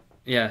reason.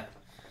 Yeah.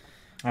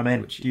 I'm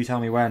in. You tell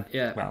me when.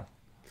 Yeah. Well,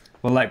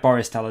 we'll let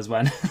Boris tell us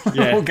when.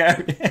 Yeah. We'll go.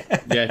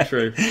 Yeah,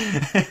 true.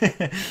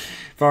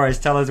 Boris,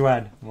 tell us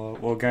when.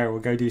 We'll go.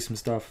 We'll go do some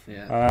stuff.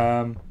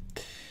 Yeah.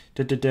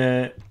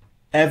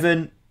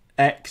 Evan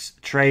X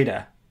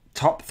Trader.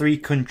 Top 3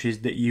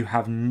 countries that you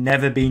have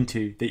never been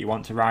to that you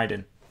want to ride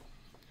in.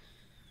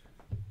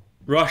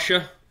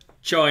 Russia,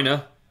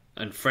 China,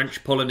 and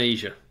French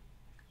Polynesia.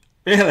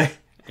 Really?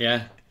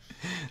 Yeah.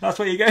 That's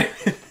what you go.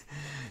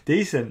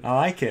 Decent. I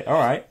like it. All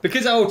right.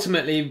 Because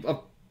ultimately, I've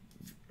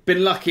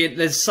been lucky.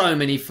 There's so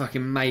many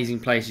fucking amazing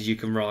places you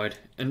can ride.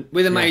 And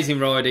with amazing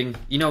riding,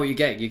 you know what you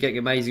get. You get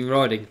amazing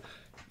riding.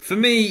 For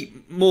me,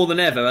 more than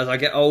ever, as I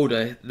get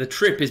older, the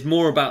trip is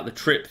more about the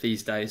trip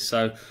these days.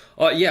 So,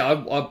 I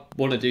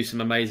want to do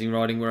some amazing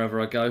riding wherever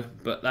I go.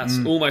 But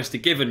that's almost a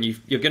given.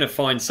 You're going to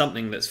find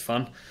something that's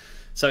fun.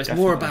 So it's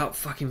more about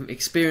fucking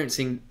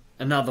experiencing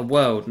another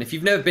world. And if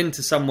you've never been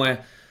to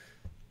somewhere...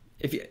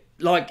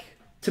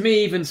 To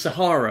me, even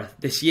Sahara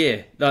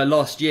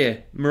last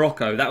year,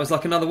 Morocco, that was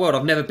like another world.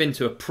 I've never been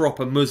to a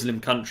proper Muslim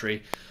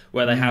country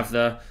where they have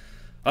the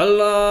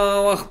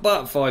Allahu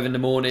Akbar 5 in the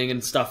morning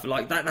and stuff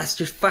like that. That's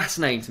just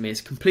fascinating to me.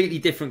 It's a completely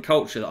different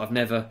culture that I've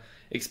never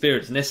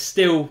experienced. And there's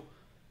still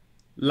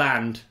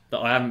land that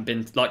I haven't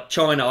been... Like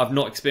China, I've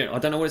not experienced. I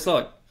don't know what it's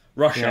like.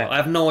 Russia. Yeah. I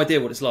have no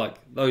idea what it's like.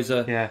 Those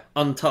are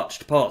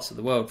untouched parts of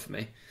the world for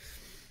me.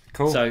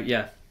 Cool. So,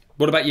 yeah.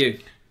 What about you?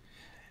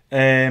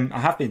 I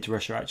have been to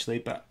Russia, actually,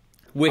 but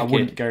Wicked. I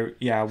wouldn't go...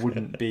 Yeah, I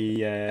wouldn't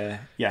be...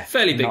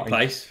 Fairly big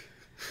place.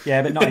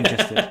 Yeah, but not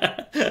interested.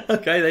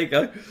 Okay, there you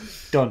go.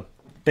 Done.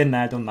 Been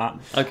there, done that.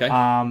 Okay.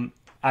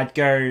 I'd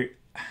go...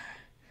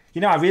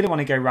 I really want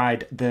to go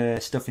ride the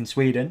stuff in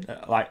Sweden,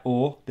 like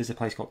Åre. There's a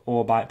place called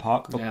Åre Bike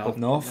Park up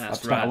north. I've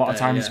spent a lot of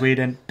time in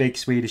Sweden, big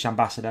Swedish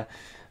ambassador,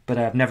 but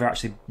I've never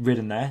actually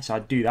ridden there, so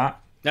I'd do that.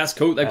 That's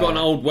cool. They've got an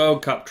old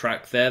World Cup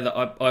track there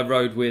that I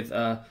rode with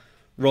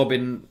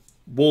Robin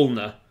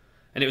Wallner,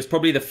 and it was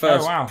probably the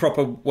first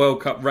proper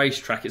World Cup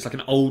racetrack. It's like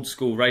an old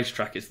school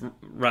racetrack. It's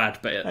rad,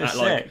 but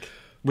sick.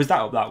 Was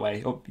that up that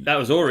way? That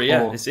was Åre,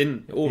 yeah. Åre. It's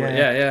in Åre,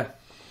 yeah.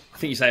 I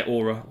think you say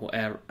Åre or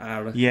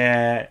Åre.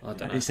 Yeah, I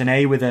don't know. It's an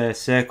A with a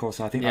circle,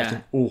 so I think that's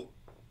an O.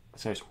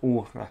 So it's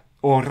Åre.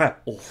 Åre.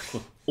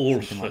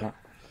 Something like that.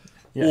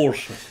 Yeah.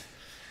 Åre.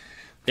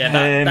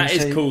 Yeah, that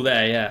is cool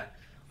there, yeah.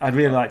 I'd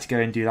really like to go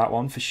and do that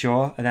one for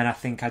sure. And then I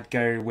think I'd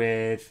go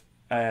with...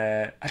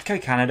 I'd go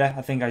Canada.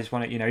 I think I just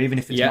want to, even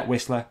if it's not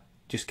Whistler,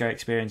 just go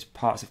experience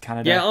parts of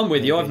Canada. Yeah, I'm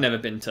with you. I've never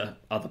been to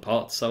other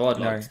parts, so I'd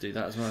like to do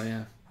that as well,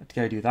 yeah. I'd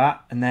go do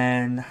that. And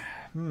then,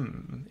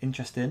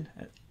 interesting.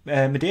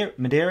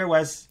 Madeira,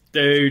 where's...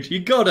 Dude, you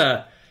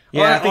gotta...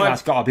 Yeah, I think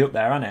that's got to be up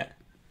there, hasn't it?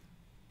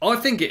 I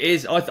think it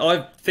is.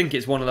 I think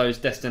it's one of those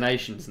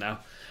destinations now.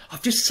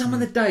 I've just some of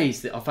the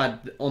days that I've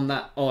had on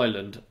that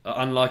island,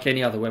 unlike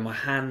any other, where my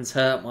hands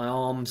hurt, my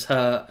arms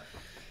hurt.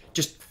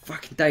 Just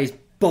fucking days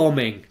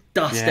bombing,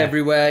 dust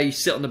everywhere. You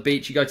sit on the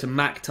beach, you go to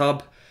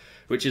Maktub,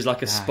 which is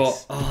like a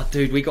spot. Oh,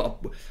 dude, we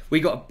got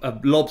a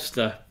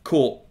lobster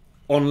caught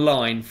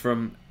online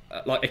from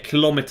like a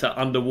kilometre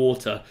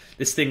underwater.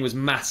 This thing was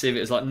massive.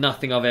 It was like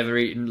nothing I've ever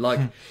eaten. Like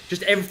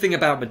just everything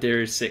about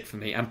Madeira is sick for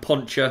me. And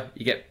poncha,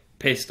 you get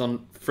pissed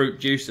on fruit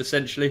juice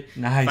essentially.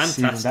 Nice,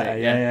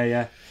 fantastic.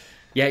 Yeah.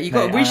 Yeah, you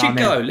got. We should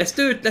go. Let's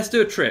do it. Let's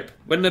do a trip.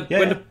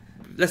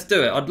 Let's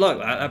do it. I'd like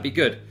that. That'd be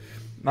good.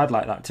 I'd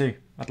like that too.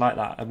 I'd like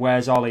that.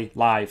 Where's Ollie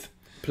live?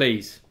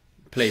 Please.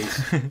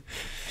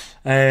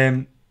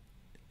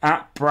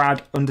 At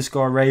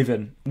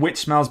Brad_Raven, which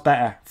smells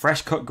better,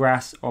 fresh cut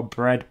grass or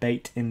bread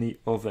baked in the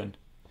oven?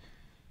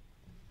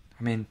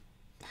 I mean,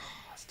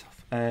 that's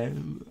tough.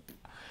 I'm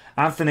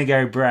gonna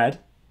go bread.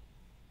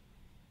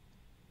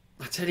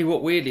 I tell you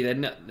what, weirdly, they're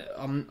not.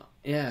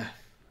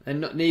 They're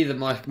not neither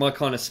my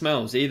kind of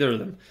smells, either of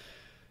them.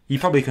 You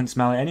probably couldn't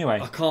smell it anyway.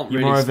 I can't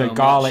really. You're more of a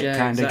garlic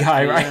kind of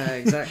guy, right? Yeah,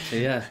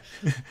 exactly. Yeah.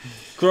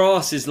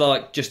 Grass is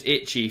like just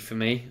itchy for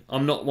me.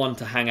 I'm not one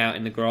to hang out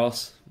in the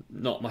grass.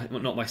 Not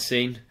my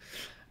scene.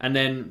 And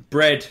then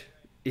bread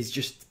is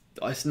just.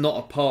 It's not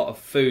a part of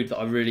food that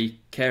I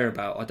really care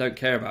about. I don't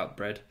care about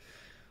bread.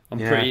 I'm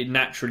pretty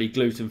naturally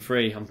gluten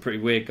free. I'm a pretty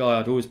weird guy.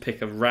 I'd always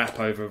pick a wrap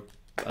over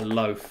a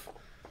loaf.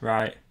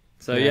 Right.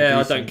 So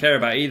I don't care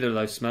about either of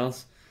those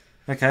smells.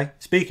 Okay.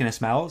 Speaking of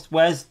smells,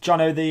 where's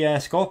Jono the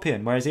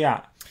scorpion? Where is he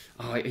at?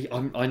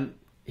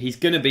 He's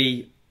going to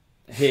be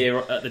here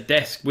at the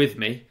desk with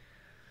me,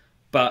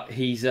 but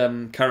he's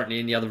currently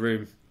in the other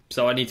room.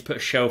 So I need to put a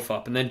shelf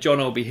up, and then John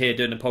will be here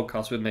doing a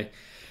podcast with me.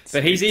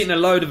 But he's eating a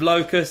load of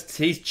locusts.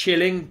 He's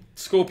chilling.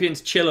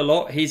 Scorpions chill a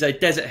lot. He's a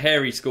desert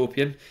hairy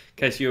scorpion, in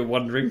case you were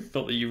wondering.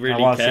 Not that you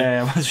really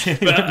care. Yeah, I was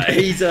really but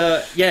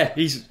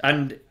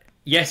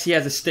yes, he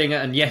has a stinger,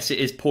 and yes, it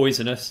is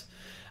poisonous.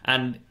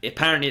 And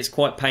apparently it's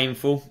quite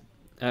painful.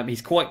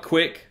 He's quite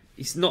quick.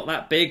 He's not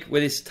that big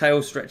with his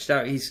tail stretched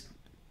out. You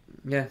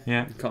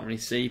can't really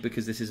see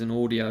because this is an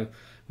audio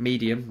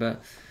medium,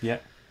 but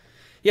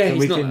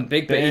he's not that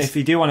big. But if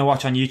you do want to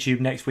watch on YouTube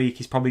next week,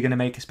 he's probably going to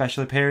make a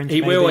special appearance.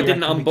 He will. I did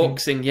an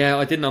unboxing. Yeah,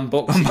 I did an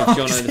unboxing of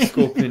Jono the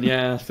Scorpion.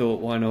 Yeah, I thought,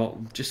 why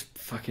not? Just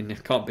fucking,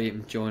 can't beat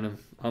him. Join him.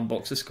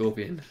 Unbox a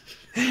scorpion.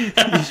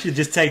 You should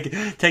just take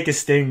a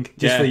sting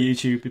just for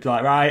YouTube. You'd be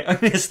like, right, I'm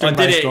going to sting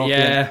my scorpion.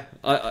 Yeah,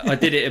 I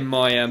did it in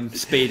my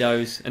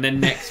Speedos, and then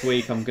next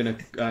week I'm going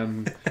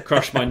to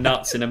crush my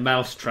nuts in a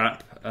mouse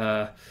trap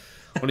on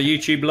a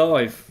YouTube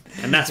live.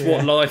 And that's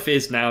what life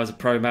is now as a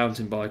pro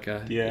mountain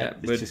biker. Yeah,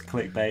 it's just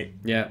clickbait.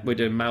 Yeah, we're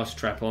doing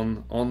mousetrap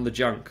on the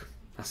junk.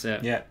 That's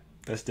it. Yeah,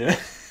 let's do it.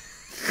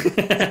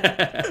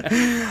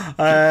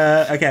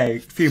 Okay, a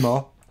few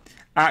more.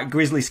 At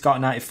Grizzly Scott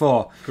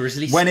 94.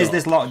 When is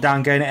this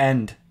lockdown going to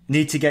end?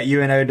 Need to get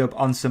you and Odub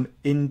on some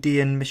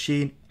Indian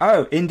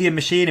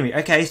machinery.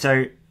 Okay,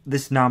 so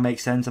this now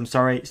makes sense. I'm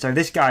sorry. So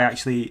this guy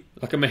actually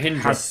like a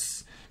Mahindra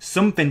has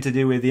something to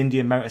do with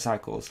Indian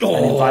motorcycles and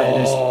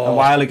invited us a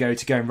while ago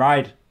to go and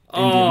ride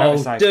Indian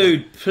motorcycles.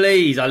 Dude,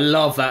 please. I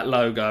love that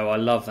logo.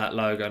 And that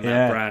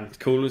brand.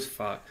 Cool as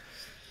fuck.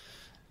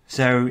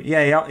 So,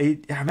 I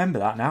remember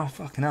that now.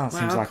 Fucking hell, it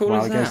seems like a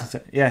while ago.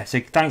 So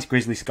thanks,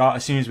 Grizzly Scott,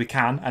 as soon as we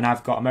can. And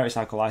I've got a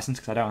motorcycle licence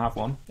because I don't have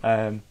one.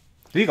 Have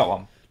you got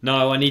one?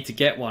 No, I need to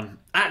get one.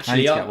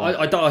 Actually,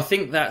 I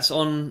think that's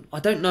on...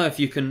 I don't know if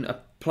you can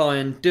apply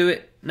and do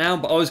it now,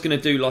 but I was going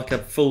to do like a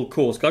full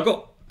course. Because I've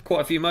got quite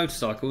a few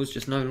motorcycles,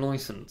 just no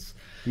licence.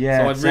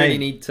 Yeah, so I really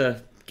need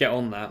to get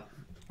on that.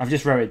 I've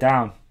just wrote it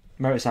down.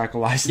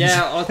 motorcycle license.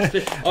 Yeah, I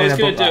was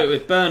going to do it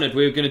with Bernard.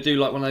 We were going to do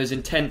like one of those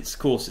intense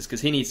courses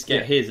because he needs to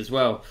get his as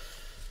well.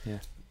 Yeah.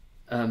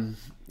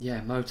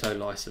 Moto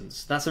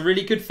license. That's a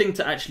really good thing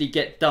to actually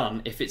get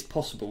done if it's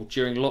possible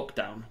during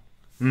lockdown,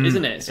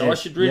 isn't it? So I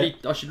should really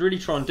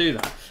try and do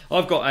that.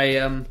 I've got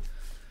a.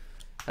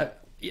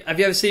 Have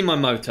you ever seen my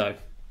moto?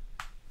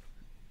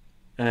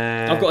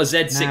 I've got a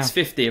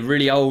Z650, a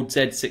really old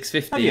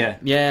Z650. Oh, yeah.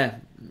 Yeah.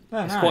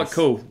 Oh, it's nice. quite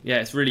cool.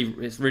 Yeah, it's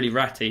really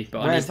ratty,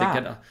 but Where's I need to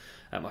that? get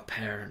at my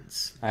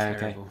parents'. Oh,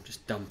 Terrible. Okay.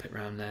 Just dump it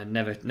around there.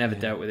 Never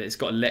dealt with it. It's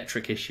got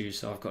electric issues,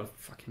 so I've got to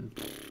fucking.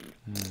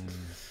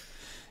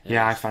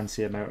 Yeah, I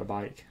fancy a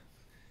motorbike.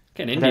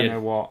 Get an I Indian. don't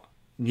know what.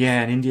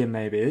 Yeah, an Indian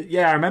maybe.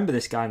 Yeah, I remember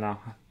this guy now.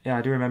 Yeah,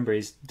 I do remember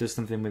he does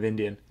something with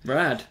Indian.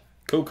 Rad.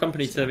 Cool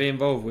company to be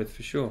involved with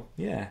for sure.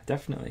 Yeah,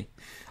 definitely.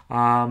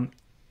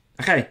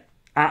 Okay,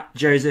 at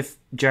Joseph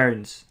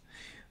Jones.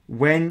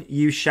 When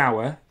you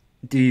shower,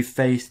 do you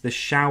face the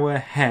shower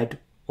head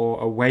or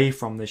away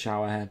from the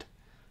shower head?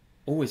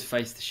 Always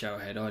face the shower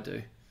head, I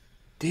do.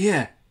 Do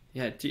you?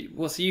 Yeah,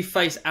 so you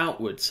face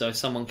outwards, so if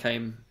someone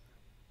came...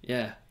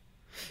 Yeah.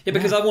 Yeah,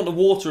 because I want the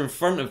water in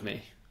front of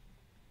me.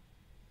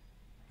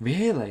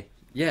 Really?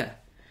 Yeah.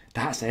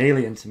 That's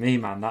alien to me,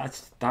 man.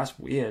 That's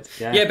weird.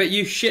 Yeah. Yeah, but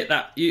you shit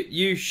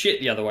you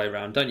shit the other way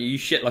around, don't you? You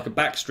shit like a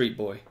backstreet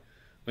boy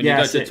when you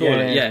go to the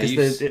toilet. Yeah,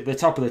 because the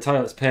top of the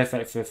toilet's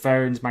perfect for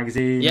phones,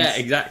 magazines. Yeah,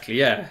 exactly.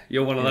 Yeah,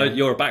 you're one of those.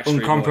 You're a backstreet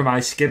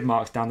uncompromised skid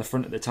marks down the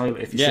front of the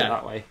toilet if you sit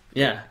that way.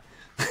 Yeah.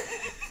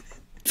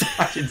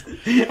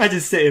 I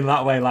just sitting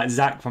that way like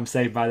Zach from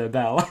Saved by the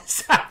Bell.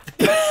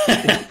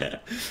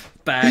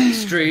 Back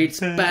streets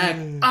back.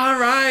 All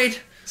right.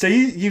 So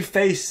you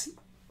face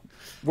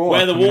water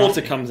where the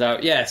water comes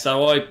out. Yeah.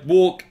 So I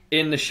walk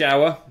in the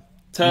shower,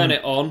 turn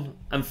it on,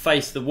 and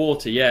face the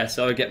water. Yeah.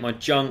 So I get my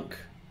junk,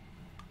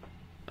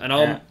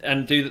 and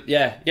and do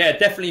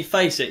definitely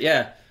face it.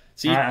 Yeah.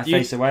 So you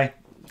face away.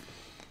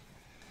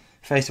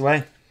 Face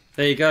away.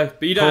 There you go.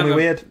 But you don't call me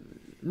weird.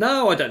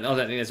 No, I don't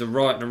think there's a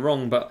right and a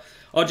wrong, but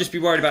I'll just be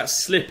worried about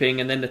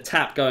slipping and then the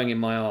tap going in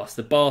my arse,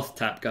 the bath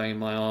tap going in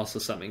my arse or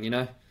something, you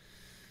know?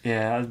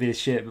 Yeah, that'd be a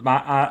shit.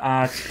 But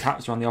our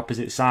taps are on the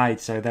opposite side,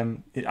 so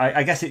then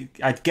I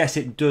guess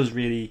it does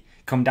really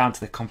come down to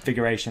the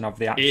configuration of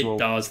the actual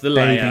the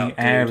layout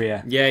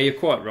area. Yeah, you're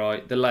quite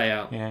right. The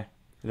layout. Yeah,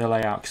 the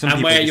layout.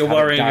 And where you're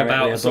worrying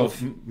about sort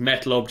of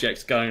metal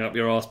objects going up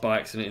your arse by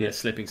accident in a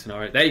slipping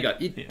scenario. There you go,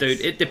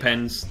 dude. It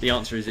depends. The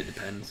answer is it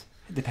depends.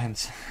 It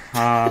depends.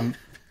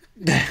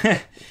 This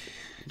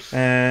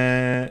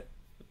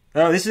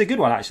is a good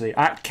one actually.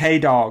 At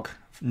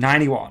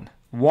KDog91,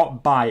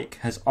 what bike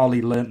has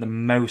Ollie learnt the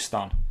most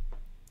on?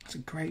 That's a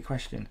great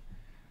question,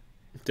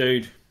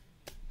 dude.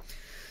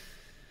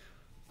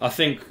 I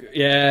think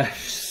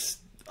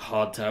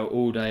hardtail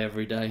all day,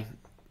 every day.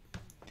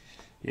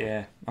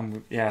 Yeah,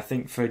 I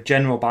think for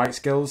general bike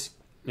skills,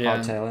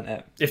 hardtail, isn't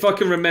it? If I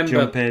can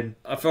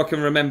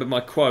remember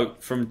my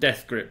quote from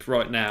Death Grip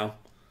right now,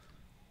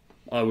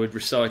 I would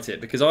recite it,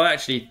 because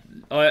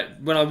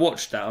when I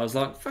watched that, I was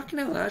like, fucking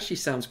hell, that actually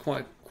sounds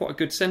quite a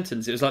good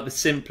sentence. It was like the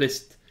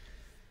simplest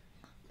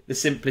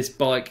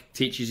bike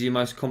teaches you the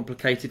most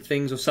complicated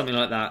things, or something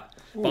like that.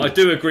 Ooh. But I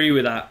do agree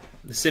with that.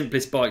 The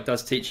simplest bike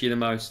does teach you the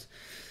most.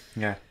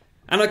 Yeah.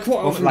 And I quite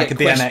often like get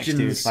a BMX,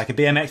 questions. dude. Like a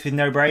BMX with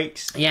no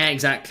brakes. Yeah,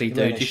 exactly,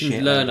 dude. You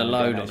can learn a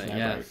load on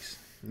it.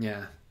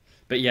 Yeah.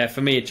 But yeah,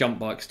 for me, a jump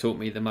bike's taught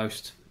me the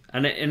most,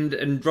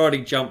 and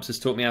riding jumps has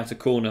taught me how to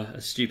corner.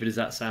 As stupid as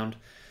that sounds.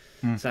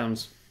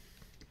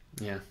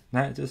 Yeah.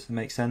 No, it does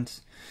make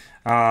sense.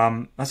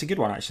 That's a good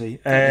one, actually.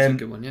 That is a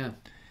good one, yeah.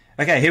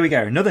 Okay, here we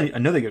go.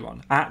 Another good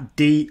one. At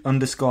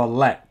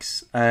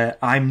D_Lex.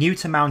 I'm new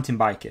to mountain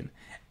biking.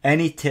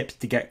 Any tips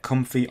to get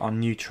comfy on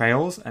new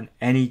trails, and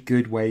any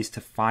good ways to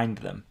find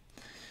them?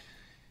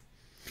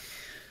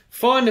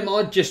 Find them.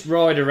 I'd just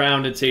ride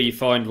around until you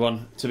find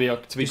one. To be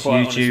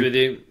quite honest with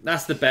you,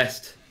 that's the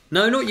best.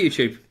 No, not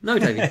YouTube. No,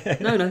 David.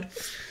 No. Around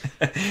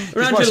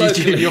just watch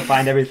YouTube, you'll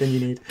find everything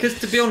you need. Because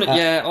to be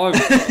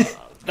honest,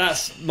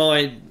 that's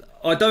my.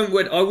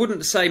 I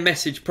wouldn't say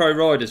message pro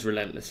riders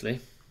relentlessly,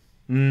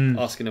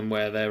 asking them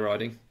where they're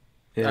riding.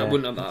 Yeah, I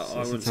wouldn't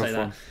say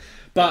that.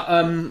 But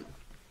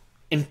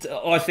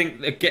I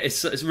think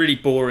it's a really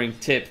boring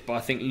tip, but I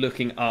think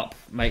looking up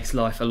makes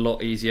life a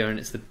lot easier, and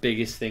it's the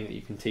biggest thing that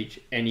you can teach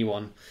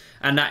anyone,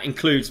 and that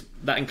includes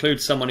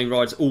someone who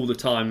rides all the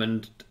time,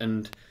 and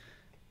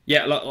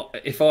yeah,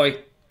 like if I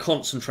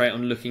concentrate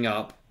on looking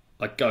up,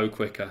 I go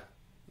quicker.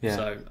 Yeah,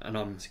 so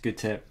it's a good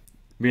tip,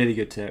 really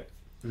good tip.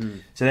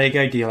 So there you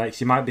go, DLX.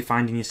 You might be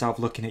finding yourself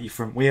looking at your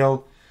front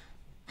wheel,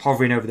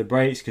 hovering over the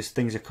brakes because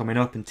things are coming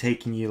up and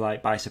taking you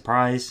like by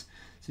surprise.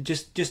 So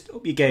just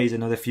up your gaze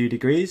another few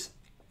degrees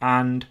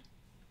and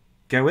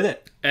go with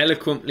it.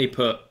 Eloquently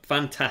put.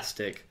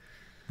 Fantastic.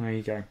 There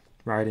you go.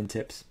 Riding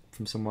tips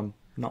from someone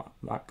not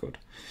that good.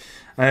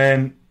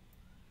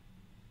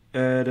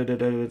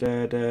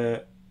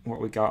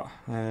 What we got?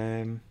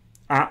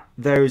 At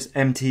those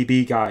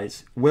MTB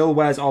guys.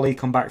 Where's Ollie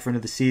come back for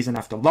another season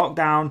after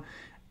lockdown?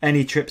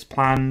 Any trips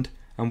planned?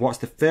 And what's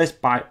the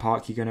first bike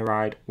park you're going to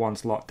ride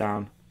once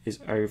lockdown is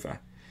over?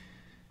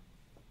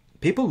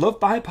 People love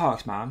bike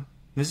parks, man.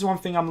 This is one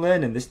thing I'm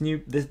learning.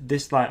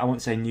 This like, I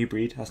won't say new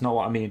breed, that's not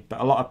what I mean,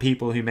 but a lot of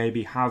people who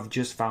maybe have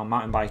just found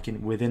mountain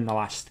biking within the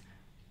last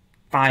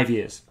 5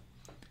 years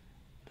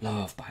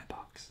love bike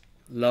parks.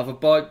 Love a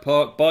bike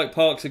park. Bike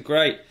parks are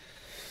great.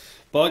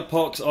 Bike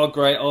parks are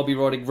great. I'll be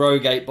riding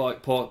Rogate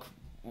Bike Park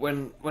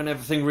when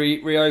everything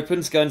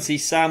reopens. Go and see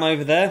Sam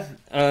over there.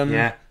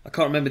 Yeah. I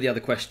can't remember the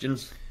other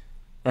questions.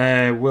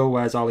 Will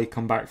Where's Ollie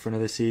come back for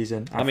another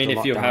season? I mean, if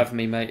lockdown? You'll have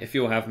me, mate. If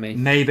you'll have me.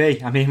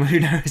 Maybe. I mean, who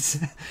knows?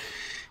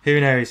 Who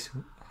knows?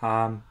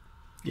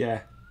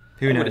 Yeah.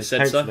 Who knows? I would have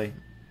said hopefully.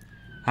 So.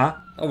 Huh?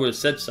 I would have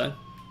said so.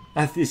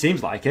 It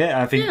seems like it.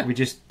 I think we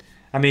just...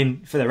 I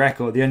mean, for the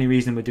record, the only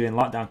reason we're doing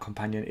Lockdown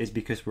Companion is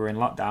because we're in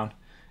lockdown.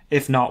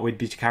 If not, we'd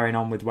be carrying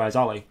on with Where's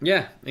Ollie?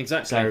 Yeah,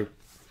 exactly. So,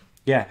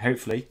 yeah,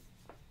 hopefully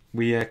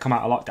we come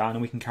out of lockdown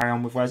and we can carry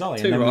on with Where's Ollie.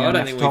 Too and then right. we only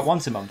have to talk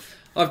once a month.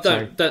 I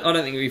don't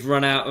think we've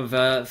run out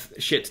of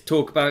shit to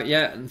talk about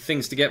yet and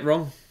things to get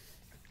wrong.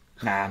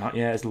 Nah, not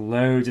yet. There's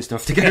loads of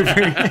stuff to go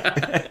through.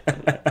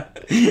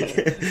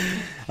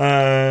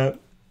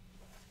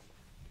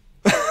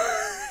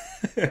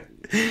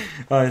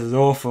 Oh, this is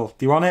awful.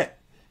 Do you want it?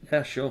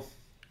 Yeah, sure.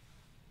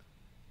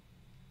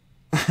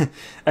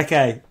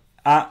 Okay,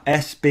 at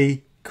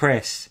SB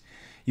Chris,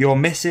 your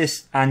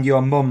missus and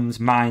your mum's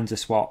minds are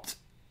swapped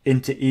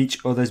into each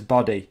other's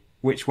body.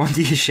 Which one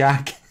do you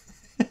shag?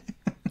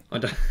 I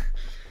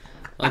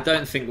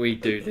don't think we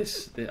do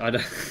this. I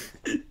don't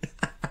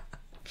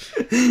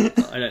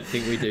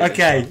think we do.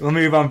 Okay, we'll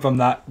move on from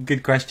that.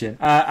 Good question.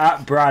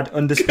 At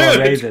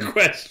Brad_Raven. Good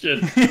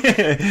question.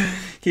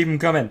 Keep them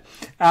coming.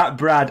 At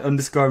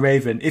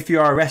Brad_Raven. If you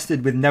are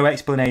arrested with no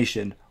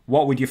explanation,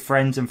 what would your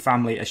friends and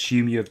family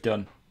assume you have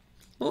done?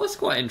 Well, that's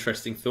quite an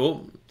interesting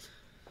thought.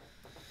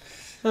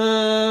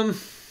 I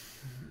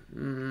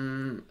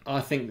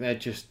think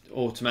they'd just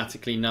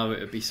automatically know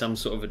it would be some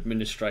sort of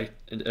administrative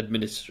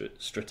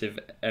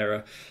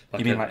error,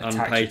 like an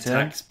unpaid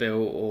tax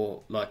bill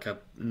or like a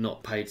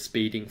not paid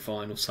speeding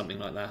fine or something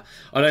like that.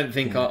 I don't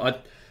think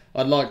I'd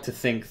like to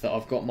think that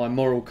I've got my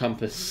moral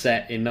compass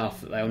set enough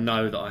that they'll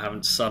know that I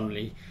haven't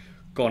suddenly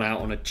gone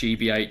out on a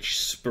GBH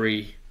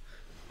spree.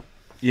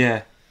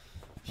 Yeah.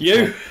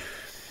 You?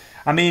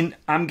 I mean,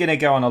 I'm gonna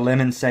go on a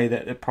limb and say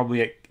that they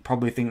probably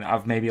think that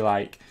I've maybe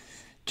like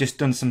just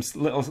done some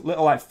little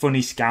like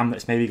funny scam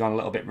that's maybe gone a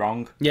little bit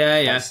wrong.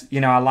 Yeah. That's,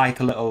 I like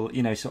a little,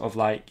 sort of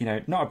like,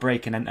 not a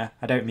break and enter.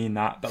 I don't mean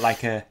that, but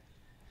like I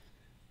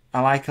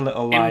like a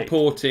little like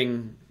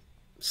importing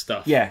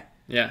stuff. Yeah.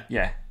 Yeah.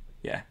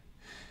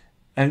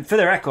 And for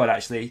the record,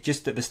 actually,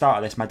 just at the start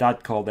of this, my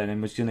dad called in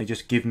and was going to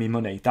just give me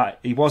money. That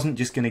he wasn't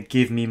just going to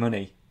give me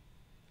money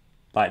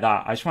like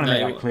that. I just want to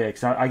make that clear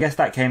because I guess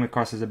that came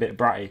across as a bit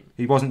bratty.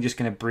 He wasn't just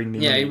going to bring me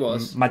money. Yeah, he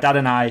was. My dad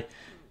and I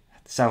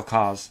sell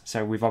cars,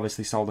 so we've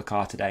obviously sold a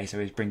car today, so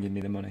he's bringing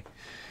me the money.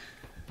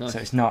 Nice. So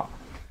it's not...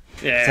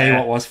 Yeah. Tell you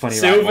what was funny.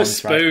 Silver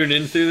spoon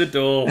in through the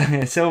door.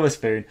 Silver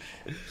spoon.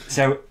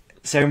 So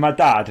my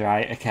dad,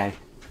 right, okay.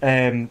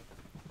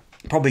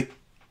 Probably...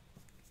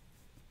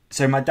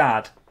 So my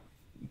dad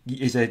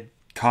is a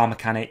car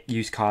mechanic,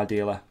 used car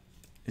dealer.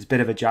 He's a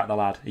bit of a Jack the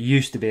Lad. He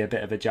used to be a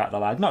bit of a Jack the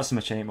Lad. Not so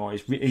much anymore.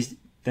 He's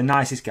the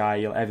nicest guy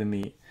you'll ever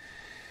meet.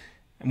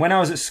 And when I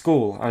was at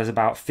school, I was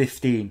about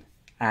 15,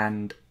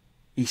 and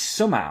he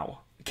somehow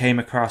came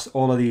across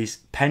all of these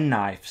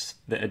penknives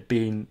that had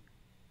been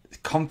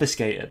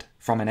confiscated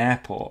from an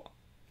airport.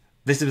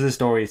 This was the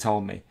story he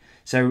told me.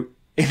 So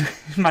in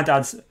my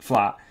dad's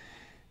flat,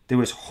 there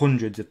was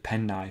hundreds of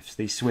penknives,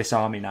 these Swiss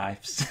Army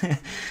knives.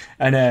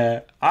 And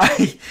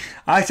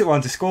I took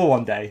one to school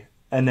one day,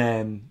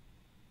 and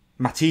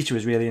my teacher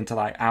was really into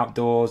like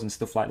outdoors and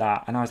stuff like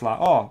that. And I was like,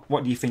 oh,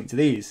 what do you think to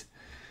these?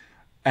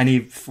 And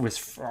he was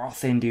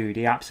frothing, dude.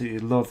 He absolutely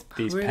loved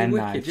these really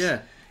penknives. Wicked, yeah.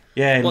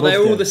 Yeah, well, they're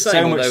all the same.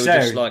 So much they were so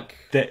just like...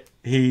 that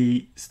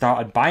he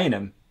started buying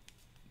them.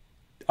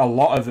 A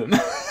lot of them.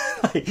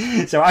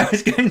 So I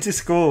was going to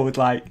school with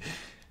like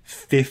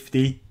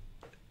 50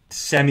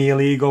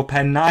 semi-illegal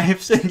pen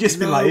knives and just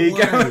been like, here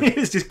you go. He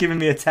was just giving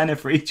me a tenner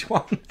for each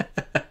one.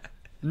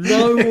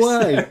 No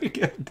way. So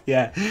good.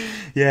 Yeah,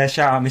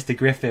 shout out Mr.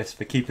 Griffiths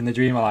for keeping the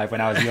dream alive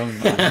when I was young,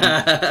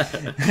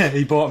 man.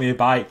 He bought me a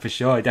bike for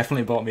sure. He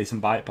definitely bought me some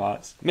bike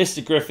parts.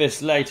 Mr.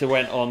 Griffiths later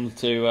went on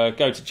to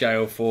go to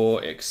jail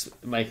for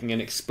making an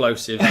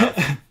explosive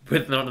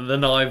with none of the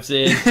knives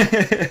in.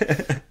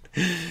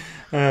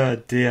 Oh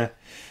dear.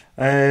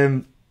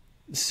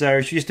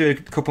 So should we just do a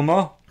couple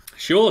more?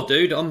 Sure,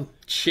 dude. I'm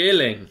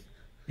chilling.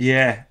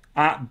 Yeah.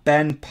 At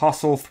Ben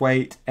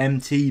Postlethwaite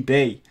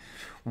MTB.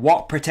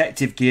 What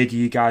protective gear do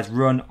you guys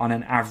run on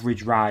an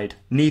average ride?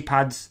 Knee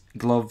pads,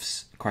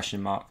 gloves, ?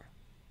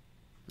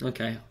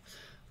 Okay.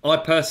 I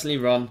personally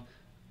run...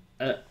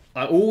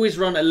 I always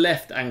run a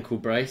left ankle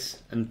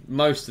brace, and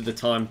most of the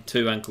time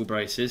 2 ankle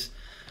braces.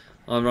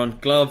 I run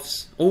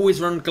gloves.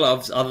 Always run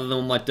gloves, other than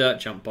on my dirt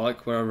jump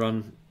bike, where I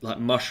run like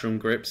mushroom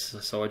grips,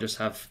 so I just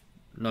have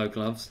no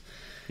gloves.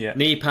 Yeah.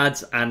 Knee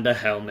pads and a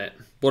helmet.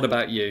 What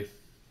about you?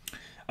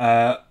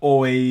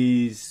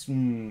 Always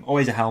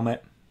a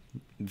helmet.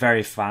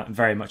 Very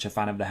much a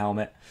fan of the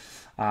helmet.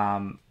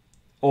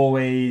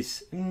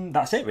 Always,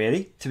 that's it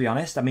really, to be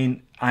honest. I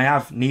mean, I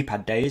have knee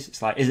pad days.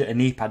 It's like, is it a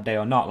knee pad day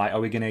or not? Like, are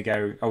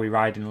we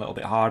riding a little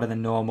bit harder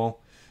than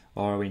normal,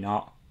 or are we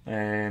not?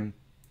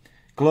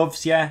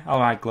 Gloves, yeah, I'll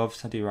ride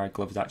gloves. I do ride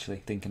gloves, actually,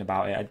 thinking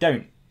about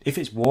it. If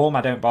it's warm,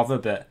 I don't bother,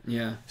 but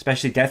yeah,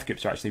 especially death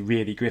grips are actually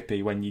really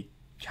grippy when your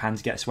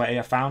hands get sweaty,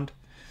 I found.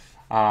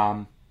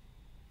 But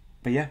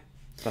yeah,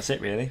 that's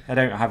it really. I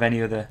don't have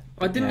any other...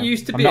 I didn't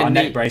used to be I'm not a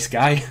neck brace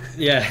guy.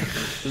 Yeah,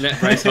 neck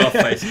brace, half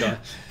face guy.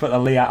 Put the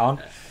Lee hat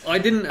on. I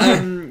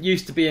didn't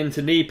used to be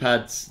into knee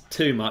pads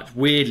too much.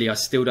 Weirdly, I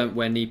still don't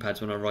wear knee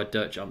pads when I ride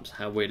dirt jumps.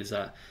 How weird is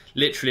that?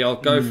 Literally, I'll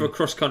go for a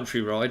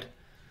cross-country ride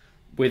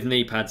with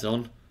knee pads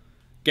on,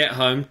 get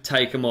home,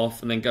 take them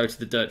off, and then go to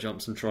the dirt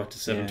jumps and try to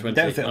 720.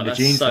 Don't fit on the that's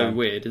jeans, so though.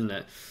 weird, isn't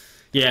it?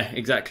 Yeah,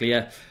 exactly,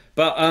 yeah.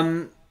 But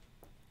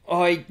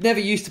I never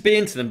used to be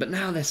into them, but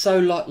now they're so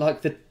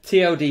like the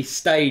TLD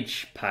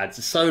stage pads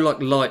are so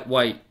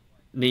lightweight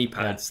knee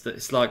pads that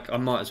it's like I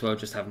might as well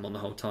just have them on the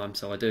whole time,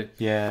 so I do.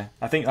 Yeah,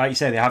 I think like you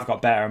say, they have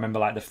got better. I remember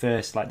like the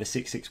first, like the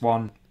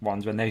 661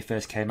 ones when they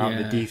first came out,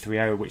 the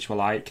D30, which were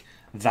like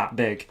that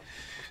big.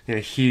 They were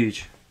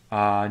huge.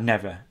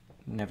 Never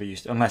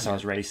used to, unless I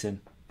was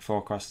racing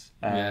four cross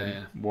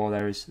wore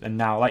those. And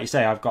now, like you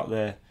say, I've got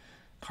I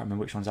can't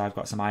remember which ones I've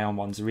got. Some Ion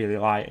ones are really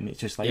light, and it's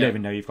just like you don't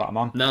even know you've got them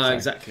on. No, so.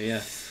 Exactly.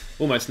 Yeah,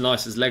 almost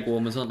nice as leg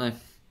warmers, aren't they?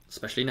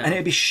 Especially now. And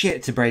it'd be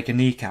shit to break a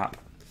kneecap.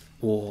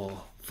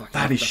 Oh, fuck.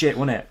 That'd be shit,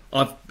 wouldn't it?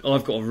 I've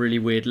got a really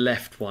weird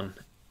left one,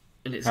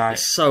 and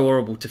it's so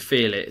horrible to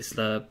feel it. It's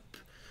the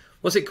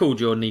what's it called?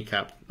 Your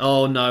kneecap?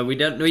 Oh no, we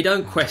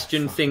don't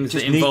question things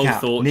that involve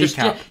thought. Just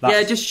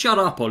shut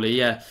up, Ollie.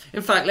 Yeah.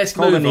 In fact, let's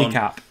move on.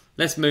 Kneecap.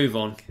 Let's move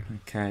on.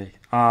 Okay.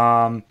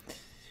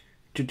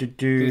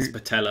 It's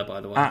patella, by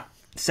the way.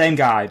 Same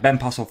guy, Ben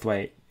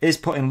Postlethwaite. Is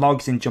putting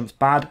logs in jumps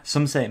bad?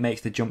 Some say it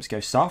makes the jumps go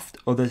soft.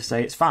 Others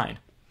say it's fine.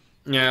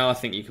 Yeah, I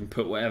think you can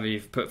put whatever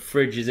you've put.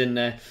 Fridges in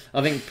there.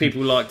 I think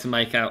people like to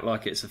make out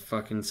like it's a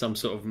fucking some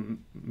sort of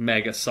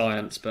mega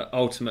science, but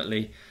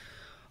ultimately,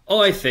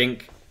 I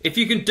think if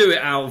you can do it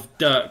out of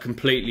dirt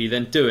completely,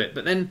 then do it.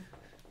 But then,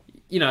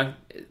 you know,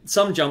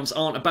 some jumps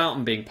aren't about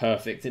them being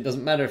perfect. It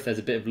doesn't matter if there's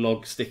a bit of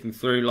log sticking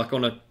through. Like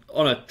on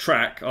a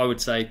track, I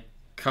would say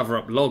cover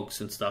up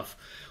logs and stuff.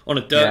 On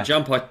a dirt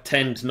jump, I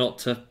tend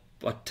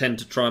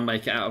to try and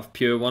make it out of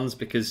pure ones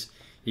because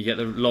you get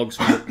the logs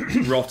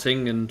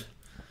rotting and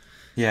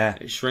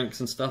it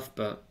shrinks and stuff.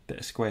 But bit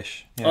of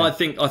squish. I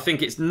think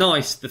it's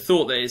nice. The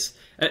thought that it's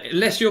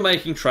unless you're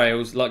making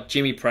trails like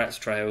Jimmy Pratt's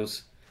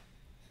trails,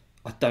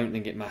 I don't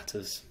think it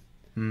matters.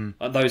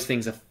 Those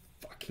things are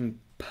fucking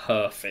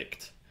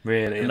perfect.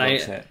 Really, it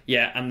looks it.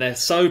 Yeah, and they're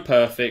so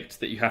perfect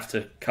that you have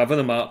to cover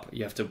them up.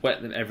 You have to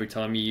wet them every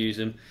time you use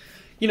them.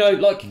 You know,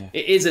 like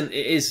it isn't.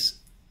 It is.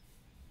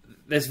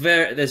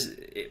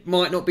 It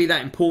might not be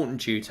that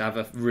important to you to have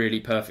a really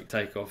perfect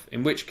takeoff.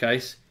 In which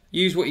case,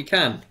 use what you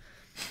can.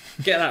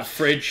 Get that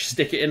fridge,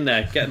 stick it in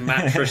there. Get a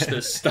mattress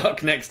that's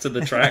stuck next to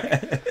the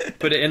track,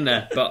 put it in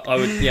there. But I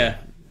would, I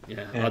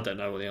don't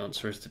know what the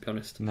answer is, to be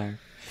honest. No.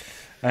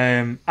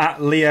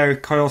 At Leo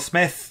Coyle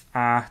Smith,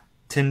 our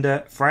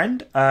Tinder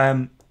friend,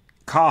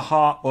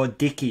 Carhartt or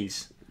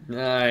Dickies?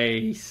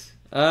 Nice.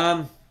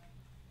 Troy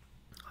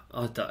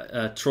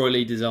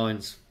Lee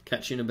Designs.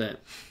 Catch you in a bit.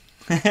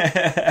 Oh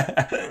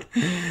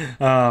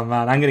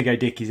man, I'm gonna go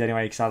Dickies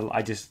anyway because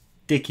I just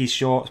Dickies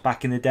shorts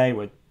back in the day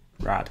were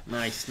rad.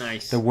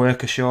 Nice. The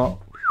worker short.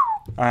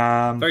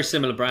 Very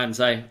similar brands,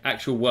 eh?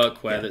 Actual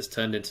workwear that's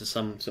turned into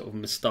some sort of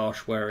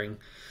moustache wearing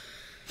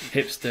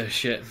hipster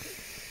shit.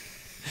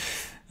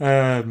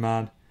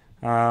 Man.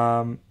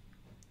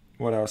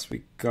 What else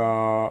we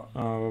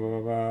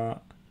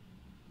got?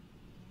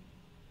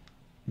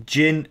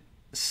 Jin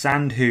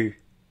Sandhu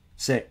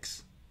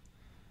 6.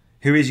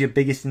 Who is your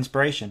biggest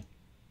inspiration?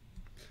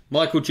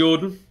 Michael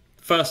Jordan,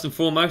 first and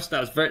foremost.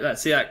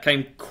 That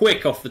came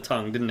quick off the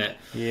tongue, didn't it?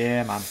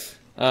 Yeah,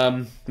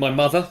 man. My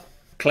mother,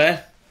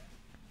 Claire.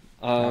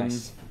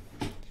 Nice.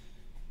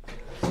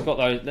 Got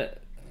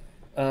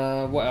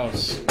those. What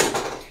else?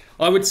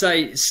 I would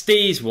say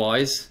steez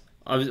wise,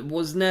 I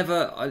was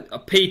never.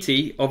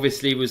 PT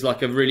obviously was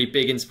like a really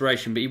big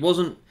inspiration, but he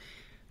wasn't.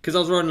 Because I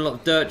was riding a lot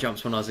of dirt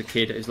jumps when I was a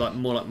kid. It was like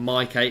more like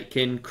Mike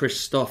Aitken,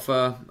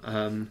 Christopher.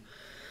 A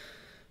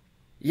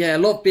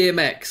lot of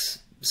BMX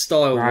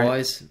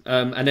style-wise.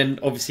 And then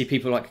obviously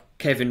people like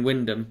Kevin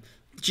Windham.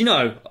 Do you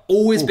know,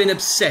 always been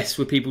obsessed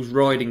with people's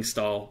riding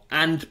style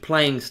and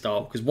playing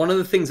style. Because one of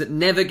the things that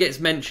never gets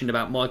mentioned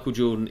about Michael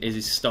Jordan is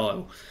his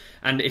style.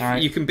 And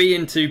if you can be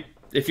into...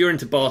 If you're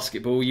into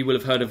basketball, you will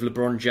have heard of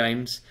LeBron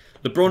James.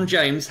 LeBron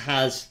James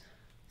has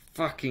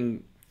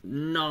fucking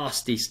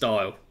nasty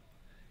style.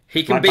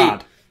 He can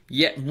bad.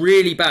 Yeah,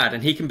 really bad.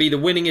 And he can be the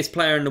winningest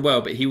player in the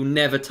world, but he will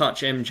never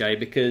touch MJ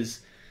because...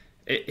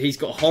 he's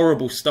got a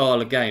horrible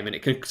style of game and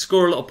it can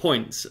score a lot of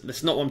points.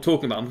 That's not what I'm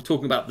talking about. I'm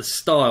talking about the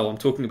style. I'm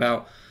talking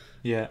about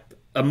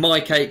a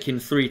Mike Aitken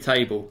 3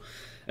 table.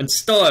 And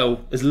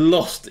style has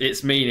lost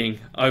its meaning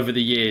over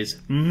the years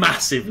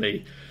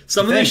massively.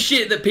 Some of the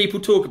shit that people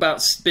talk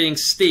about being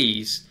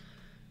steez,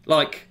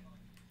 like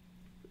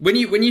when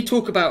you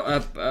talk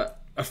about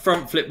a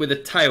front flip with a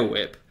tail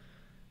whip,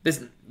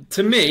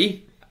 to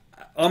me,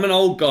 I'm an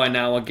old guy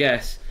now, I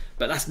guess,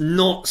 but that's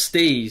not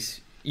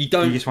steez. You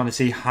just want to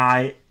see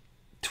high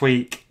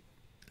tweak.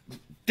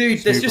 Dude,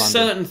 there's just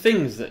certain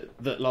things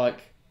that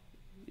like.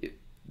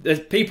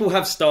 People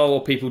have style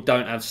or people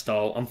don't have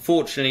style.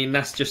 Unfortunately, and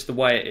that's just the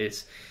way it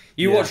is.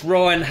 You watch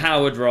Ryan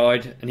Howard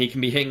ride, and he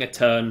can be hitting a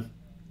turn.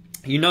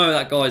 You know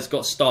that guy's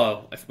got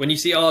style. When you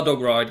see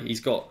R-Dog ride, he's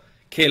got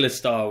killer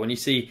style. When you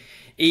see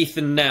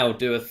Ethan Nell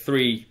do a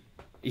 3,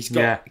 he's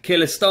got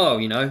killer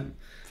style. You know.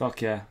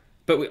 Fuck yeah.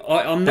 But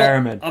I'm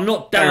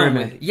not down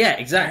with. Yeah,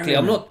 exactly.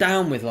 I'm not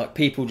down with like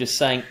people just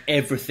saying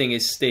everything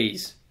is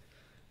steez.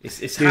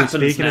 It's Dude,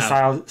 speaking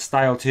of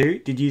style too,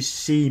 did you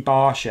see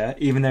Barsha,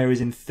 even though he was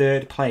in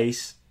 3rd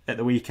place at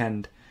the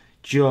weekend,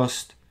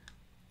 just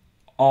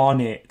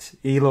on it?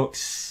 He looks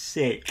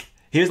sick.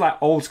 He was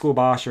like old school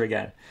Barsha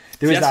again.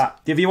 There was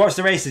that. Have you watched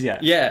the races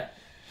yet? Yeah.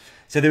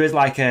 So there was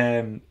like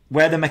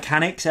where the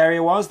mechanics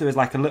area was, there was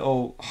like a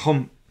little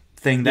hump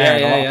thing there,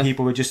 and a lot of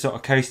people were just sort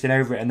of coasting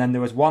over it. And then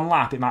there was one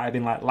lap, it might have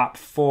been like lap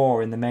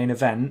 4 in the main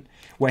event,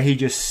 where he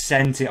just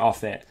sent it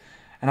off it.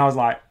 And I was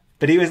like,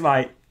 but he was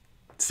like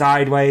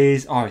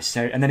sideways,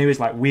 and then he was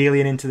like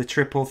wheeling into the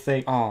triple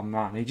thing. Oh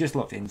man, he just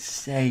looked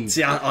insane.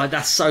 See,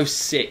 that's so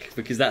sick,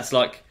 because that's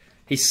like,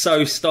 he's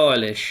so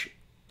stylish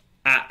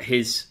at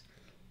his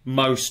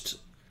most,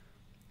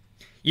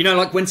 you know,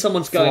 like when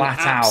someone's going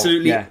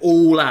absolutely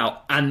all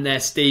out and they're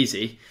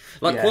steezy,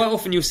 like quite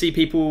often you'll see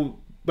people,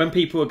 when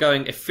people are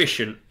going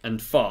efficient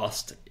and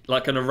fast,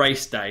 like on a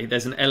race day,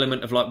 there's an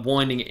element of like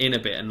winding it in a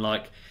bit, and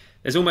like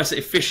there's almost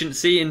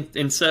efficiency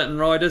in certain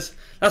riders.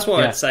 That's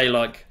why I'd say,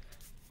 like,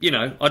 you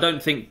know, I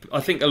think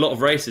a lot of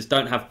racers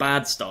don't have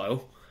bad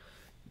style.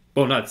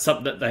 Well, no,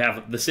 some that they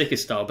have the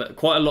sickest style, but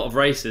quite a lot of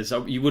racers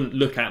you wouldn't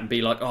look at and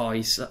be like, oh,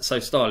 he's so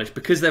stylish,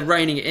 because they're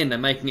reining it in, they're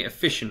making it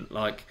efficient.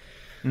 Like,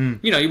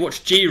 you know, you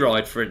watch G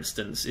ride, for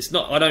instance. It's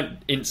not. I don't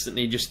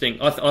instantly just think.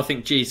 I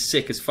think G's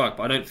sick as fuck,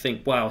 but I don't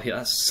think, wow,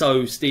 that's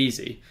so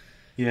steezy.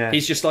 Yeah,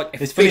 he's just like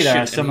efficient.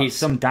 It's funny that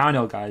some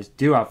downhill guys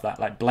do have that.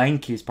 Like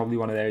Blanky's probably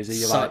one of those.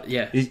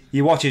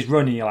 You watch his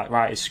run and you're like,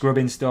 right, he's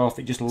scrubbing stuff.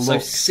 It just looks so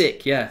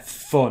sick. Yeah,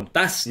 fun.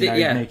 That's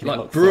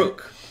like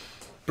Brooke. Fun.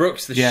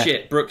 Brooke's the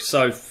shit. Brooke's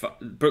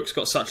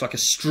got such like a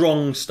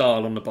strong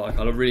style on the bike.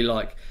 I really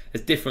like.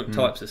 There's different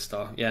types of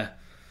style. Yeah,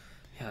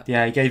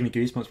 he gave me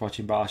goosebumps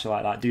watching Barsha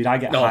like that. Dude, I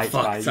get hyped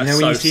by it. You know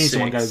when you see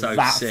someone go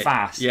that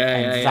fast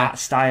and that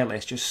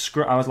stylish, just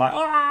I was like,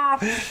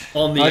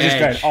 on the edge. I was just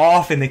going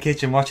off in the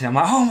kitchen watching it. I'm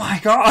like, oh my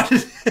god.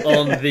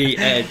 On the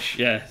edge,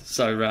 yeah,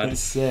 so rad. It's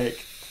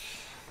sick.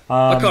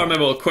 I can't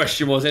remember what the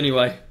question was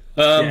anyway.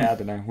 I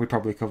don't know. We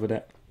probably covered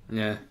it.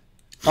 Yeah.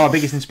 Oh,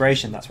 biggest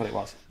inspiration, that's what it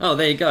was. Oh,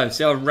 there you go.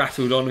 See, I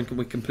rattled on and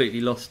we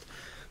completely lost.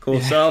 Cool.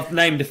 Yeah. So I've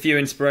named a few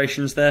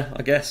inspirations there,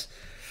 I guess.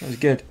 That was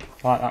good.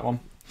 I like that one.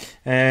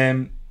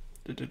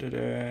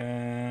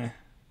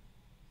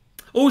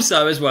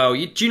 Also, as well,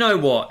 do you know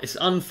what? It's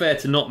unfair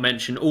to not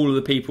mention all of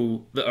the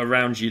people that are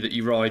around you that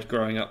you ride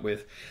growing up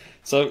with.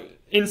 So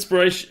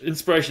inspiration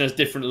has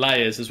different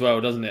layers as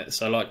well, doesn't it?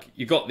 So like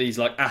you got these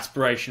like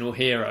aspirational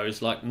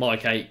heroes like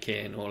Mike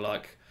Aitken or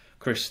like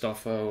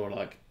Christopher or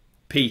like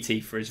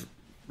PT for his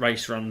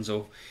race runs,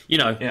 or you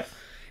know,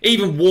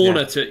 even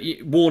Warner.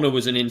 Warner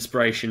was an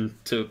inspiration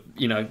to,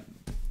 you know,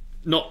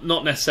 not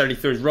necessarily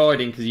through his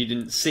riding, because you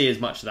didn't see as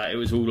much of that. It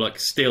was all like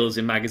stills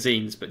in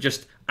magazines, but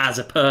just as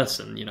a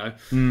person, you know,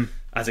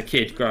 as a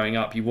kid growing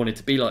up, you wanted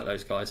to be like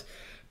those guys.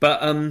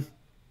 But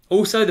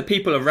also the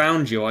people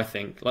around you, I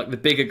think, like the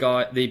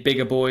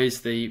bigger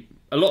boys, a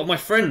lot of my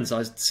friends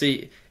I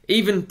see,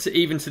 even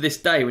to this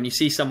day, when you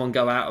see someone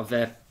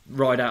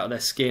ride out of their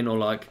skin, or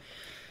like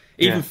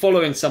even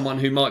following someone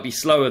who might be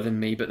slower than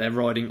me, but they're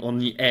riding on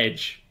the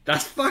edge.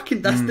 That's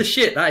the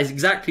shit. That is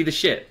exactly the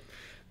shit.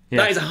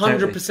 Yeah, that is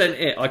 100%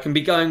 it. I can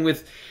be going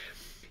with,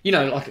 you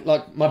know,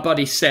 like my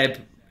buddy Seb.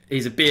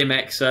 He's a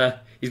BMXer.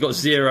 He's got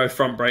 0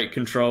 front brake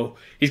control.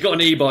 He's got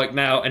an e-bike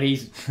now, and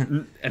he's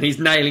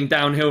nailing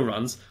downhill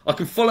runs. I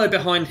can follow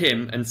behind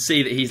him and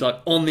see that he's like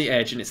on the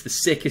edge, and it's the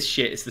sickest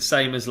shit. It's the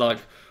same as like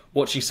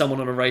watching someone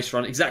on a race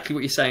run. Exactly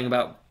what you're saying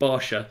about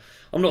Barsha.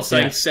 I'm not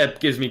saying Seb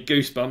gives me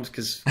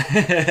goosebumps,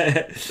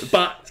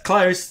 but it's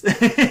close.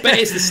 But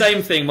it's the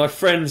same thing. My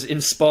friends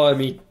inspire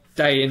me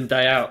day in,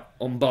 day out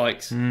on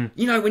bikes. You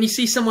know, when you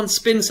see someone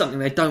spin something,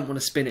 they don't want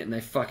to spin it and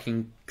they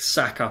fucking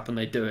sack up and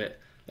they do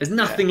it. There's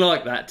nothing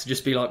like that to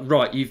just be like,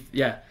 right,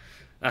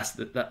 that's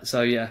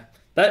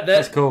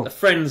cool. The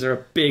friends are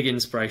a big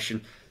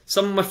inspiration.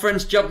 Some of my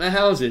friends jump their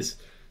houses.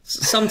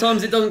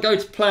 Sometimes it doesn't go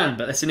to plan,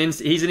 but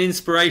he's an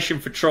inspiration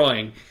for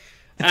trying.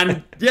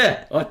 And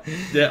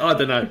I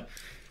don't know.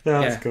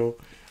 That's cool.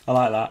 I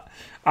like that.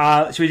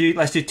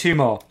 Let's do 2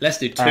 more. Let's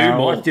do 2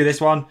 more. Let's do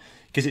this one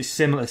because it's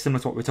similar to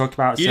what we talked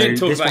about. You didn't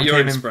talk about your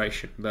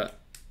inspiration, but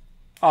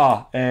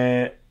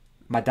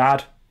my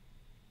dad,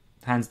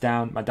 hands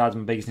down. My dad's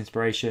my biggest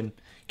inspiration.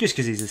 just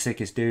because he's the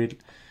sickest dude.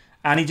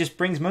 And he just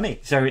brings money.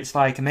 So it's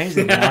like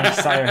amazing. And I'm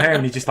just sat at home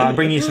and he's just like,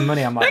 bring you some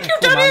money. I'm like,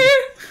 thank cool, you, man. Daddy!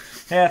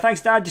 Yeah,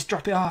 thanks, Dad. Just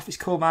drop it off. It's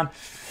cool, man.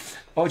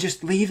 Or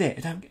just leave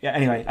it. Yeah,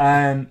 anyway,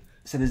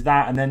 so there's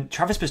that. And then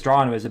Travis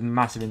Pastrana is a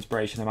massive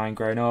inspiration of mine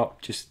growing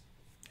up. Just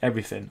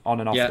everything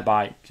on and off the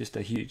bike. Just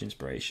a huge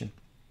inspiration.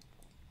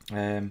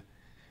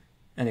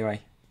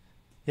 Anyway,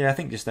 yeah, I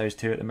think just those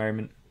two at the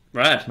moment.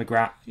 Right.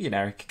 McGrath, you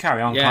know,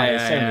 carry on.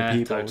 Yeah, so many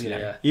people, totally, you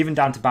know, even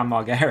down to Bam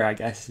Margera, I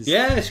guess.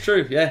 Yeah, it's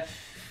true. Yeah.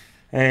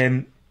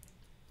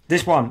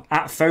 This one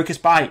at Focus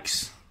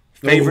Bikes,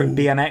 favorite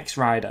BMX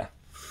rider.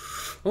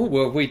 Oh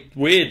well, we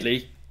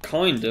weirdly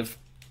kind of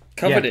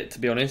covered it, to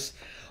be honest.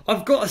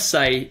 I've got to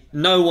say,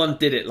 no one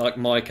did it like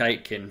Mike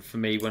Aitken for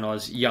me when I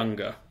was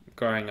younger,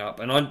 growing up,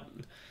 and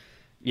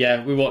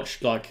we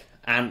watched like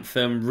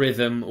Anthem,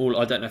 Rhythm,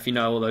 I don't know if you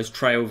know all those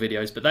trail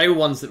videos, but they were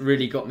ones that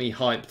really got me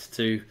hyped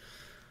to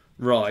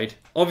ride.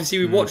 Obviously,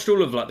 we watched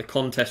all of like the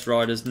contest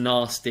riders,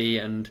 Nasty,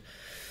 and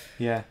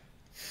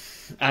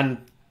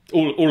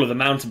all of the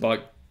mountain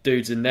bike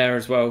dudes in there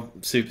as well.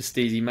 Super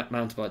steezy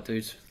mountain bike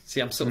dudes.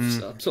 See, I'm sort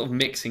of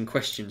mixing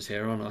questions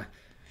here, aren't I?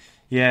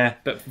 Yeah.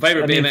 But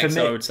favourite BMX,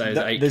 I would say, is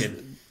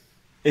Aitken.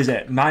 Is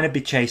it? Mine would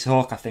be Chase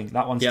Hawk, I think.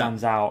 That one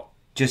stands out.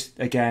 Just,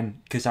 again,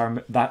 because I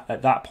remember that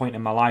at that point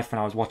in my life when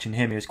I was watching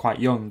him, he was quite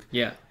young.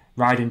 Yeah.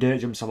 Riding dirt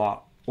jumps a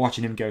lot.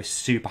 Watching him go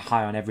super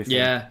high on everything.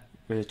 Yeah.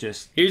 He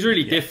was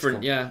really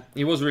different,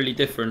 He was really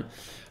different.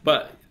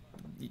 But,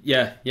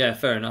 yeah,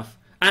 fair enough.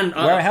 And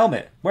wear a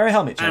helmet.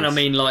 Chase. And I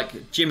mean,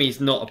 like,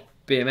 Jimmy's not a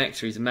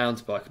BMXer, he's a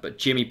mountain biker, but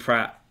Jimmy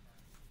Pratt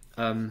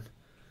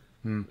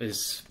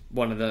is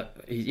one of the...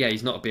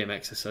 he's not a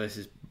BMXer, so this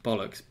is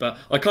bollocks. But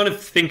I kind of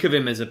think of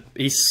him as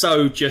he's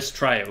so just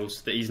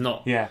trails that he's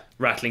not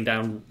rattling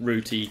down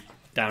rooty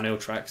downhill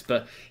tracks,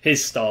 but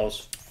his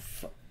style's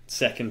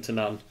second to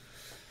none.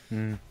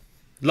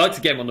 I'd like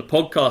to get him on the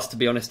podcast, to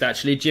be honest,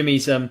 actually.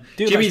 Jimmy's out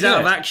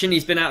of action.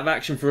 He's been out of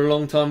action for a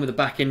long time with a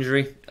back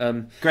injury.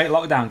 Great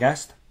lockdown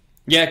guest.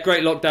 Yeah,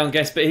 great lockdown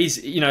guest, but he's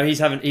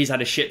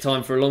had a shit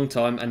time for a long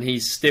time, and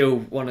he's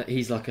still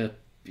he's like a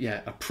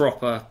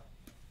proper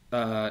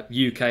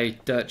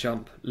UK dirt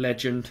jump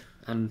legend,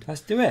 and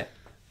let's do it.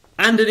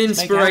 And an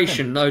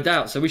inspiration, no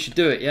doubt. So we should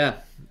do it. Yeah,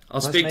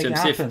 I'll speak to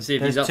him, see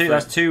if he's up for it.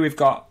 That's two we've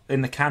got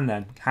in the can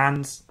then.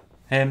 Hans,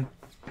 him,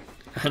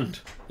 and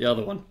the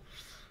other one.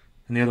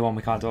 And the other one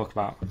we can't talk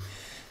about.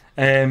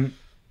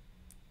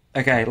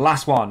 Okay,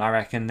 last one, I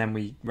reckon. Then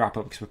we wrap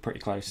up because we're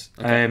pretty close.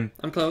 Okay.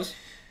 I'm close.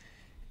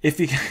 If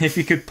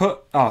you could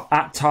put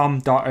at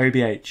tom.obh,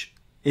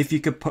 if you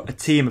could put a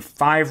team of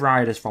 5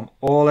 riders from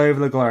all over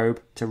the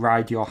globe to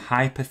ride your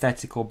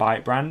hypothetical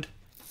bike brand,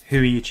 who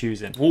are you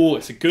choosing? Oh,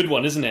 it's a good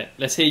one, isn't it?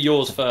 Let's hear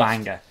yours first.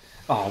 Banger.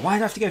 Oh, why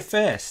do I have to go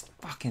first?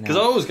 Fucking hell. Because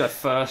I always go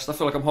first. I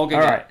feel like I'm hogging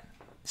it. All right.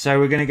 So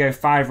we're going to go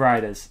 5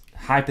 riders,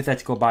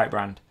 hypothetical bike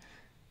brand.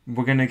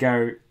 We're going to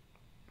go...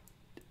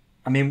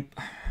 I mean,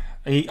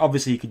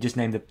 obviously you could just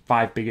name the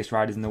 5 biggest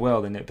riders in the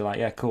world and it'd be like,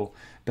 yeah, cool.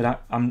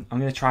 But I'm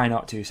going to try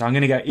not to. So I'm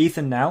going to go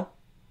Ethan Nell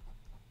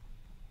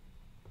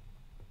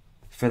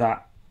for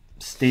that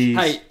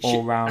Steve's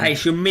all-round... Hey,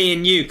 should me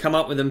and you come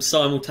up with them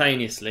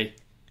simultaneously?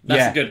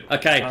 That's good.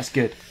 Okay. That's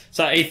good.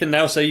 So Ethan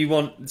Nell,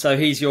 so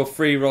he's your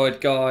free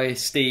ride guy,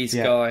 Steve's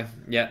guy.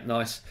 Yeah,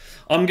 nice.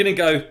 I'm going to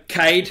go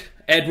Cade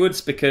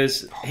Edwards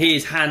because he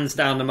is hands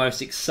down the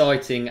most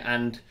exciting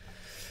and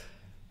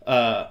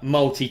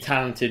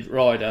multi-talented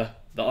rider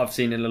that I've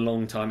seen in a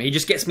long time. He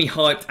just gets me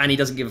hyped and he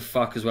doesn't give a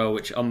fuck as well,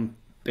 which I'm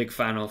a big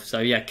fan of. So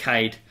yeah,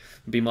 Cade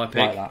would be my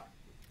pick. Like that.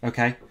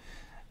 Okay.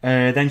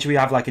 Then should we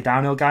have like a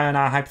downhill guy on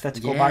our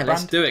hypothetical bike brand?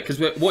 Let's do it. Because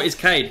what is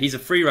Cade? He's a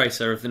free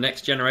racer of the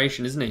next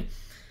generation, isn't he?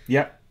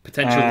 Yep.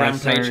 Potential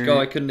rampage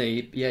guy, couldn't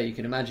he? Yeah, you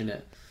can imagine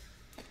it.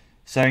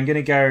 So we're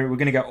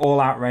gonna go all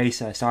out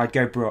racer. So I'd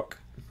go Brooke.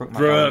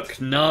 Brooke,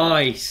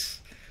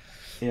 nice.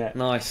 Yeah.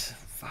 Nice.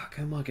 Fuck,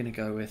 who am I gonna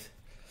go with?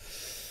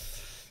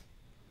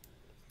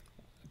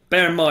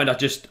 Bear in mind, I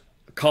just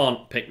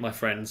can't pick my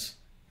friends.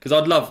 Because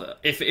I'd love that.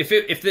 If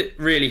it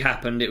really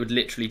happened, it would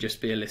literally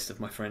just be a list of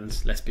my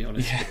friends, let's be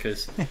honest,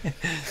 because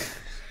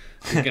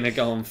we're going to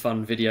go on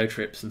fun video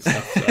trips and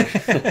stuff.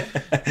 So.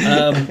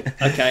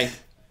 Okay.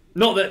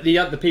 Not that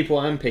the people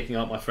I'm picking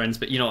aren't my friends,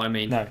 but you know what I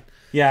mean. No.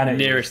 Yeah, I know.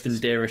 Nearest and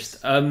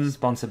dearest.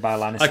 Sponsored by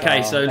Lannister.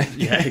 Okay, so...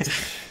 Yeah,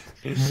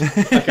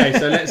 exactly. Okay,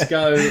 so let's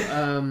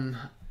go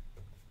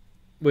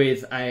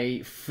with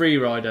a free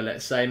rider,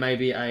 let's say.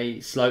 Maybe a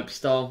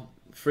slope-style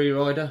free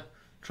rider.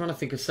 I'm trying to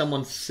think of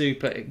someone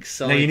super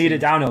exciting. No, you need a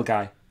downhill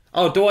guy.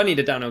 Oh, do I need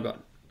a downhill guy?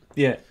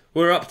 Yeah.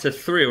 We're up to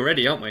 3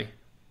 already, aren't we?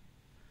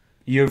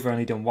 You've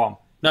only done 1.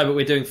 No, but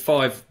we're doing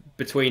 5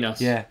 between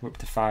us. Yeah, we're up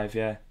to 5,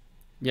 yeah.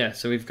 Yeah,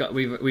 so we've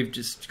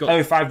just got...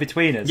 Oh, 5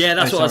 between us? Yeah,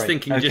 that's what I was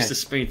thinking, just to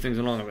speed things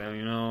along a bit,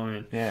 you know what I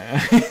mean?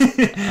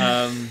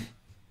 Yeah.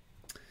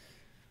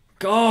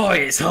 God,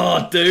 it's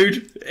hard,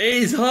 dude. It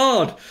is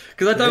hard.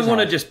 Because I don't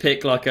want to just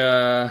pick like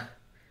a...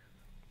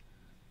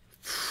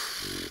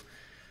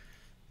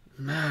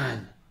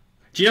 Man.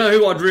 Do you know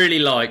who I'd really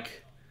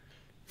like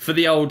for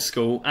the old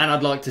school, and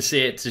I'd like to see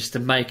it just to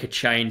make a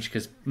change,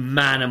 because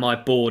man am I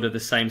bored of the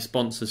same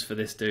sponsors for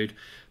this dude.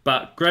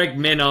 But Greg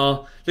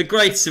Minnaar, the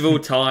greatest of all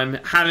time,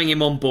 having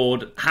him on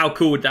board, how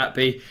cool would that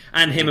be?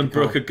 And him and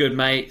Brooke are good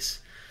mates.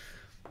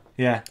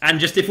 Yeah.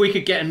 And just if we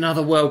could get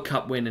another World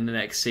Cup win in the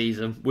next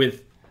season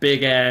with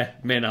Big Air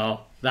Minnaar,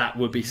 that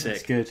would be sick.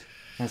 That's good.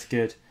 That's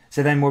good.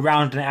 So then we're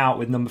rounding it out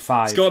with number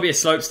 5. It's got to be a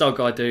slopestyle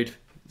guy, dude.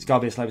 It's got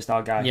to be a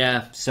slopestyle guy.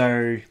 Yeah.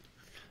 So...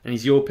 And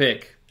he's your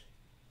pick.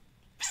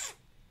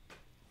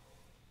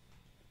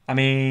 I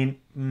mean,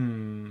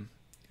 would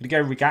you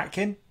go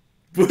Regatkin?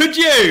 Would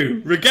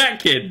you?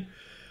 Regatkin?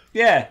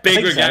 Yeah.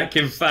 Big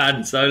Regatkin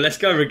fan, so let's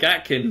go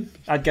Regatkin.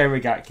 I'd go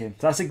Regatkin.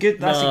 That's a good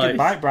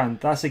bike brand.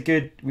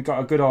 We got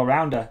a good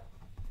all-round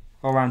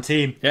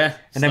team. Yeah.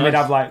 And then we'd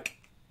have like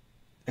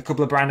a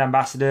couple of brand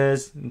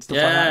ambassadors and stuff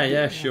like that.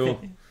 Yeah, sure.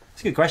 It's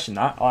a good question,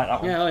 that. I like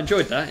that one. Yeah, I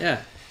enjoyed that, yeah.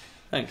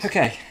 Thanks.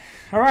 Okay.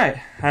 All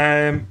right.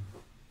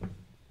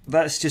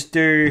 Let's just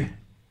do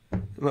a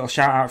little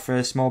shout out for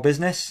a small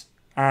business,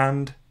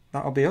 and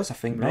that'll be us, I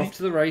think, mate. Off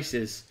to the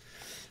races.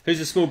 Who's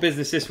the small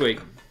business this week?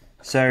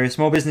 So,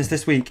 small business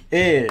this week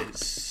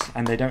is,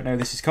 and they don't know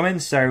this is coming,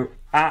 so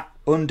at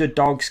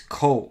Underdogs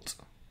Cult.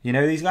 You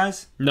know these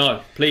guys?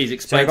 No, please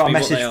explain. So I got a what they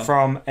message are.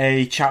 from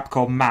a chap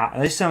called Matt.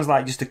 And this sounds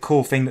like just a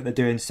cool thing that they're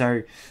doing.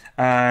 So,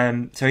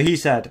 so he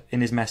said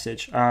in his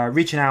message,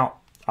 reaching out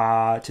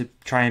to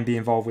try and be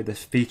involved with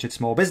this featured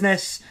small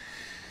business.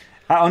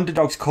 At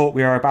Underdogs Cult,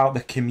 we are about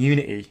the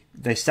community.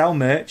 They sell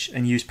merch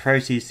and use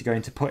proceeds to go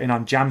into putting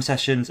on jam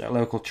sessions at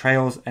local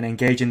trails and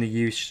engaging the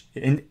youth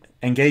and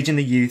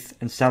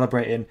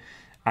celebrating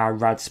our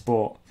rad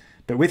sport.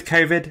 But with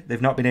COVID,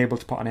 they've not been able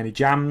to put on any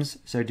jams,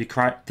 so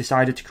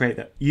decided to create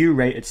the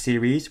U-Rated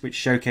series, which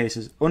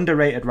showcases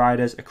underrated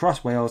riders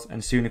across Wales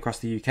and soon across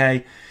the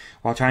UK,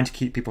 while trying to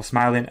keep people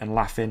smiling and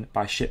laughing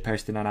by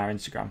shitposting on our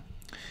Instagram.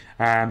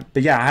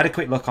 But yeah, I had a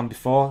quick look on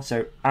before.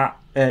 So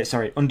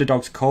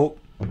Underdogs Cult.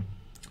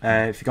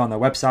 If you go on their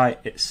website,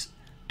 it's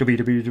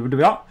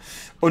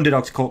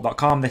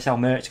www.underdogscult.com. They sell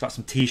merch. Got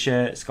some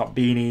t-shirts, got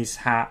beanies,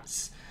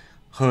 hats,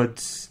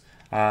 hoods,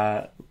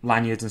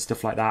 lanyards and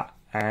stuff like that.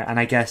 And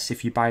I guess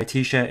if you buy a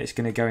t-shirt, it's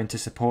going to go into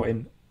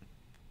supporting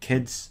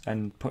kids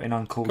and putting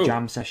on cool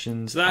jam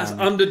sessions. So that's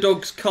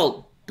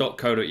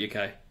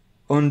underdogscult.co.uk.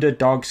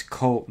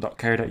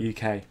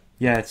 Underdogscult.co.uk.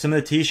 Yeah, some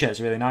of the t-shirts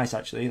are really nice,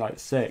 actually. Like,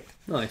 sick.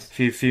 Nice.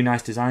 Few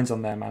nice designs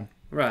on there, man.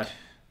 Rad.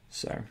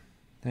 So,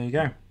 there you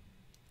go.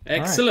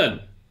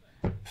 Excellent.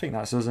 Right. I think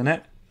that's us, isn't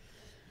it?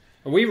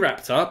 Are we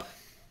wrapped up?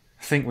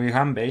 I think we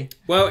can be.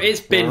 Well, it's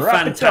been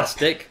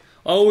fantastic.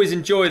 I always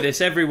enjoy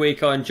this. Every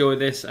week I enjoy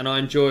this, and I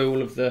enjoy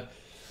all of the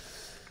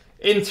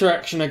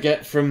interaction I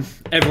get from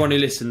everyone who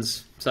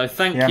listens. So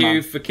thank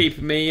you for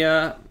keeping me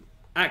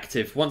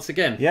active once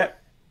again. Yep.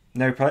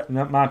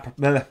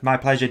 My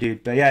pleasure,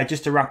 dude. But yeah,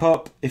 just to wrap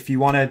up, if you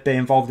want to be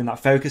involved in that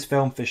focus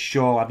film, for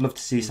sure, I'd love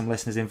to see some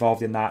listeners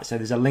involved in that. So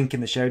there's a link in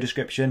the show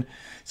description.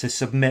 So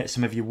submit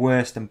some of your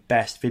worst and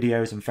best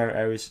videos and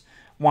photos.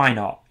 Why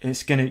not?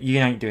 You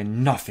ain't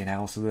doing nothing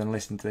else other than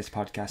listening to this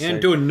podcast. You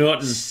ain't doing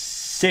nothing.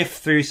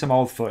 Sift through some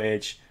old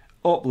footage,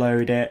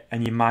 upload it,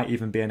 and you might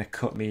even be in a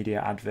Cut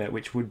Media advert,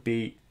 which would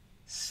be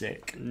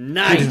sick.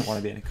 Nice. Who doesn't want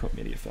to be in a Cut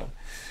Media film?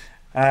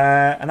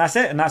 And that's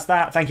it. And that's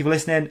that. Thank you for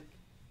listening.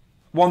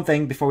 One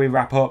thing before we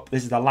wrap up,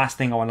 this is the last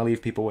thing I want to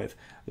leave people with.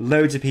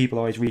 Loads of people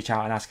always reach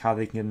out and ask how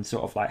they can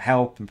sort of like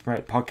help and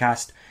promote the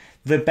podcast.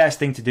 The best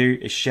thing to do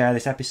is share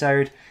this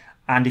episode,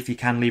 and if you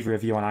can, leave a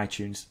review on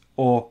iTunes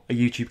or a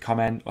YouTube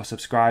comment or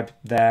subscribe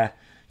there.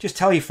 Just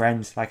tell your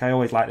friends. Like, I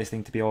always like this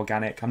thing to be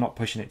organic. I'm not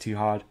pushing it too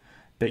hard.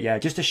 But yeah,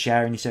 just a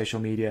share in your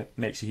social media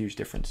makes a huge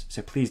difference.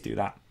 So please do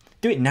that.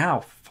 Do it now.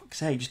 For fuck's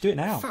sake, just do it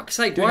now. For fuck's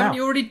sake, why haven't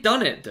you already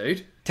done it,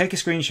 dude? Take a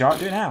screenshot,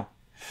 do it now.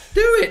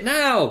 Do it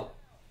now!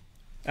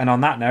 And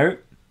on that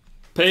note,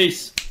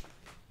 peace.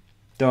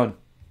 Done.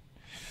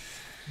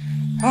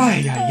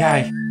 Ay, ay,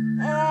 ay.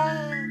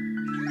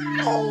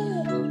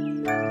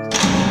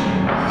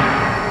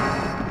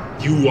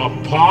 You are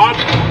part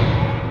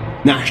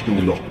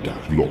National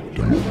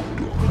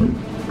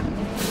lockdown.